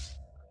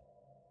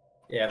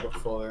 Yeah, I've got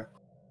 4.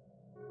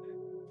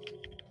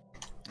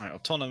 Right,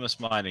 autonomous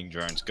mining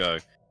drones, go.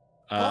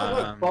 Oh,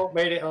 look, Bolt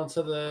made it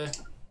onto the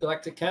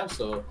Galactic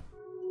Council.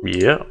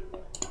 Yep.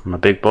 I'm a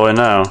big boy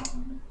now.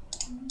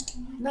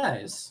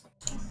 Nice.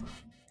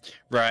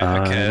 Right,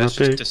 I'm okay, a let's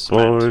big just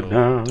boy dismantle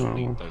now.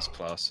 delete those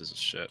classes of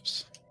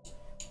ships.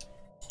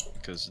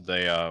 Because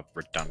they are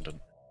redundant.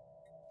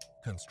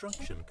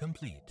 Construction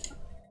complete.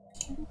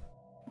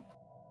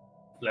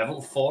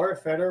 Level 4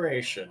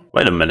 Federation.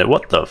 Wait a minute,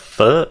 what the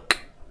fuck?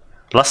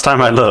 Last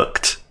time I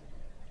looked,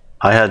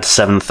 I had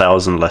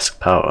 7,000 less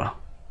power.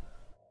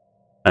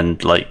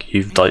 And like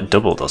you've like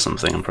doubled or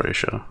something, I'm pretty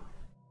sure.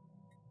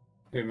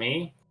 Who,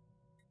 me?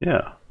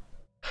 Yeah.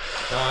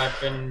 So I've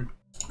been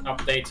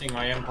updating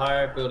my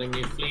empire, building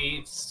new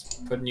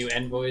fleets, putting new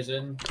envoys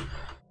in.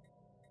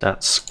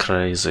 That's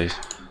crazy.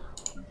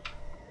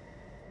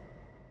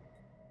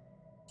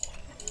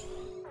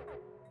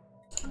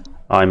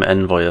 I'm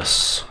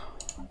envious.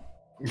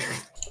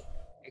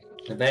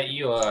 I bet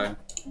you are.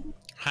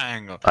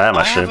 Hang on. I am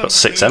actually, have I've got a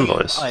 6 really-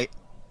 envoys.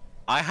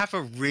 I have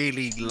a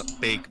really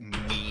big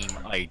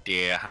meme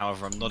idea,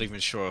 however, I'm not even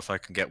sure if I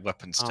can get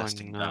weapons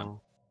testing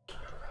done.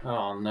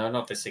 Oh no,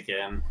 not this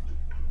again.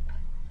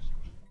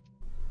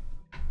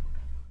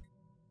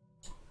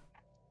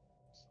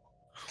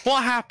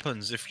 What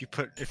happens if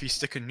you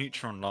stick a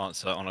neutron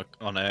lancer on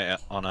a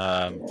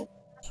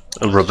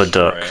rubber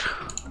duck?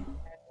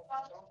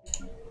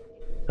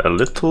 A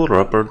little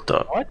rubber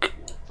duck.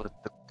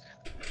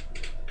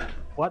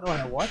 What on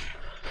a what?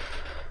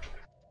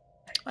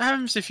 What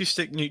happens if you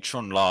stick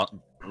neutron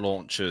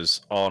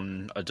launchers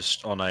on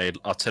a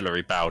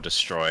artillery bow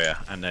destroyer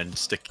and then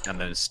stick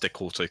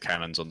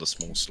autocannons on the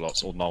small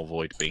slots or null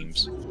void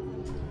beams?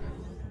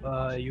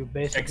 You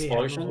basically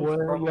Explosion,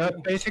 you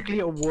have basically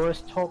a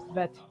worse top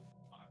vet.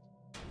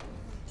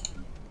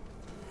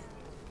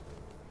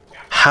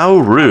 How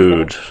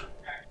rude!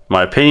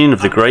 My opinion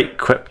of the Great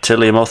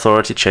Queptilium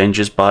Authority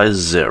changes by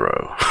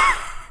 0.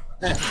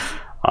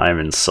 I am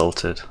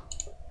insulted.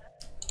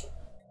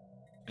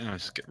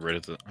 Let's get rid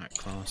of that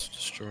class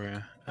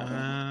destroyer.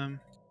 I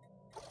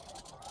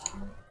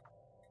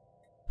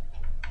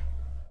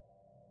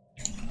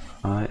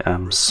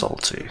am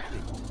salty.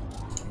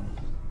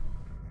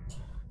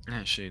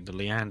 Actually, the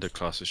Leander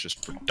class is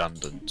just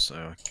redundant, so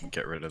I can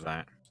get rid of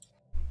that.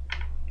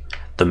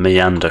 The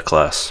Meander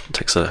class. It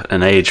takes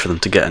an age for them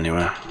to get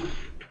anywhere.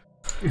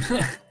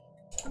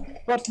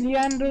 But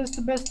Leander is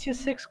the best tier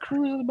 6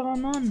 cruiser bar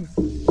none.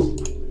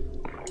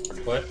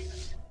 What?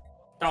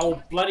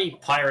 Oh, bloody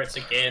pirates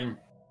again.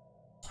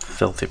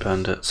 Filthy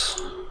bandits.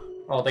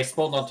 Oh, they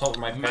spawned on top of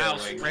my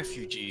Mouse wing.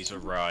 refugees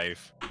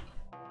arrive.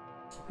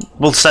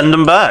 We'll send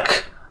them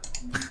back!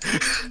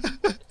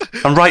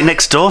 I'm right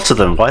next door to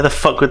them. Why the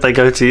fuck would they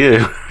go to you?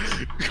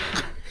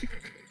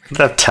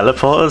 They have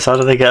teleporters? How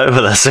do they get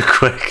over there so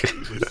quick?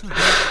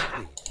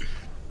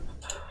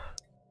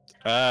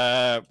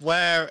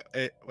 Where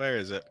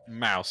is it?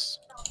 Mouse.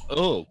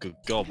 Oh, good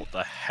god, what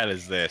the hell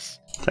is this?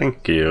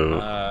 Thank you.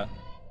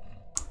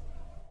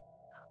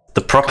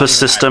 The proper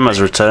system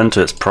has returned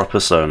to its proper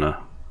owner.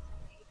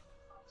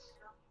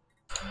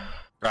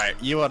 Right,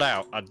 you are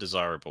now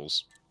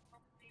undesirables.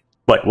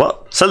 Wait,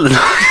 what? Sell them.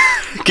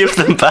 Give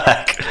them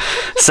back.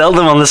 Sell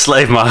them on the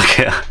slave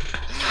market.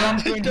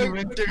 Don't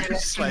do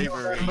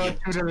slavery.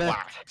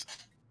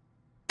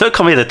 Don't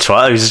call me the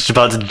twat who's just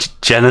about to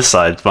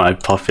genocide my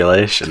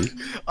population.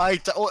 I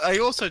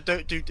also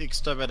don't do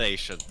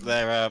extermination.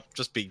 They're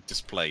just being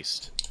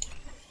displaced.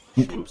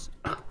 Wait,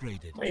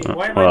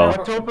 why am I Well. not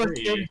October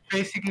free? is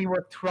basically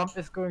what Trump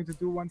is going to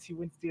do once he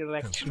wins the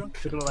election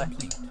to the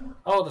left.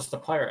 Oh, that's the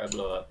pirate I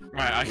blew up.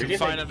 Right, I can Really?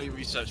 finally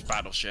research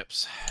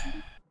battleships.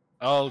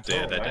 Oh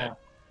dear, Oh, they're wow. dead.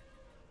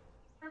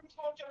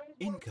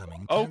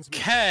 Incoming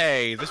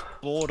Okay, this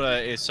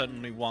border is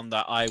suddenly one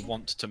that I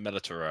want to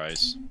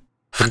militarize.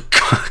 For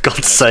God's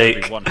It's sake.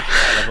 gonna be one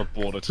hell of a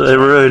border to They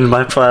try. ruined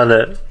my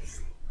planet.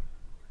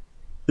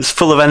 It's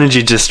full of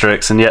energy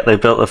districts and yet they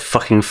built a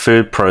fucking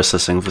food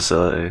processing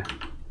facility.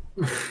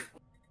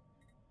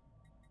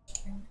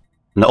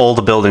 And all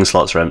the building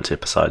slots are empty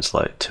besides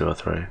like 2 or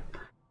 3.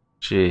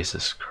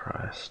 Jesus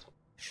Christ.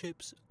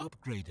 ships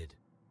upgraded.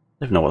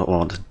 I don't even know what I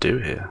want to do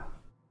here.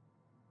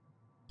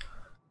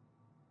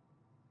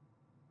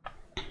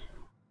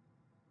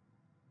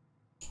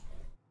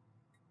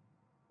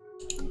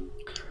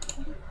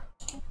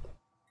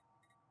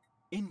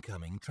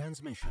 Incoming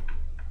transmission.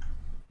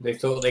 They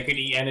thought they could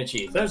eat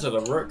energy. Those are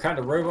the kind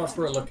of robots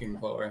we're looking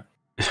for.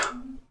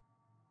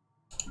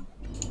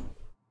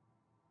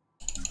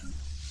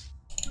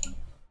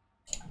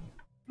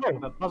 No,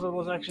 the puzzle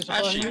was actually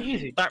surprisingly Actually,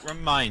 easy. that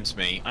reminds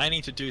me, I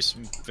need to do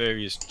some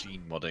various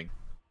gene modding.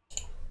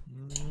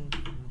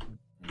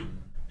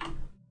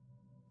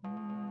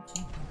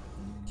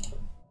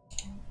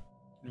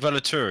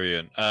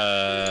 Velaturian,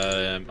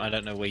 I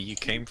don't know where you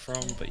came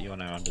from, but you are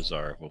now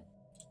undesirable.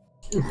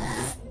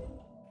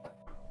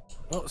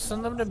 Well,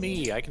 send them to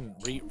me.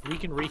 We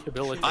can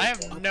rehabilitate. I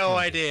have them. no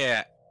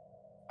idea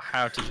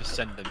how to just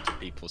send them to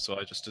people, so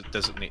I just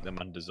designate them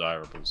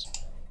undesirables.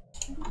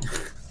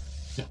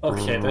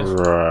 Okay, then.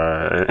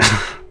 Right.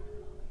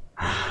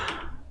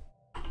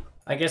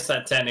 I guess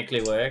that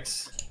technically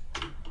works.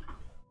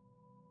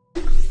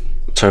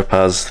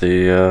 Topaz,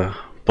 the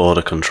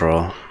border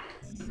control.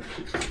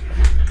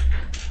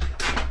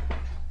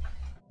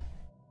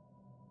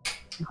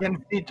 You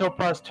can see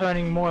Topaz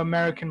turning more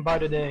American by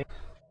the day.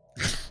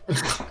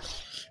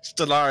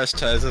 Stellaris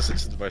tells us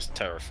it's the most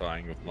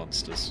terrifying of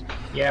monsters.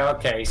 Yeah,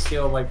 okay,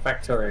 steal my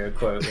Factorio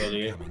quote, will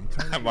you?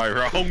 Am I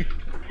wrong?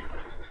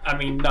 I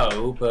mean,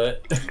 no,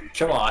 but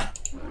come on.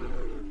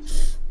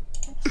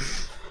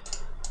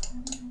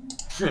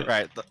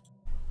 Right.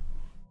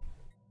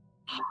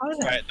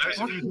 Right, those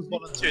of you who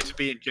volunteer to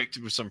be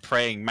injected with some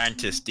praying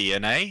mantis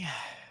DNA.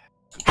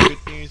 Good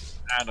news,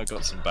 and I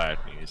got some bad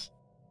news.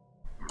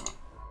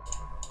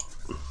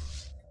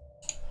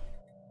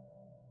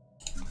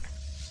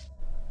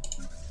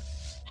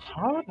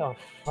 How the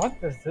fuck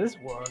does this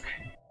work?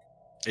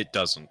 It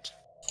doesn't.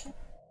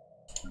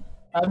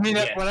 I mean,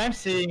 that's Yes. what I'm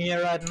seeing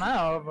here right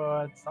now,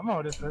 but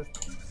somehow this is.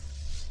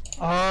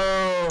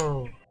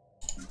 Oh.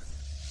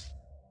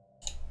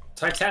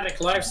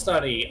 Titanic life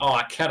study. Oh,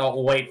 I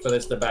cannot wait for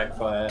this to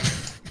backfire.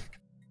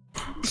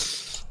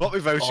 What are we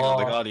voting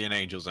on the Guardian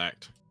Angels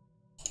Act?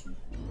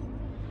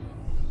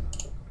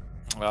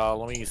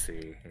 Let me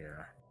see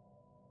here.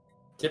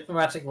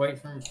 Diplomatic weight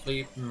from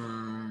fleet.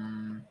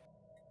 From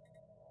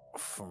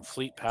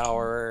fleet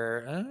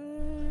power.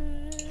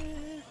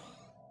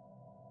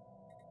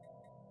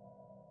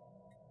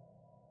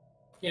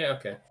 Yeah,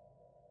 okay.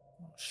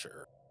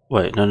 Sure.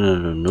 Wait, no,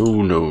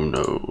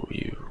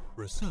 you.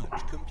 Research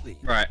complete.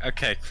 Right,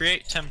 okay,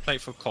 create template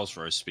for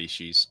Cosrose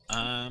species.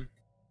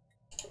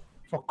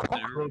 For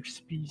cockroach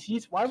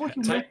species? Why would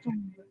you make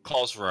them?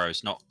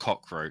 Cosrose, not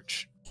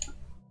cockroach.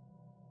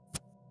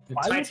 The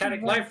Why would you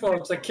Titanic want- life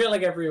forms are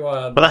killing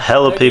everyone. What the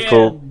hell are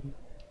people? Again.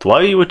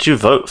 Why would you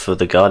vote for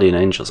the Guardian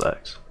Angels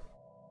Act?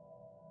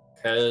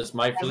 Because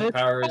my fleet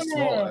power is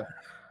smaller.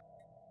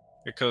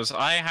 Because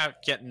I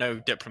get no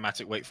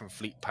diplomatic weight from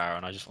fleet power,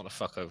 and I just want to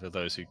fuck over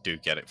those who do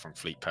get it from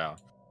fleet power.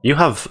 You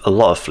have a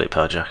lot of fleet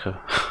power, Jacko.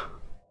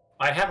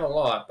 I have a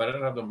lot, but I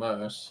don't have the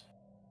most.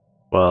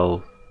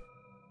 Well,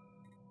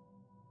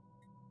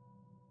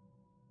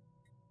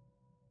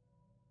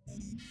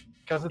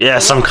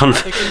 yes, I'm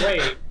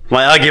Wait,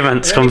 my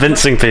argument's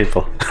convincing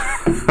people.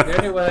 the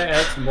only way that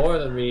has more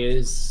than me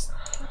is.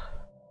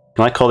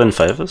 Can I call in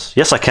favors?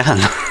 Yes, I can.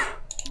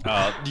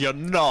 You're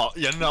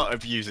not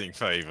abusing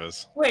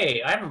favors.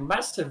 Wait, I have a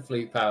massive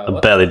fleet power. I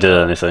What barely the did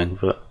hell? anything,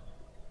 but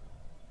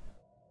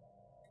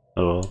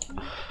oh well.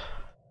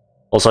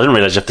 Also, I didn't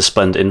realize you have to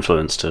spend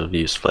influence to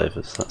use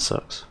flavors. That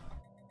sucks.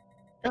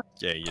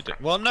 Yeah, you do.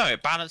 Well, no,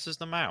 it balances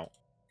them out.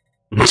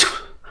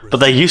 But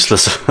they're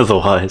useless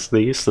otherwise. They're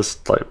useless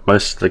like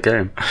most of the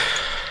game.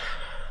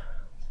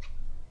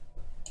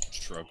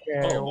 Shrug.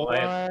 Okay, Oh, what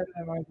I-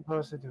 am I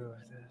supposed to do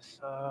with this?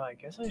 I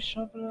guess I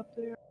shove it up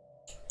there.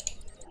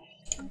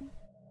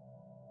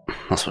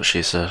 That's what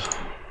she said.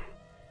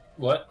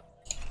 What?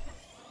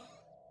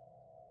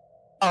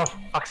 Oh,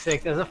 fuck's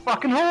sake, there's a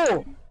fucking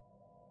hole!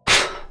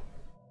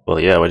 Well,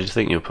 yeah. Where did you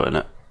think you were putting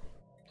it?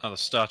 Oh, the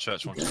Star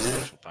Church wanted a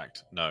social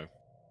pact. No.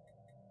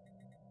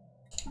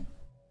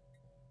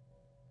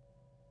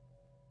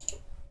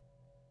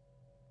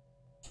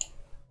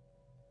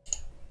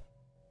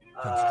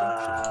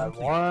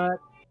 What?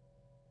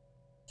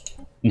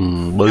 How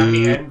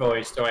many Boo.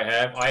 envoys do I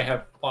have? I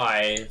have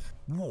 5.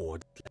 War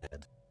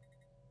declared.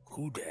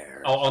 Who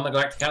dare? Oh, on the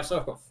Galactic Council,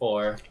 I've got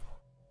 4.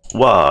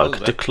 Wag there-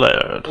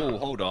 declared. Oh,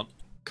 hold on.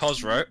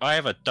 Cosro, I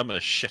have a dumb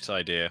as shit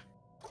idea.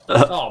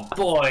 Oh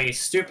boy,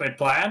 stupid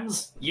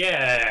plans?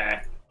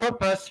 Yeah!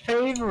 Papa's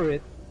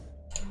favorite.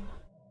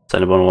 Does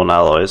anyone want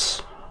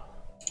alloys?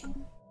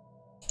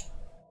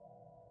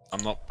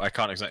 I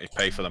can't exactly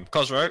pay for them.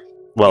 Cosro,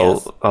 Well,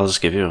 Yes. I'll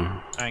just give you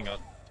them. hang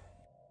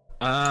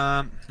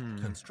on.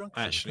 Construction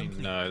Actually,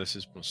 complete. no, this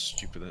is more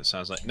stupid than it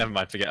sounds like. Never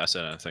mind, forget I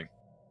said anything.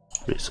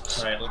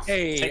 Jesus. Alright, let's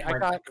Hey, take I my...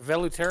 got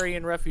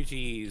Velutarian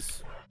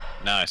refugees.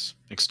 Nice.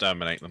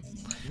 Exterminate them.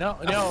 No,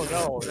 they're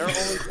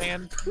only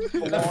fans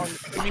belong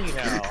to me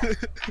now.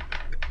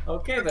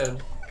 Okay then.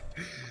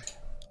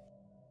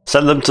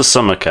 Send them to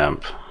summer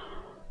camp.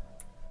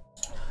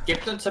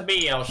 Give them to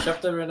me, I'll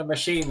shove them in a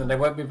machine and they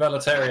won't be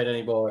vegetarian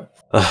anymore.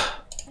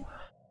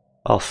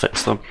 I'll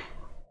fix them.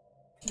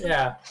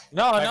 Yeah.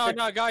 No, I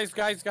guys,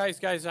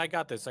 I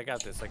got this.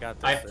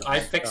 I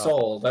fix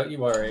all, don't you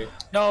worry.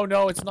 No,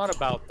 it's not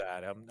about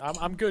that.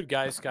 I'm good,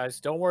 guys.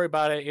 Don't worry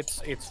about it.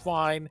 It's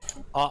fine.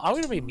 I'm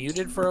gonna be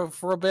muted for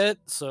a bit,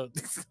 so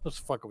let's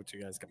fuck with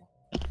you guys. Come on.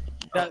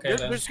 Yeah, Okay, they're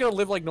then. just gonna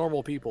live like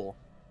normal people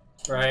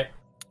Right.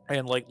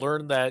 and like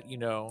learn that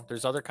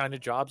there's other kind of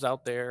jobs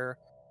out there.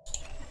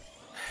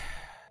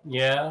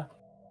 Yeah.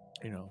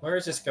 Where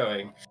is this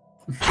going?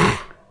 I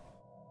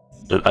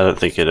don't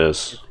think it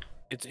is.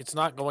 It's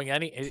not going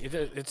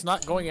it's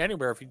not going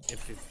anywhere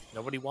if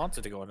nobody wants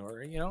it to go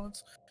anywhere.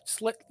 It's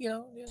just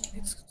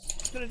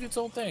it's gonna do its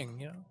own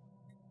thing.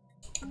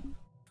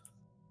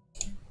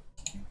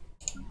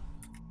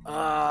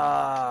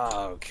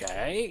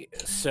 Okay,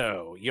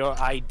 so your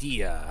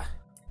idea.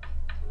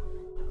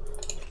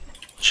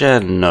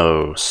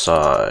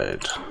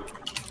 Genocide.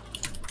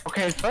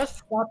 Okay, first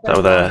stop Is that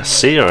with a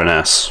C or an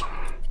S?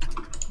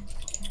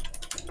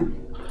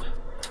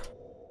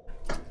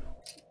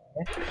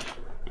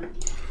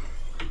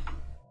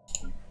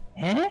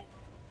 Eh?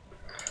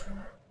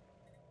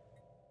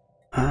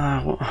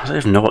 I don't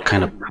even know what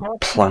kind of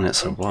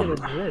planets I What is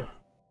want. this?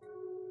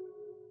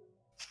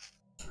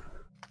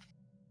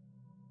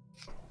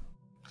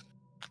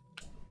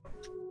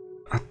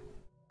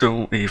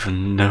 Don't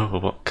even know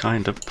what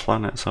kind of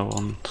planets I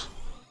want.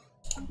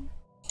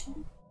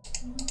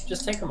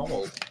 Just take them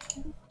all.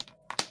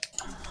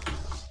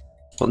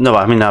 Well, no,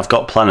 I mean I've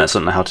got planets. I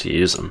don't know how to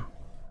use them.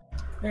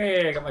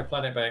 Hey, I got my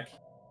planet back.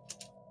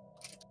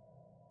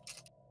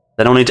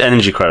 They don't need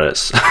energy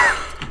credits.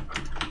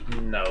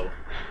 No.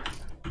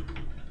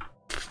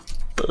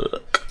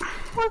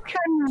 What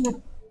kind of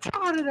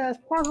retarded ass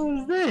puzzle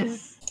is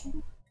this?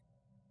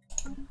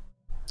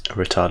 A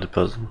retarded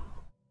puzzle.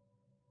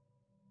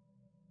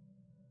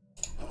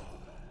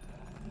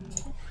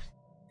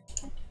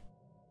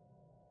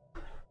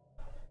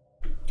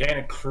 Gain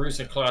a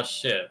cruiser class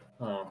ship.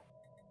 Oh.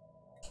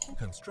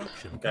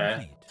 Construction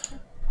Okay.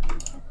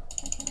 complete.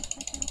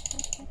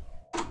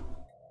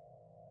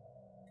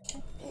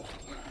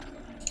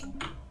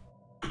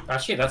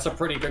 Actually, that's a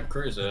pretty good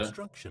cruiser.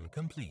 Construction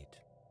complete.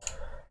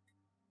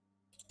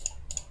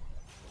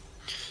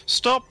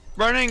 Stop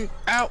running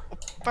out of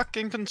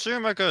fucking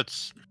consumer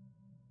goods.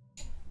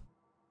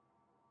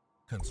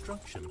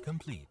 Construction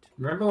complete.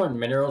 Remember when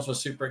minerals were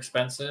super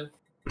expensive?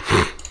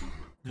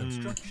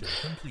 Construction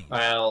complete.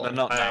 Well, They're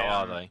not now,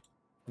 are they?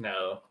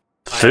 No.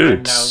 I'm now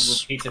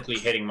Foods. repeatedly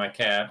hitting my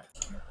cap.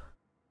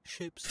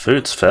 Ships.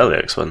 Food's fairly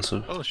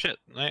expensive. Oh shit!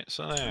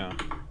 So they are.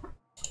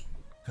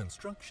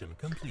 Construction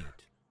complete.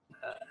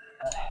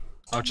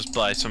 I'll just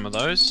buy some of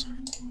those.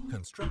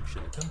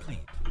 Construction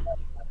complete.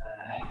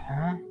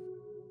 Huh?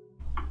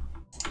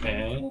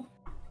 Okay.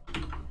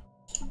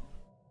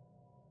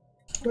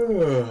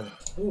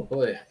 Oh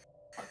boy.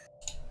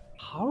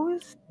 How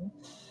is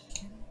this?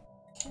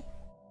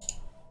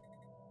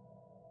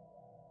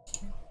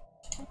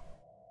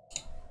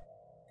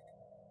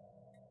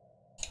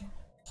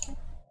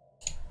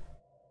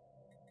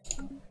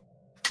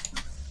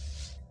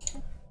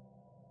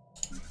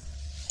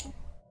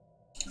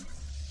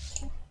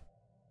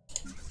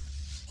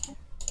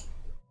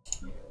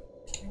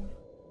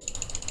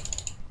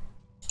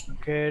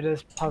 Okay,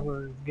 this puzzle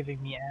is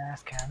giving me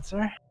ass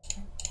cancer.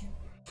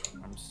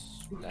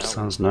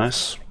 Sounds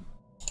nice.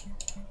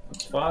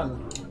 It's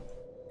fun.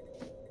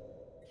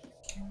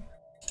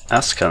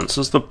 Ass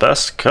cancer's the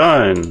best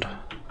kind.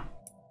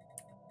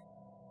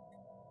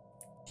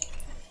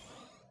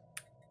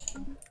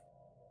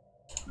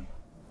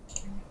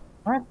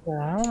 What the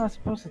hell am I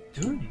supposed to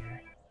do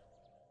here?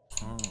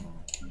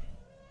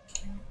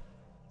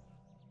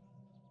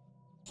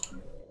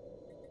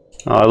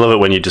 Oh, I love it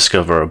when you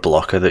discover a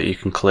blocker that you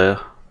can clear.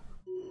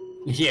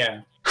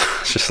 Yeah.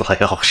 It's just like,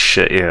 oh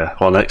shit, yeah,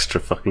 one extra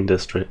fucking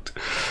district.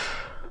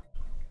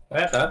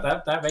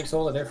 That makes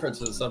all the difference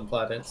with some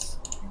planets.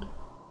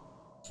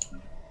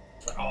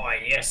 Oh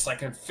yes, I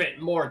can fit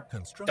more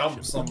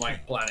dumps on my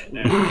planet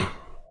now.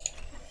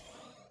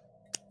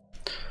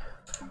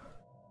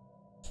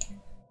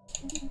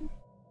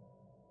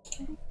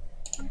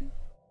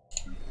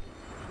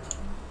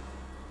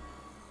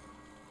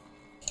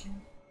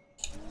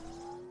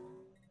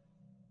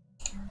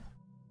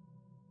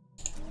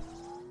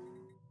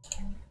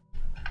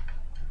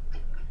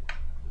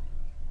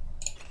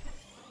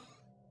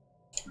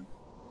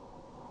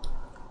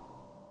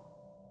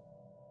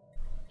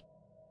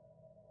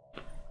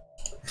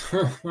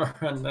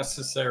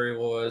 Unnecessary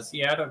wars.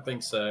 Yeah, I don't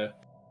think so.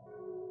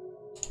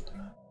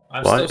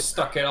 I'm Why? still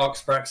stuck in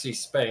Oxpraxy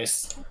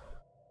space.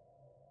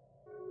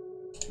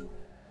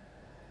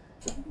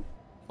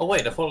 Oh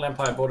wait, the Fallen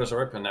Empire borders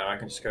are open now. I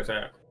can just go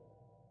there.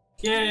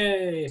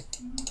 Yay!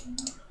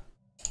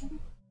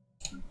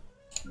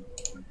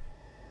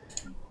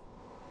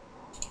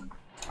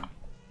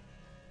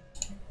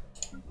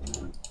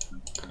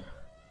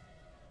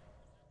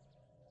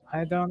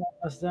 I don't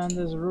understand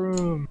this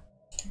room.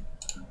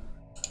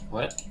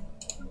 What?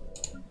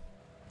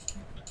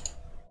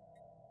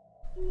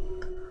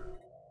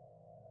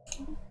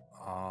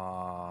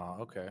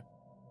 Okay.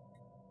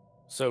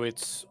 So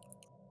it's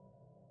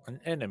an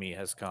enemy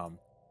has come.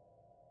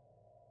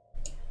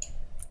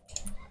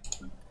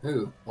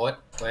 Who?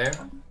 What? Where?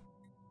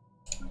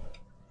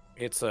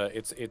 It's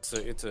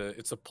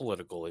a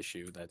political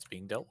issue that's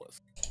being dealt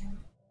with.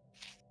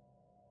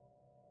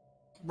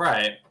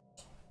 Right.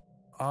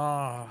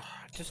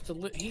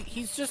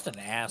 He's just an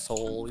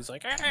asshole. He's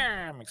like,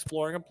 I'm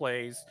exploring a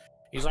place.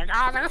 He's like,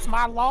 that's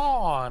my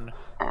lawn.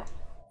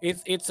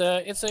 It's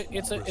a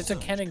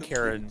Ken and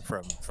Karen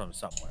from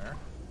somewhere.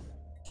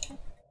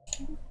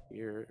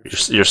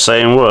 You're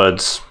saying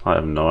words. I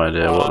have no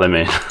idea what they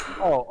mean.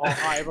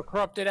 I have a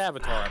corrupted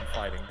avatar I'm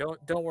fighting.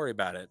 Don't worry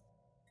about it.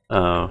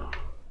 Oh.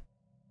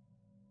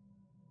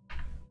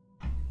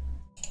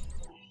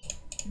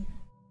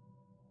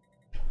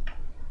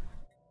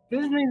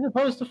 Isn't he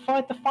supposed to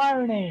fight the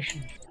Fire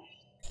Nation?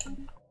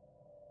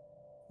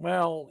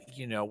 Well,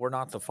 we're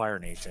not the Fire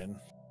Nation.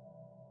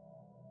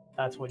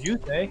 That's what you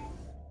say.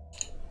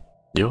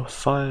 You're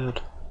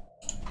fired.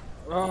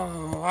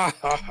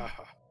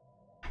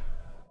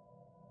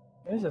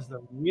 This is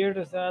the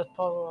weirdest ass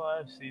puzzle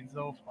I've seen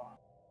so far.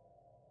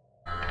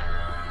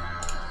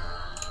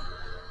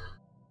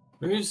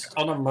 Who's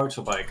on a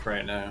motorbike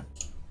right now?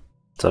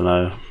 Don't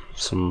know.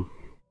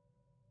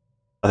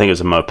 I think it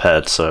was a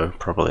moped, so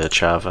probably a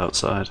chav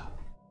outside.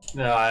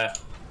 No,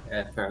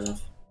 yeah, fair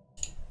enough.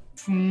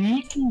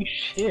 Sneaky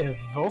Shiv,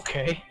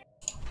 okay.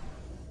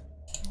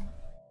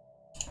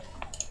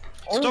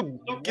 Stop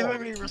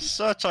giving me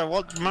research. I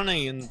want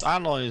money and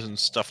alloys and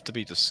stuff to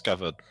be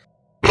discovered.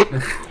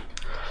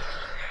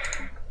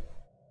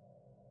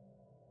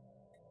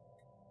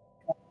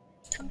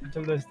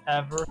 Capitalist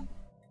ever.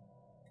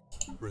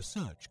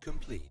 Research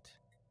complete.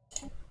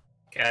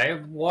 Okay, I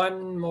have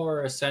one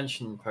more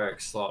Ascension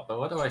perk slot, but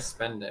what do I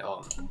spend it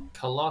on?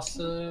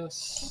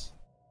 Colossus?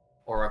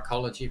 Or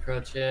Ecology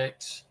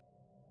Project?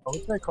 I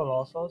would say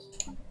Colossus.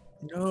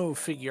 No,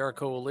 Figure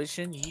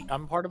Coalition.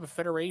 I'm part of a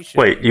federation.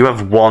 Wait, you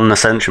have one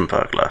Ascension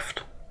perk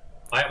left.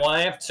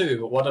 I have two,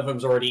 but one of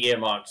them's already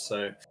earmarked,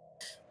 so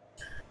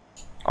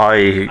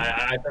I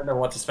I don't know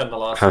what to spend the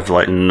last have one.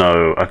 like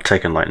no. I've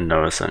taken like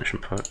no Ascension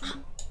perks.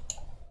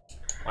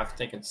 I've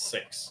taken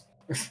 6.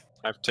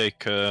 I've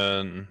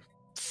taken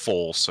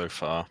 4 so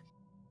far.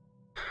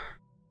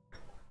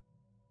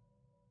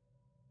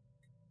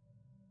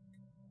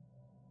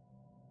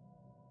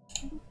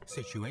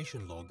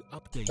 Situation log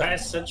updated. That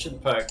Ascension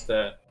perk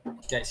that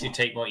lets you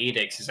take more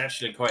edicts is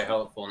actually quite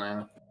helpful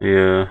now.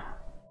 Yeah.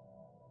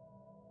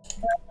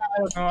 I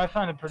don't know, I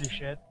find it pretty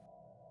shit.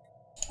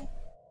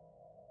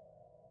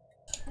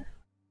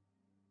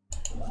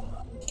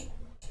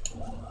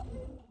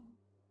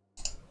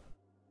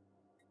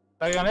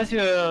 Like, unless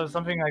you're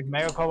something like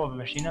Megacorp or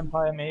Machine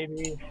Empire,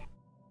 maybe.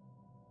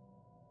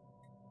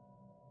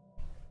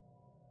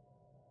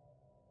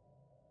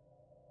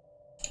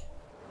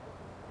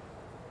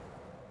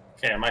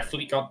 Okay, my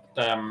fleet got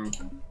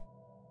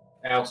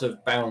out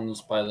of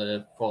bounds by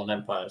the Fallen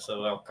Empire,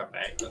 so they'll come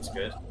back. That's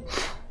good.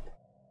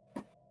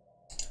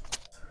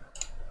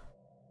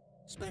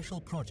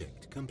 Special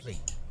project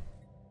complete.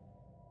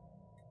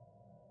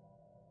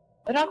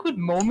 An awkward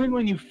moment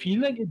when you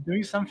feel like you're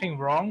doing something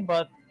wrong,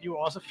 but you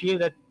also feel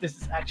that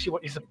this is actually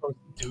what you're supposed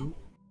to do.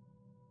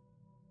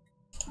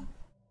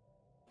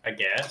 I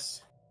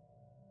guess.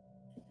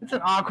 It's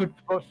an awkward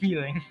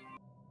feeling.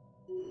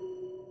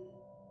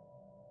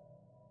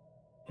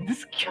 And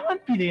this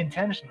can't be the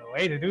intentional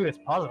way to do this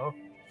puzzle.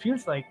 It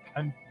feels like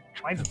I'm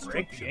trying to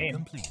break the game.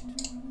 Complete.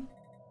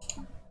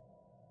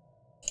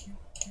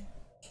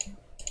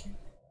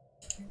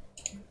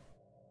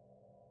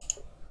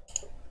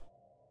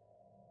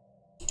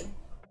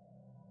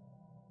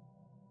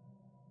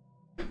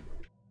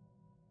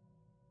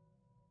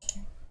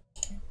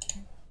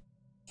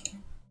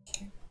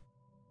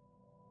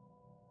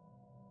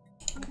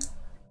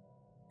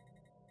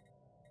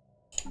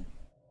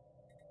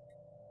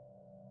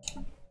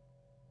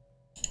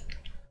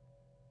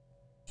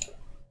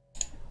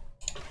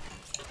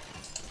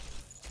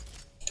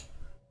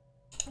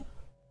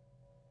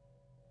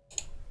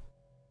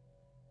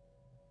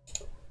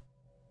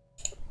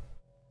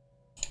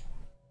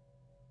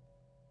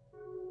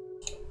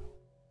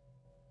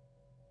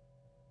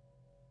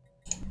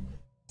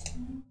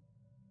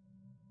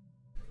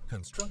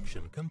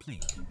 Construction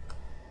complete.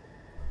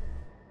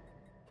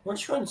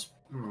 Which one's...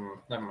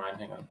 never mind,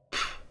 hang on.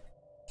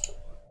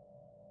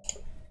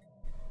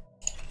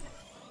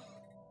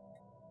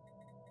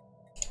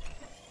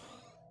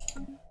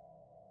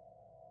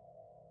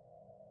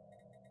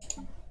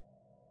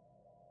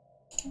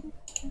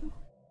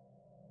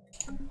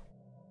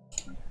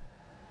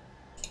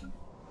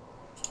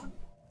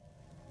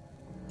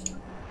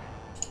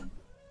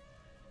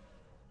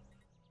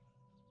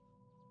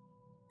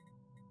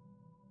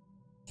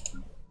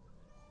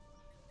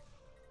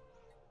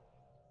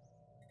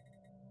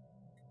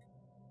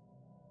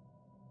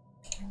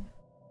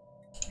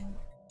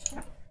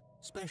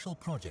 Special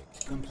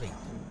project complete.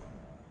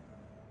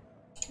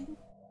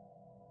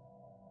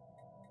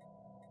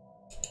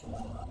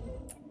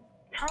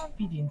 Can't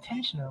be the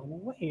intentional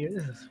way.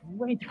 This is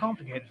way too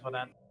complicated for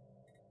that.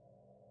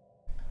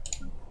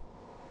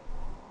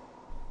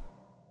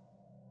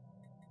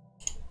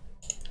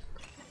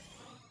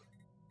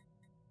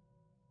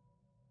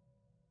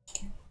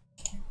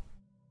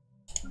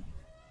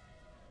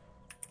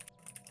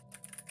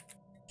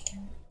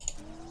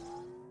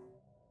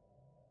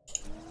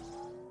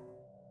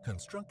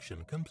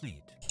 Construction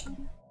complete.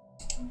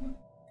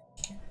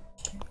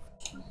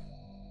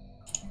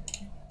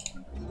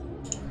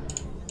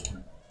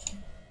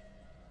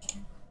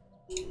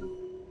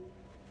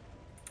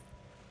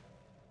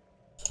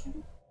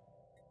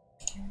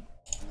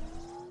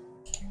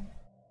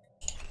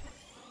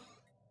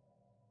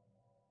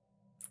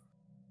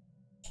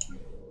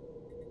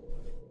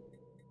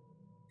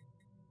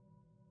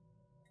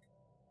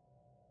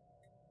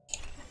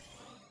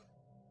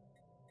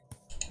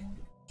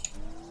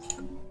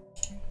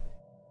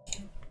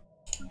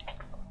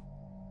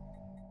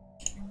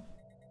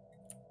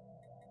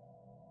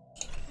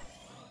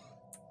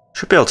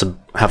 Should be able to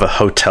have a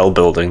hotel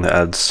building that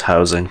adds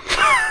housing.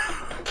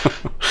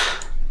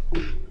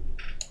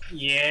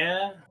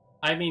 Yeah,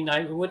 I mean,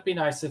 it would be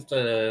nice if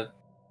the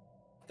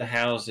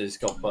houses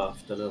got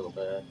buffed a little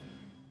bit.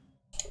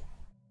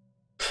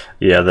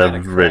 Yeah,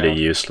 they're really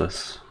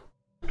useless.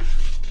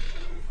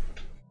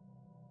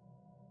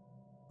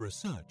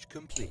 Research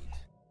complete.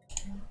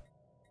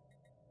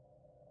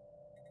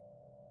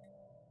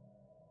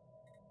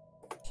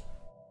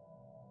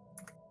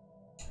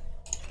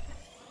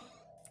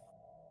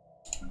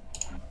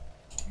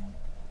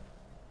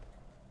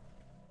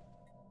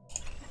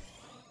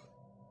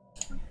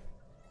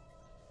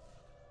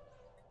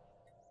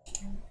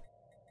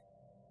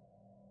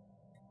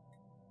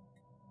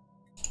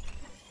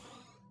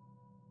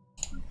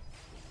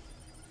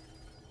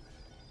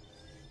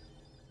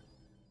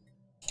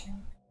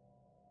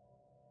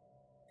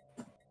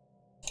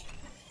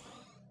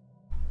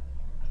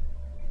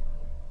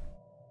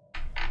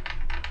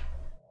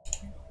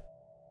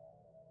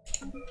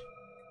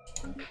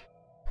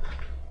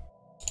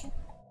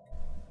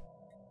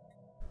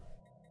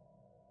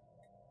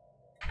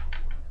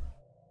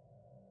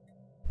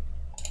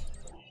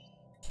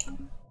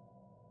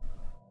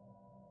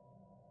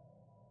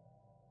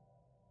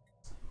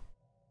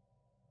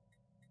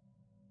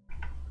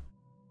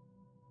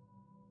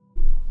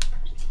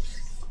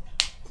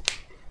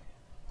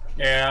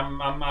 Yeah,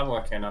 I'm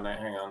working on it.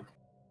 Hang on.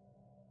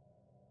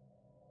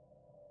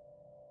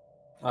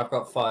 I've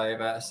got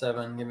 5 out of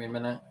 7. Give me a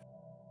minute.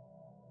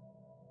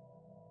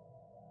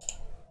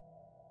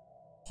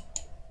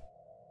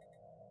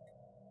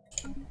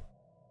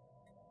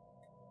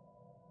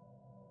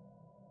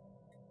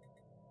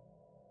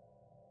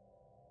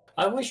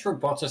 I wish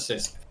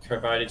roboticists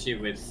provided you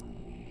with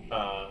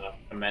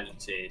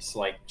amenities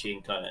like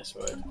gene cleaners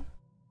would.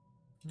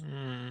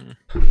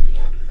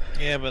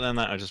 Yeah, but then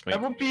that'll just make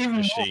That would be even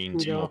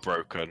machines more more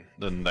broken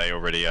than they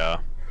already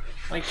are.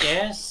 I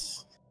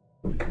guess.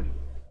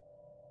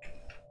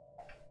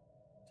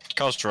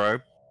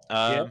 Costro,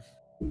 Yep.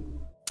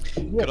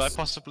 could I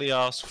possibly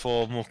ask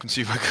for more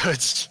consumer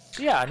goods?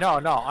 Yeah, no.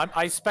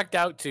 I spec'd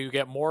out to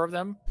get more of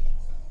them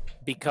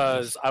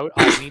because I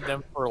need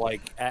them for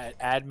like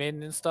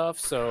admin and stuff.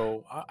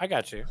 So I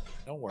got you.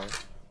 Don't worry.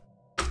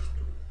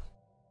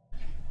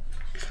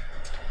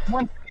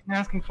 Once again,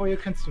 asking for your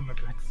consumer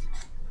goods.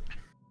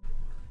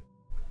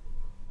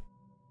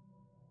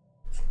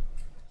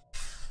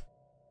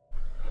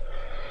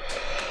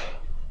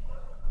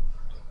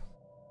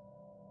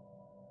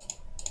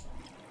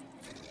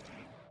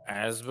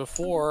 As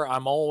before,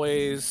 I'm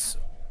always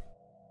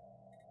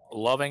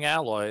loving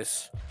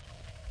alloys.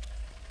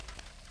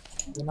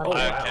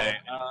 Okay,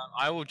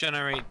 I will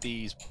generate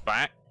these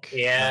back.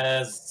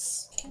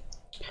 Yes.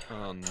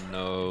 Oh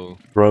no.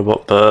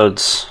 Robot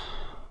birds.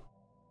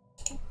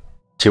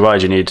 TY,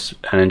 do you need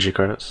energy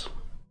credits?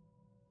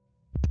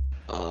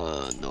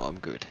 No, I'm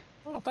good.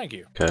 Oh, thank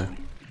you. Okay.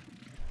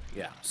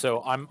 Yeah,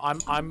 so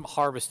I'm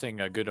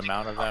harvesting a good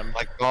amount of them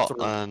I got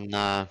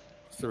an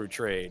through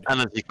trade.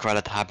 energy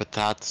credit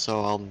habitat,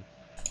 so I'm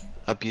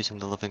abusing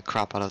the living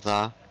crap out of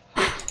that.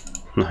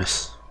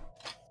 Nice.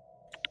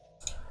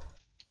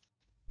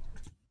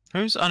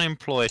 Who's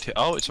unemployed here?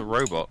 Oh, it's a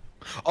robot.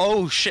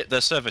 Oh shit,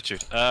 they're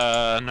servitude.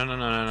 No.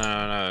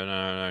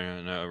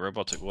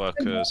 Robotic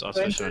workers,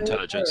 artificial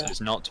intelligence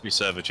is not to be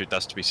servitude,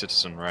 that's to be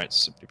citizen rights,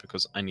 simply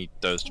because I need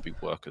those to be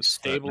workers.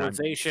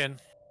 Stabilization.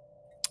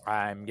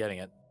 I'm getting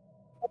it.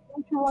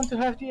 Don't you want to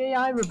have the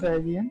AI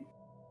rebellion?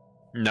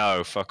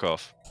 No, fuck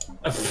off.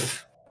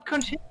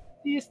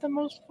 Continuity is the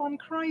most fun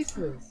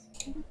crisis.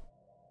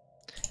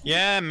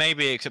 Yeah,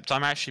 maybe, except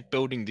I'm actually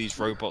building these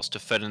robots to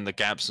fill in the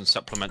gaps and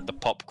supplement the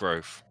pop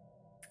growth.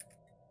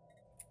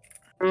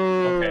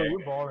 Okay. You're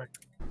boring.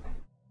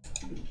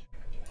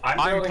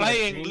 I'm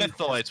playing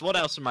lithoids, what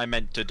else am I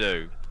meant to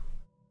do?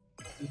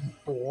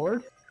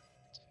 Bored?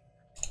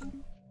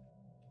 I'm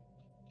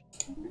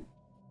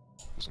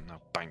now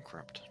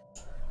bankrupt.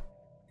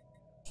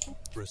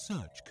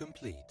 Research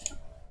complete.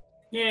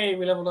 Yay,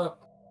 we leveled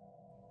up.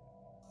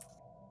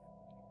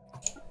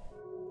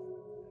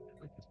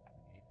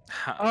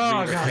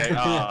 Oh, okay.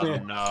 God. Oh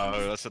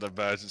no, that's an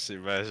emergency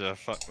measure,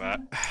 fuck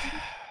that.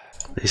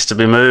 Needs to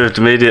be moved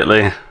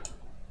immediately.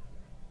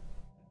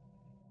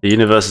 The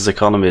universe's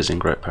economy is in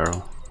great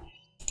peril.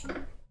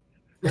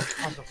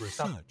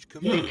 Research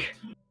complete.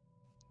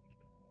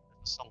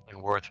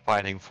 Something worth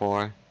fighting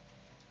for.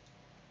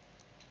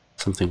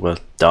 Something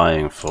worth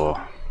dying for.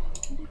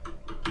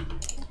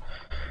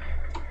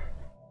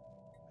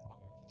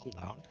 Hold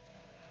on.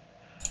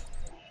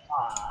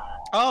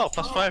 Oh,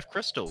 +5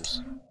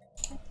 crystals.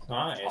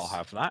 Nice. I'll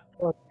have that.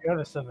 What, you have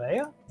a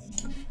surveyor?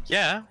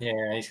 Yeah.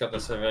 Yeah, he's got the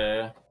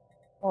surveyor.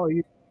 Oh,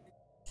 you.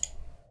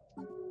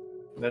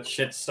 That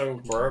shit's so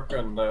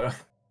broken though.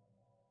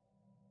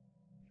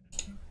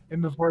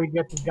 And before you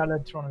get the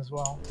Galatron as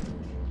well.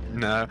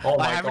 No, Oh I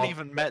my haven't God.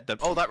 even met them.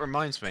 Oh, that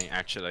reminds me,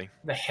 actually.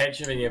 The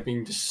hegemony are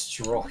being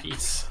destroyed.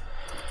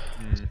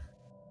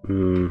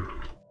 Hmm.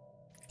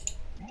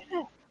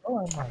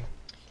 Oh my.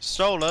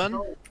 Stolen,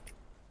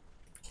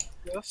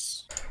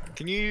 Yes.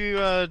 can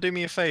you do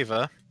me a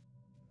favor?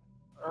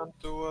 And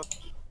do what?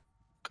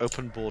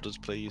 Open borders,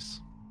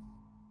 please.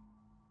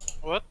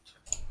 What?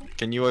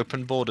 Can you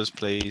open borders,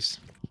 please?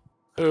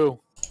 Who?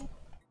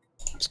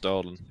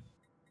 Stolen.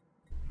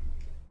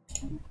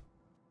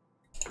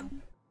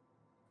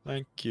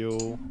 Thank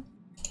you.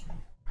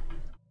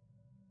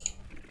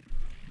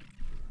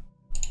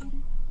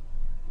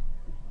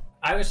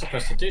 I was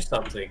supposed to do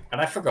something, and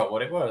I forgot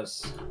what it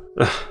was.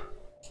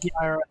 Yeah,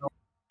 I know.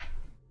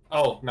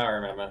 Oh, now I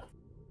remember.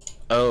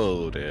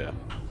 Oh dear.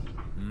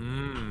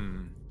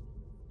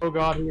 Oh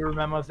god, he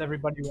remembers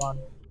everybody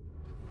wanted.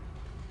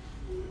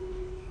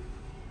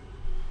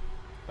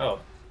 Oh.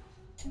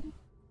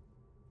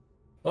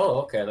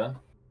 Oh, okay then.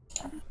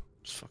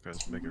 Just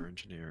fuckers, mega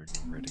engineering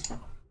already.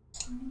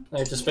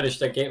 I just finished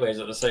their gateways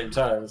at the same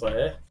time. I was like,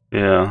 eh?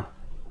 Yeah.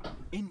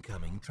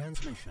 Incoming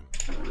transmission.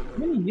 How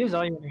many years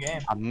are you in the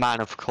game? A man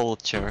of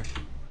culture.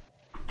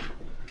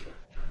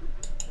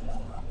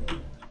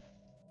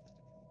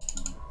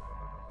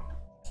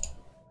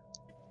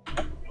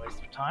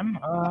 time.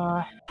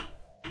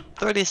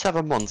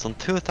 37 months on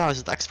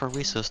 2000 extra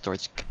resource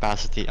storage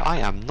capacity. I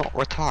am not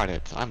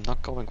retarded. I'm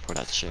not going for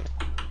that shit.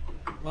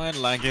 Mine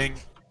lagging.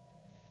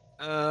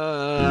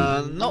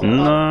 Not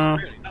No.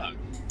 really, no.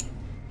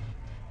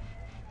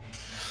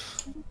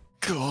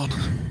 God.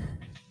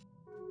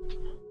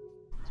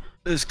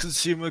 There's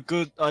consumer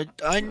good.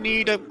 I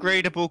need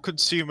upgradable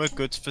consumer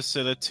goods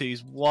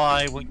facilities.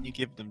 Why wouldn't you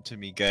give them to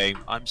me, game?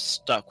 I'm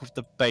stuck with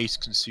the base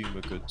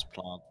consumer goods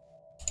plant.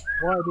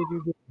 Why did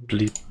you get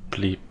Bleep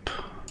bleep.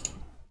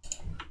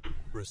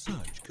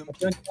 Research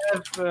complete.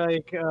 don't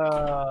you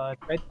have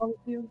like trade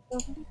policy and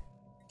stuff?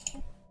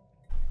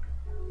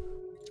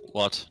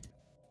 What?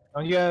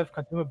 Don't you have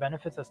consumer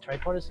benefits as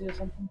trade policy or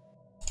something?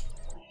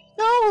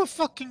 No,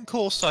 fucking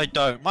course I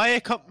don't. My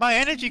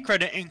energy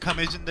credit income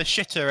is in the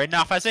shitter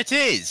enough as it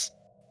is.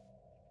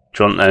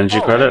 Do you want energy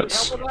Oh,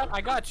 credits? help with that?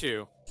 I got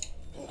you.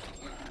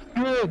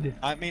 Good.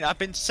 I mean, I've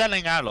been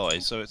selling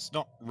alloys, so it's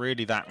not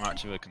really that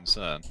much of a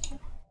concern.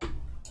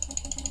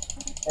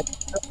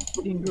 That's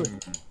pretty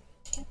good.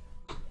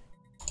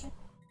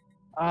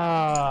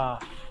 Ah,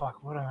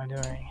 fuck, what am I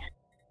doing?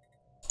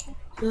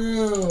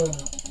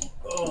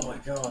 Oh my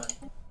god.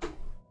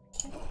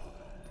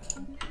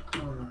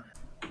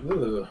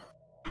 Ooh.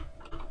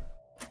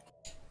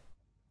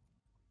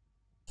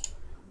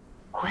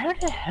 Where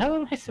the hell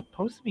am I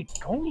supposed to be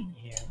going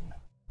here?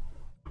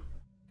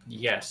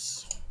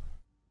 Yes.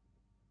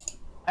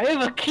 I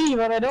have a key,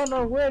 but I don't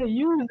know where to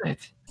use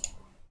it.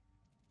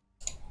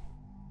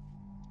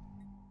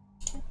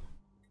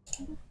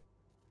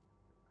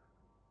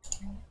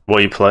 What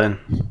are you playing?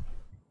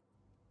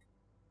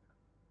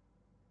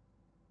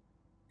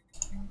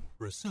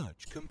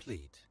 Research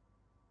complete.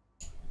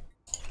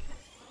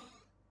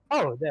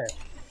 Oh, there.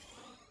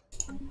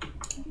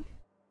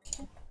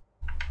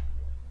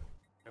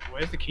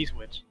 Where's the key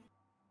switch?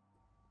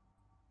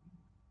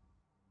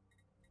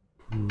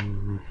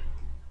 Hmm.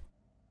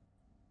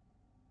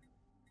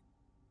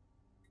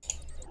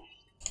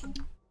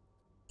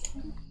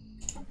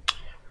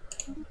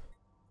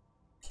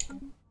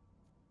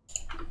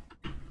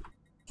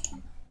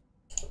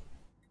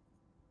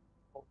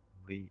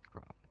 Holy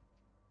crap.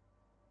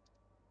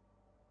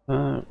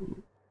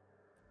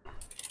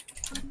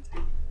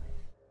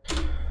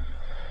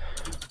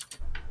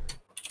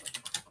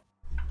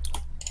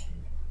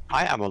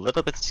 I am a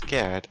little bit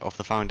scared of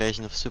the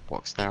foundation of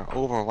Supbox. They are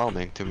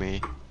overwhelming to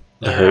me.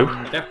 The who?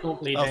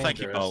 Definitely Oh, dangerous. thank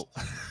you, Bolt.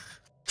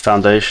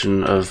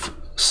 Foundation of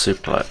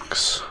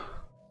Suplex.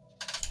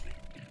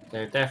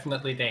 They're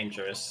definitely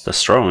dangerous. They're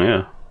strong,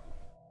 yeah.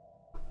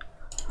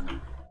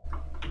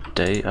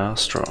 They are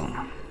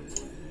strong.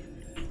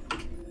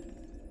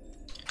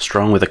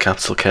 Strong with a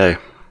capital K.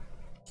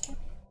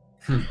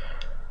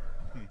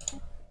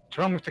 What's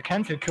wrong with the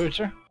cancel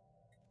culture?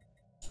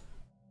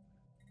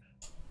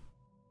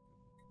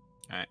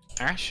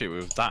 Actually,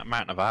 with that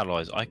amount of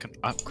alloys, I can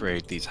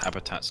upgrade these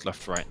habitats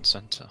left, right, and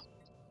center.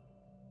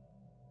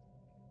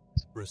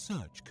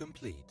 Research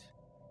complete.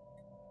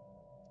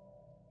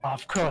 Oh,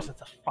 of course, it's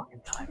a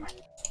fucking timer.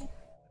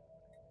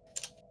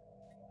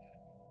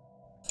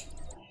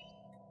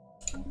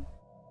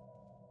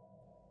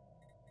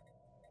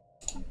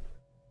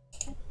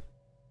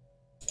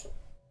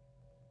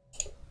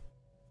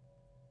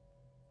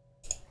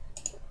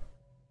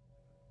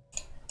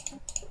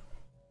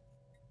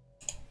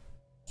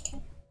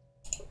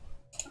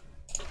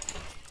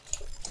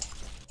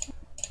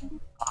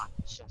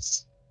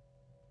 Yes.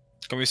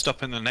 Can we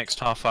stop in the next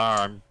half hour?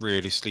 I'm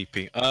really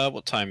sleepy.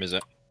 What time is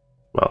it?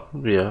 Well,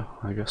 yeah,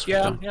 I guess we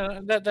Yeah, can. yeah,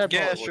 that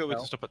Yeah, probably sure, we works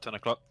can out. stop at 10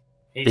 o'clock.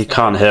 He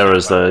can't hear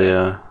us though,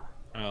 yeah.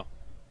 Oh.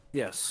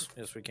 Yes,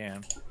 yes we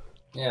can.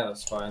 Yeah,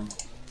 that's fine.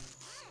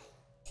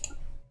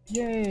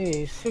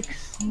 Yay,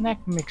 6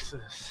 snack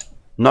mixes.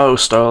 No,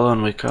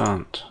 Starlin, we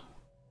can't.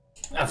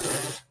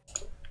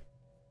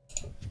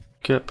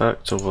 Get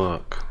back to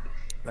work.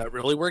 That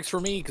really works for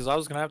me because I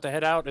was gonna have to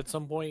head out at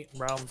some point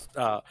around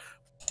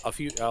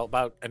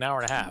about an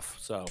hour and a half.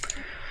 So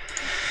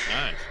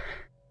Nice.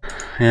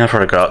 Yeah, I'll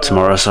probably go out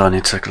tomorrow, so I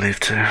need to take leave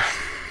too.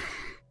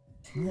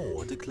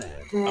 War declared.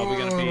 Are we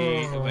going to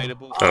be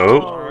available Oh.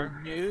 tomorrow?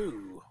 no.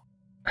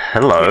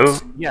 Hello?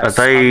 Yes, Are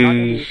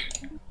they...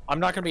 I'm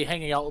not gonna be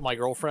hanging out with my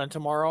girlfriend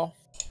tomorrow.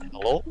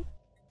 Hello?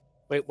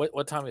 Wait,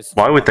 what time is?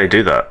 Why would they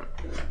do that?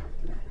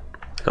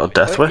 Got a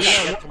death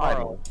wish? Yeah,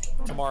 tomorrow.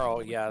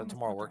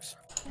 Tomorrow works.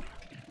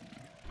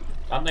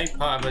 Aren't they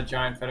part of a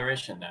giant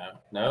federation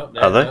now? No,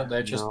 Are they? no,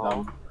 they're just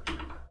dumb.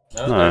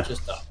 No, No. they're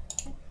just dumb.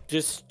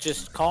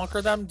 Just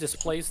conquer them,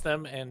 displace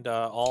them, and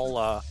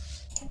I'll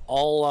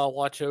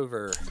watch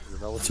over the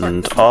military.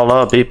 And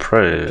Allah be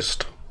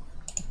praised.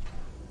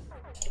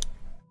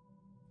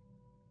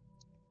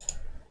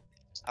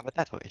 Have a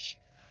death wish.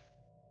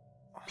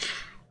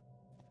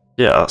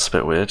 Yeah, that's a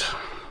bit weird.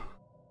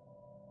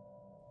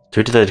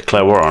 Who did they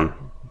declare war on?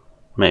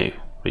 Me?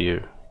 Or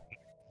you?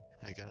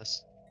 I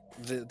guess.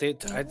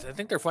 I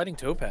think they're fighting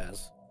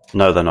Topaz.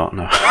 No, they're not,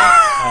 no.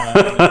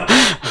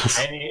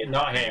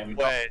 Not him.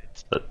 Wait.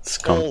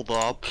 That's Hold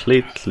up.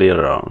 completely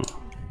wrong.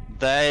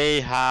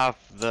 They have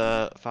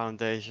the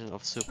foundation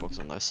of Superbox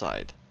on their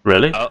side.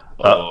 Really?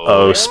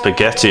 Uh-oh,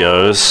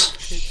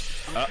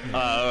 SpaghettiOs.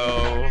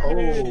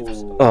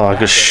 Uh-oh. Oh, I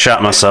just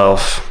shat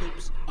myself.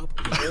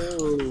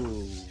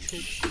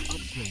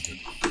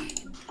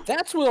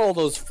 That's what all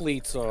those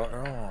fleets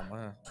are. Oh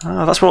man.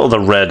 Oh, that's what all the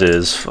red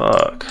is.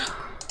 Fuck.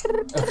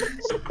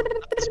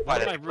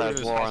 One of my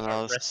rulers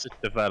has Arrested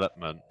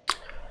Development.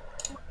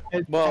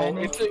 Well,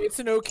 it's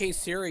an okay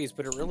series,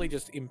 but it really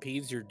just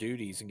impedes your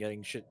duties and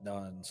getting shit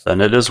done. So.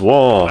 Then it is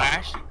war.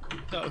 Actually,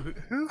 no,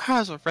 who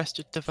has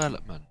Arrested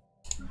Development?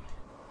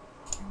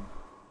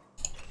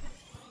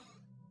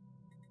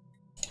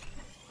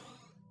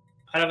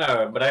 I don't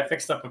know, but I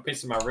fixed up a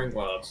piece of my ring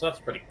world, so that's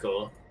pretty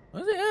cool.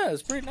 Yeah,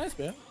 it's pretty nice,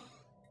 man.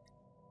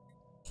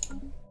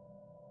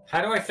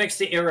 How do I fix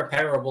the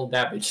irreparable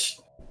damage?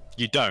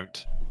 You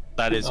don't.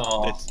 That is,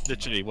 Aw. it's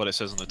literally what it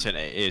says on the tin.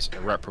 It is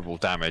irreparable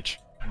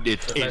damage.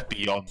 It is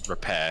beyond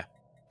repair.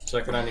 So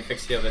I can only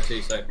fix the other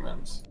 2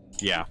 segments.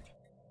 Yeah.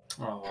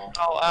 Oh.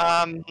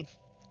 Oh,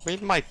 we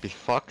might be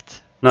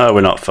fucked. No,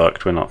 we're not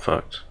fucked. We're not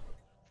fucked.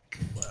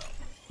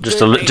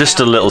 Just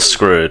a little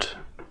screwed.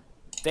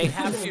 They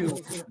have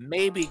to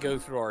maybe go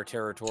through our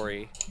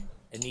territory,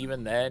 and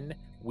even then,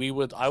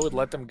 I would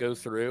let them go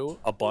through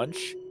a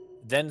bunch,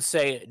 then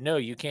say no,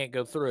 you can't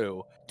go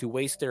through to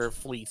waste their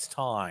fleet's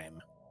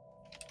time.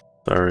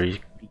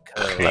 Very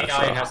clever.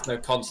 AI has no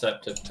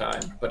concept of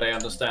time, but I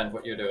understand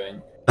what you're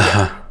doing.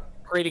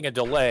 Creating a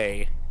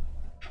delay.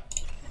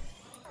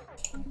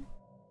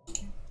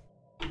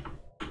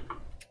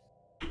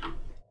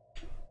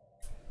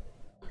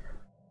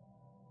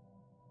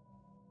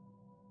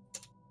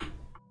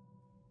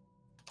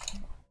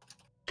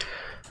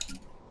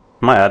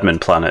 My admin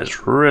planet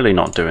is really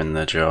not doing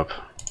their job.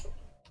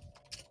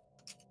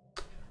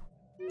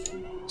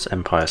 This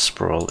Empire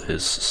Sprawl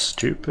is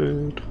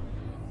stupid.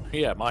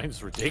 Yeah,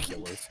 mine's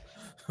ridiculous.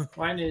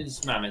 Mine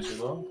is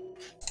manageable.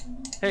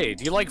 Hey,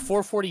 do you like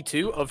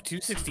 442 of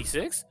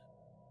 266?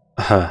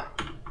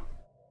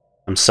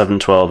 I'm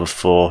 712 of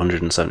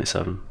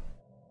 477.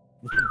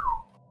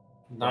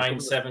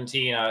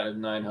 917 out of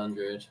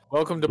 900.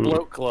 Welcome to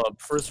Bloat Club.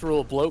 First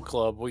rule of Bloat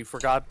Club, we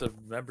forgot the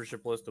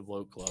membership list of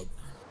Bloat Club.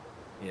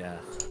 Yeah,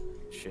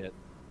 shit.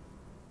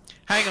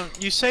 Hang on,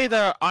 you say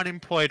there are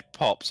unemployed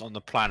pops on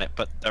the planet,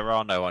 but there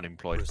are no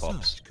unemployed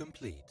pops.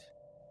 Complete.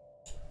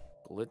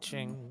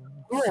 Glitching.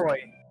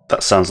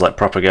 That sounds like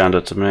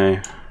propaganda to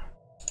me.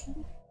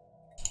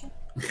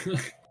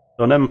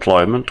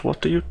 Unemployment?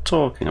 What are you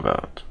talking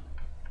about?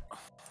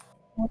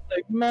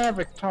 Like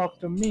Maverick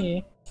talk to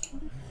me.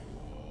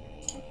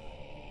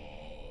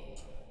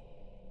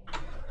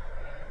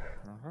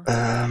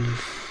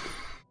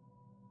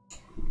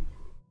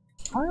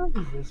 How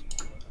does this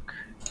work?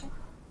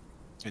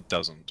 It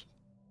doesn't.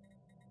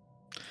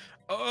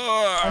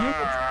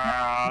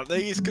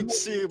 These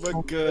consumer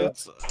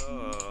goods.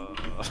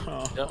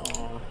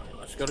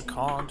 Let's go to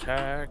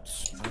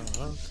contacts.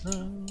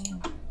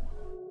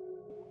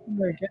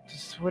 I get to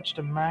switch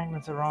the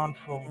magnets around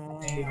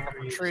for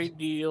Trade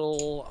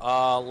deal.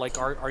 Like,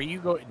 are you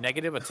going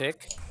negative a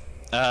tick?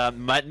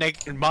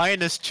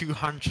 Mine is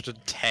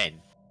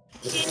 210.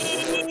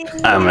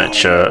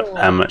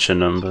 Amateur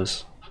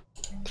numbers.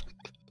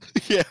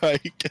 Yeah, I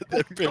get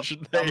the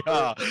impression they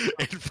are,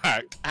 in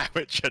fact,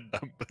 amateur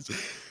numbers.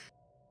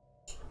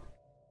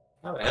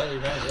 How the hell do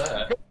you manage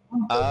that?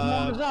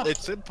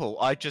 It's simple.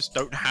 I just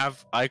don't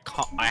have. I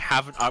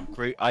can't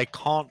upgrade my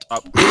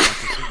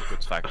consumer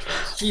goods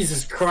factories.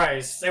 Jesus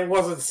Christ, it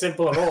wasn't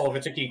simple at all.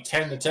 It took you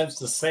 10 attempts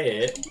to say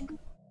it.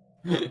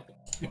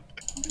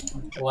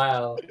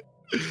 Wow.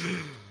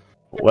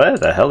 Where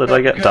the hell did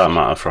I get dark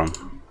matter from?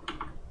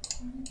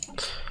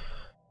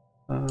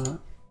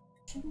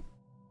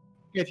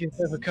 Get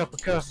yourself a cup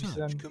of coffee,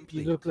 son.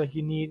 You look like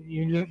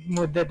you look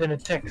more dead than a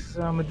Texas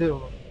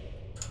armadillo.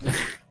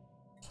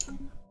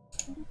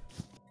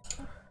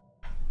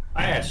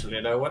 I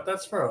actually know what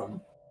that's from.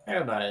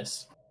 How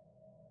nice.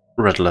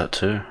 Red Alert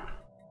 2.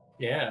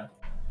 Yeah.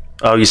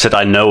 Oh, you said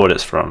I know what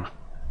it's from.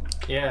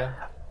 Yeah.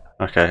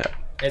 Okay.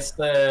 It's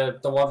the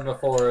one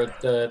before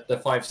the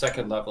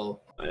 5-second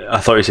level. I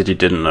thought you said you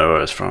didn't know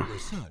where it's from.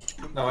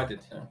 No, I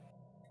did. Yeah.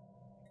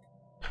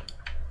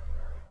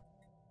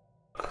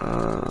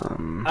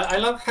 I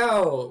love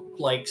how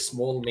like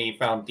small me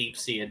found Deep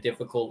Sea a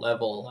difficult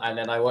level, and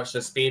then I watched a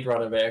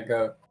speedrun of it and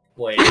go,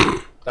 wait,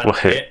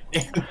 that's Wait.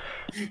 it?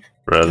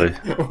 Really?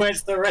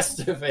 Where's the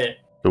rest of it?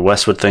 The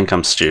West would think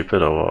I'm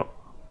stupid or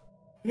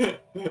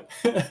what?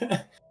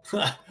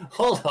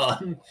 Hold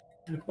on.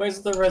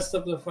 Where's the rest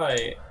of the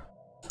fight?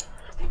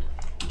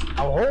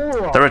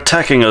 They're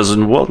attacking us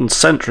in one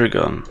sentry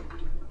gun.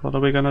 What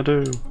are we gonna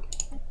do?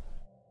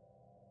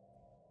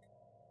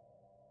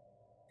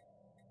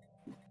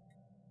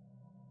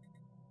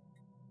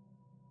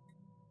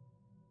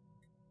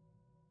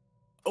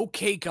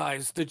 Okay,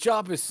 guys, the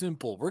job is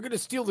simple. We're gonna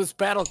steal this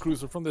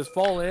battlecruiser from this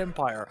fallen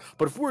empire,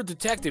 but if we're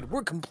detected,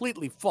 we're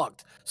completely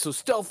fucked. So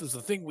stealth is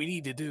the thing we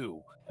need to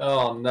do.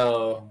 Oh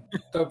no.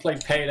 Don't play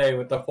Payday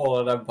with the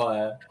Fallen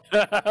Empire.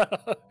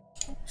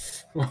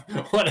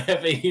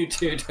 Whatever you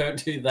do,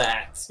 don't do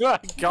that.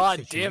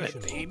 God damn it,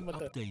 Situation Bean.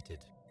 log What the... updated.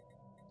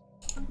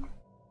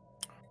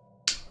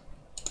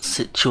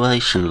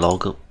 Situation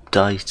log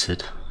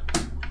updated.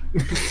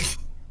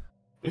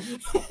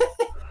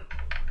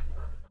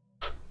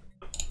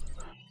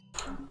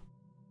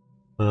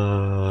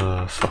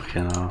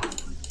 Fucking hell.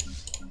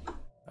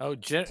 Oh,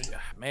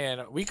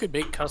 man, we could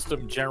make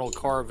custom General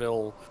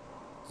Carville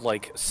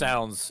like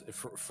sounds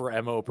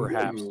for MO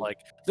perhaps. Ooh. Like,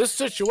 this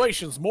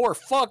situation's more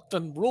fucked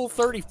than Rule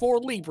 34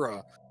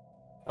 Libra.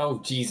 Oh,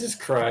 Jesus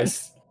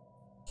Christ.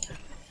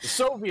 The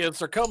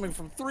Soviets are coming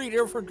from 3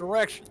 different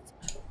directions.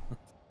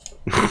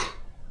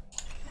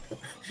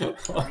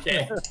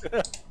 Okay.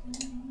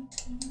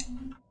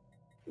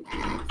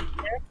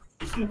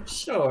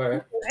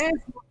 Sure.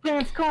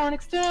 Parents call and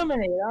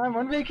exterminate. I'm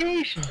on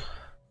vacation.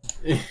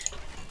 He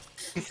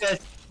says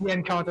he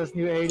encounters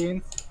new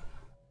aliens.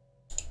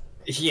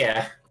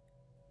 Yeah.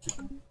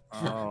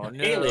 Oh,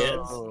 no.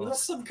 Aliens?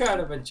 That's some kind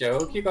of a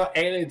joke. You got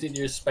aliens in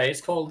your space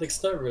called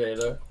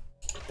Exterminator.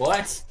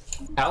 What?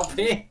 How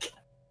big?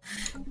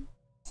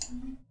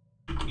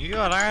 You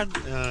got ad.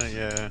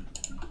 Yeah.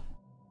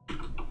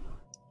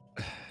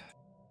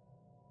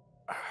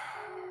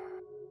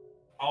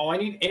 Oh, I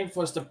need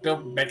infos to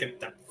build make it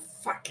the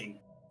fucking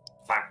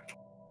fuck.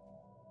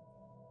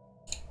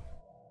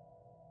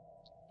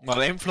 Well,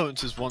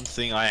 influence is one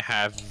thing I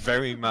have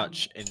very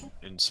much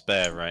in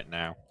spare right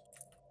now.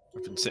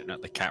 I've been sitting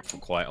at the cap for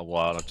quite a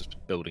while. I've just been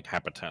building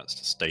habitats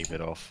to stave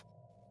it off.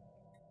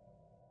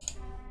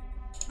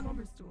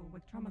 Cover store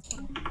with trauma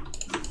support.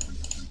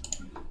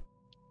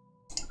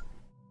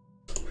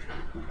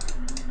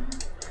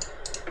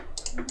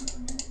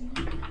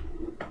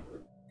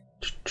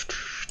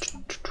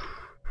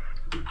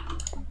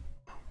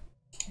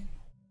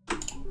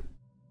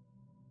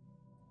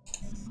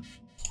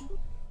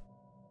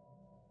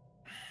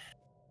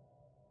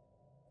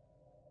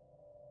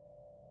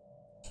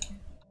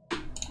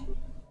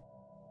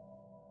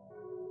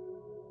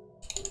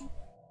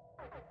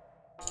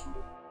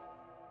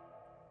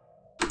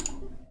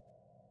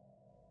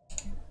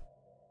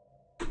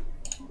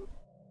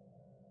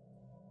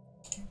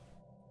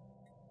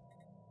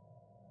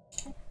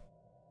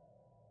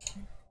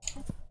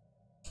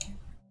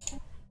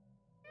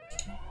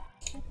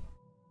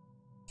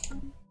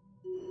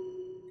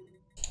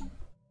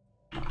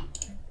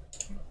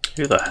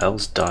 Who the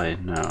hell's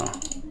dying now?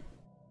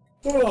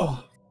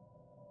 Oh.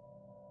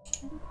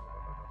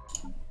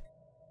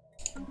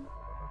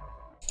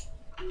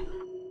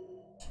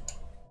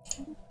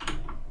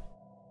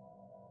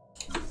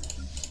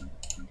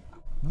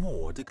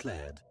 War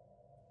declared.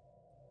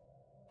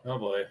 Oh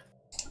boy.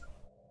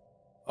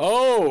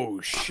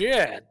 Oh,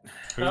 shit.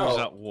 Who's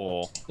at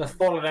war? The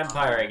Fallen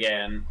Empire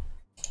again.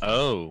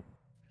 Oh.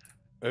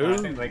 I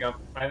think they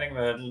got. I think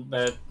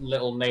the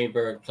little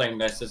neighbor claimed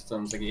their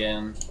systems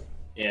again.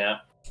 Yeah.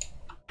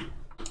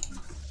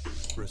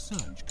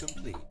 Research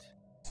complete.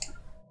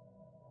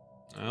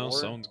 Well,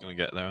 someone's gonna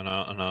get there an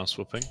arse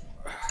whooping.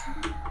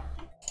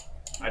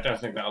 I don't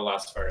think that'll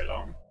last very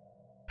long.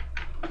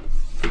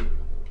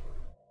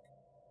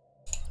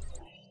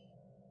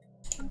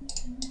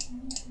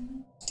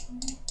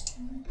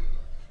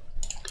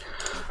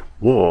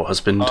 War has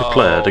been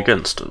declared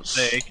against us.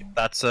 Big.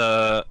 That's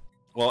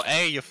well,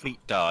 A, your fleet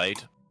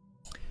died,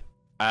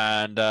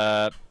 and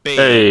B,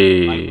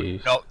 Hey. I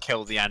would not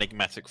kill the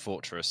enigmatic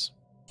fortress.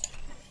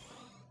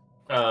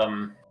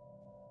 Isn't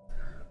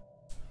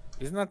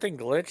that thing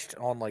glitched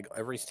on like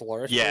every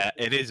Stellaris? Yeah,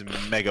 it is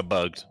mega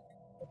bugged.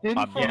 I'm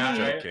not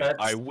joking.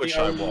 I wish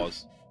I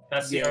was.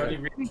 That's the only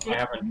reason I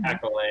haven't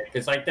tackled it,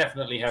 because I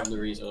definitely have the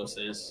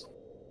resources.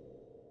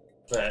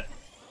 But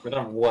it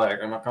doesn't work,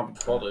 and I can't be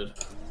bothered.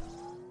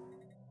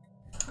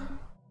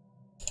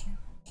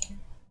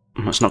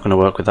 It's not going to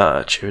work with that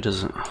attitude,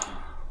 is it?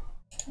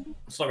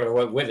 It's not going to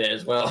work with it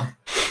as well.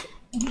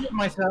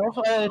 Myself,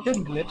 it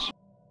didn't glitch.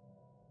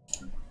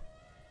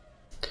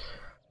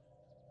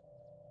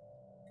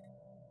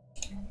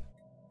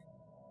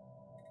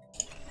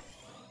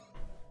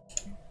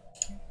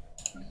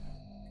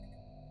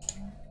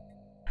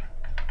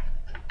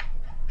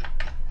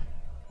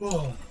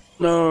 Whoa.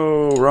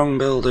 No, wrong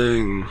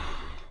building.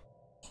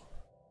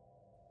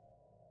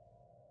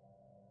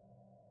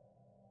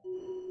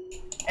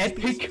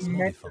 Epic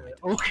metal.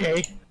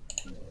 Okay.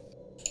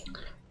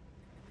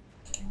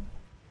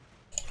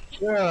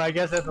 Sure, I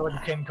guess that's what you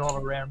can call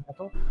a rare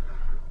metal.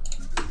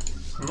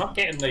 I'm not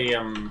getting the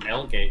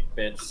L-gate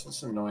bits.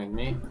 That's annoying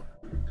me.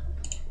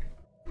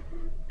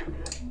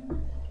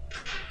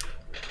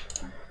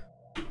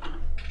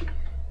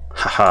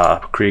 Haha,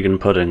 Cregan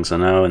puddings are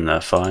now in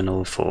their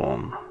final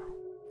form.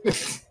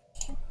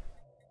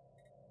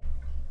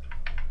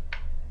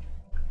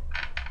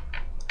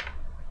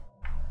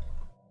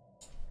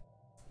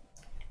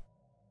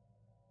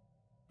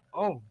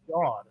 Oh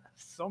god,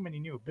 so many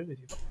new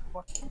abilities.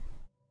 What the fuck?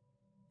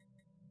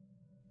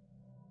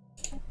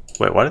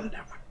 Wait, why did they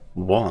have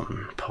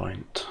 1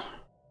 point?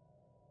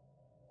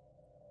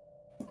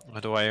 Why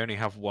do I only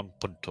have 1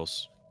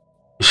 puntos?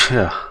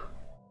 Yeah.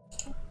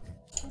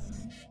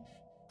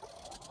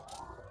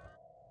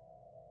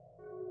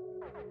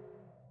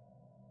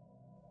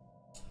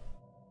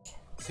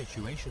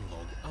 Situation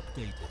log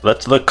updated.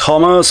 Let the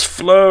commerce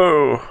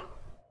flow!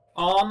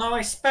 Oh no,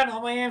 I spent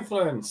all my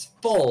influence.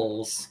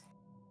 Balls.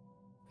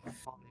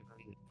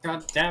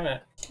 God damn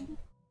it.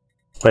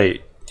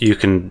 Wait, you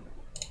can...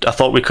 I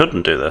thought we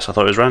couldn't do this, I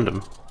thought it was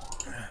random.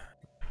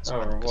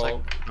 Oh,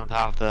 well. I don't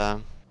have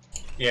the...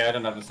 Yeah, I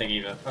don't have the thing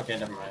either. Okay,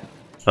 never mind.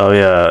 Oh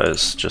yeah,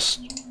 it's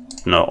just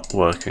not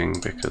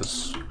working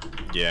because...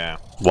 Yeah.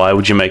 Why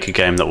would you make a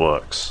game that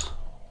works?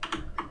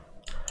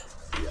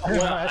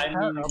 Well,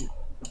 I mean...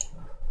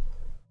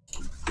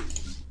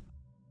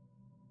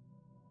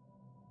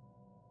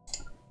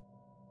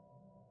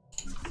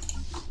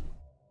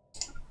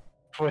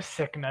 For a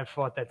second, I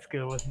thought that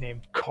skill was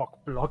named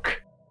Cockblock.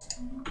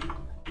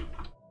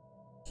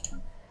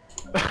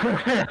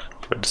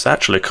 It's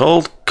actually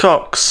called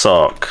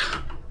Cocksock.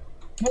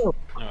 No,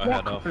 I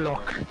had off.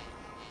 Cockblock.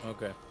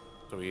 Okay.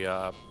 So we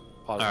pause.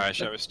 Alright,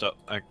 shall we stop?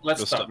 Let's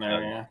we'll stop now,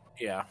 yeah.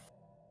 Yeah.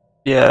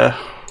 Yeah.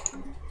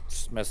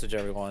 Just message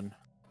everyone.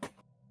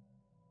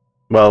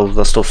 Well,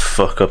 they'll still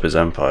fuck up his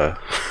empire.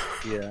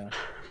 Yeah.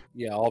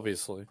 Yeah,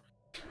 obviously.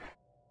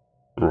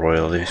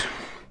 Royally.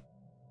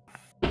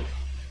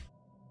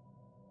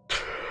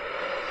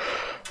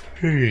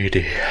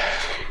 Really.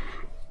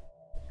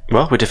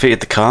 Well, we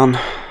defeated the Khan.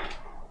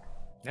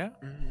 Yeah.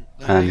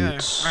 There you go.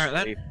 And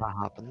Alright then. That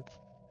happened.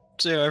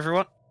 See you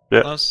everyone.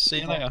 Yeah. I'll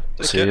see you later.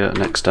 Take see care. you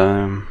next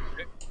time.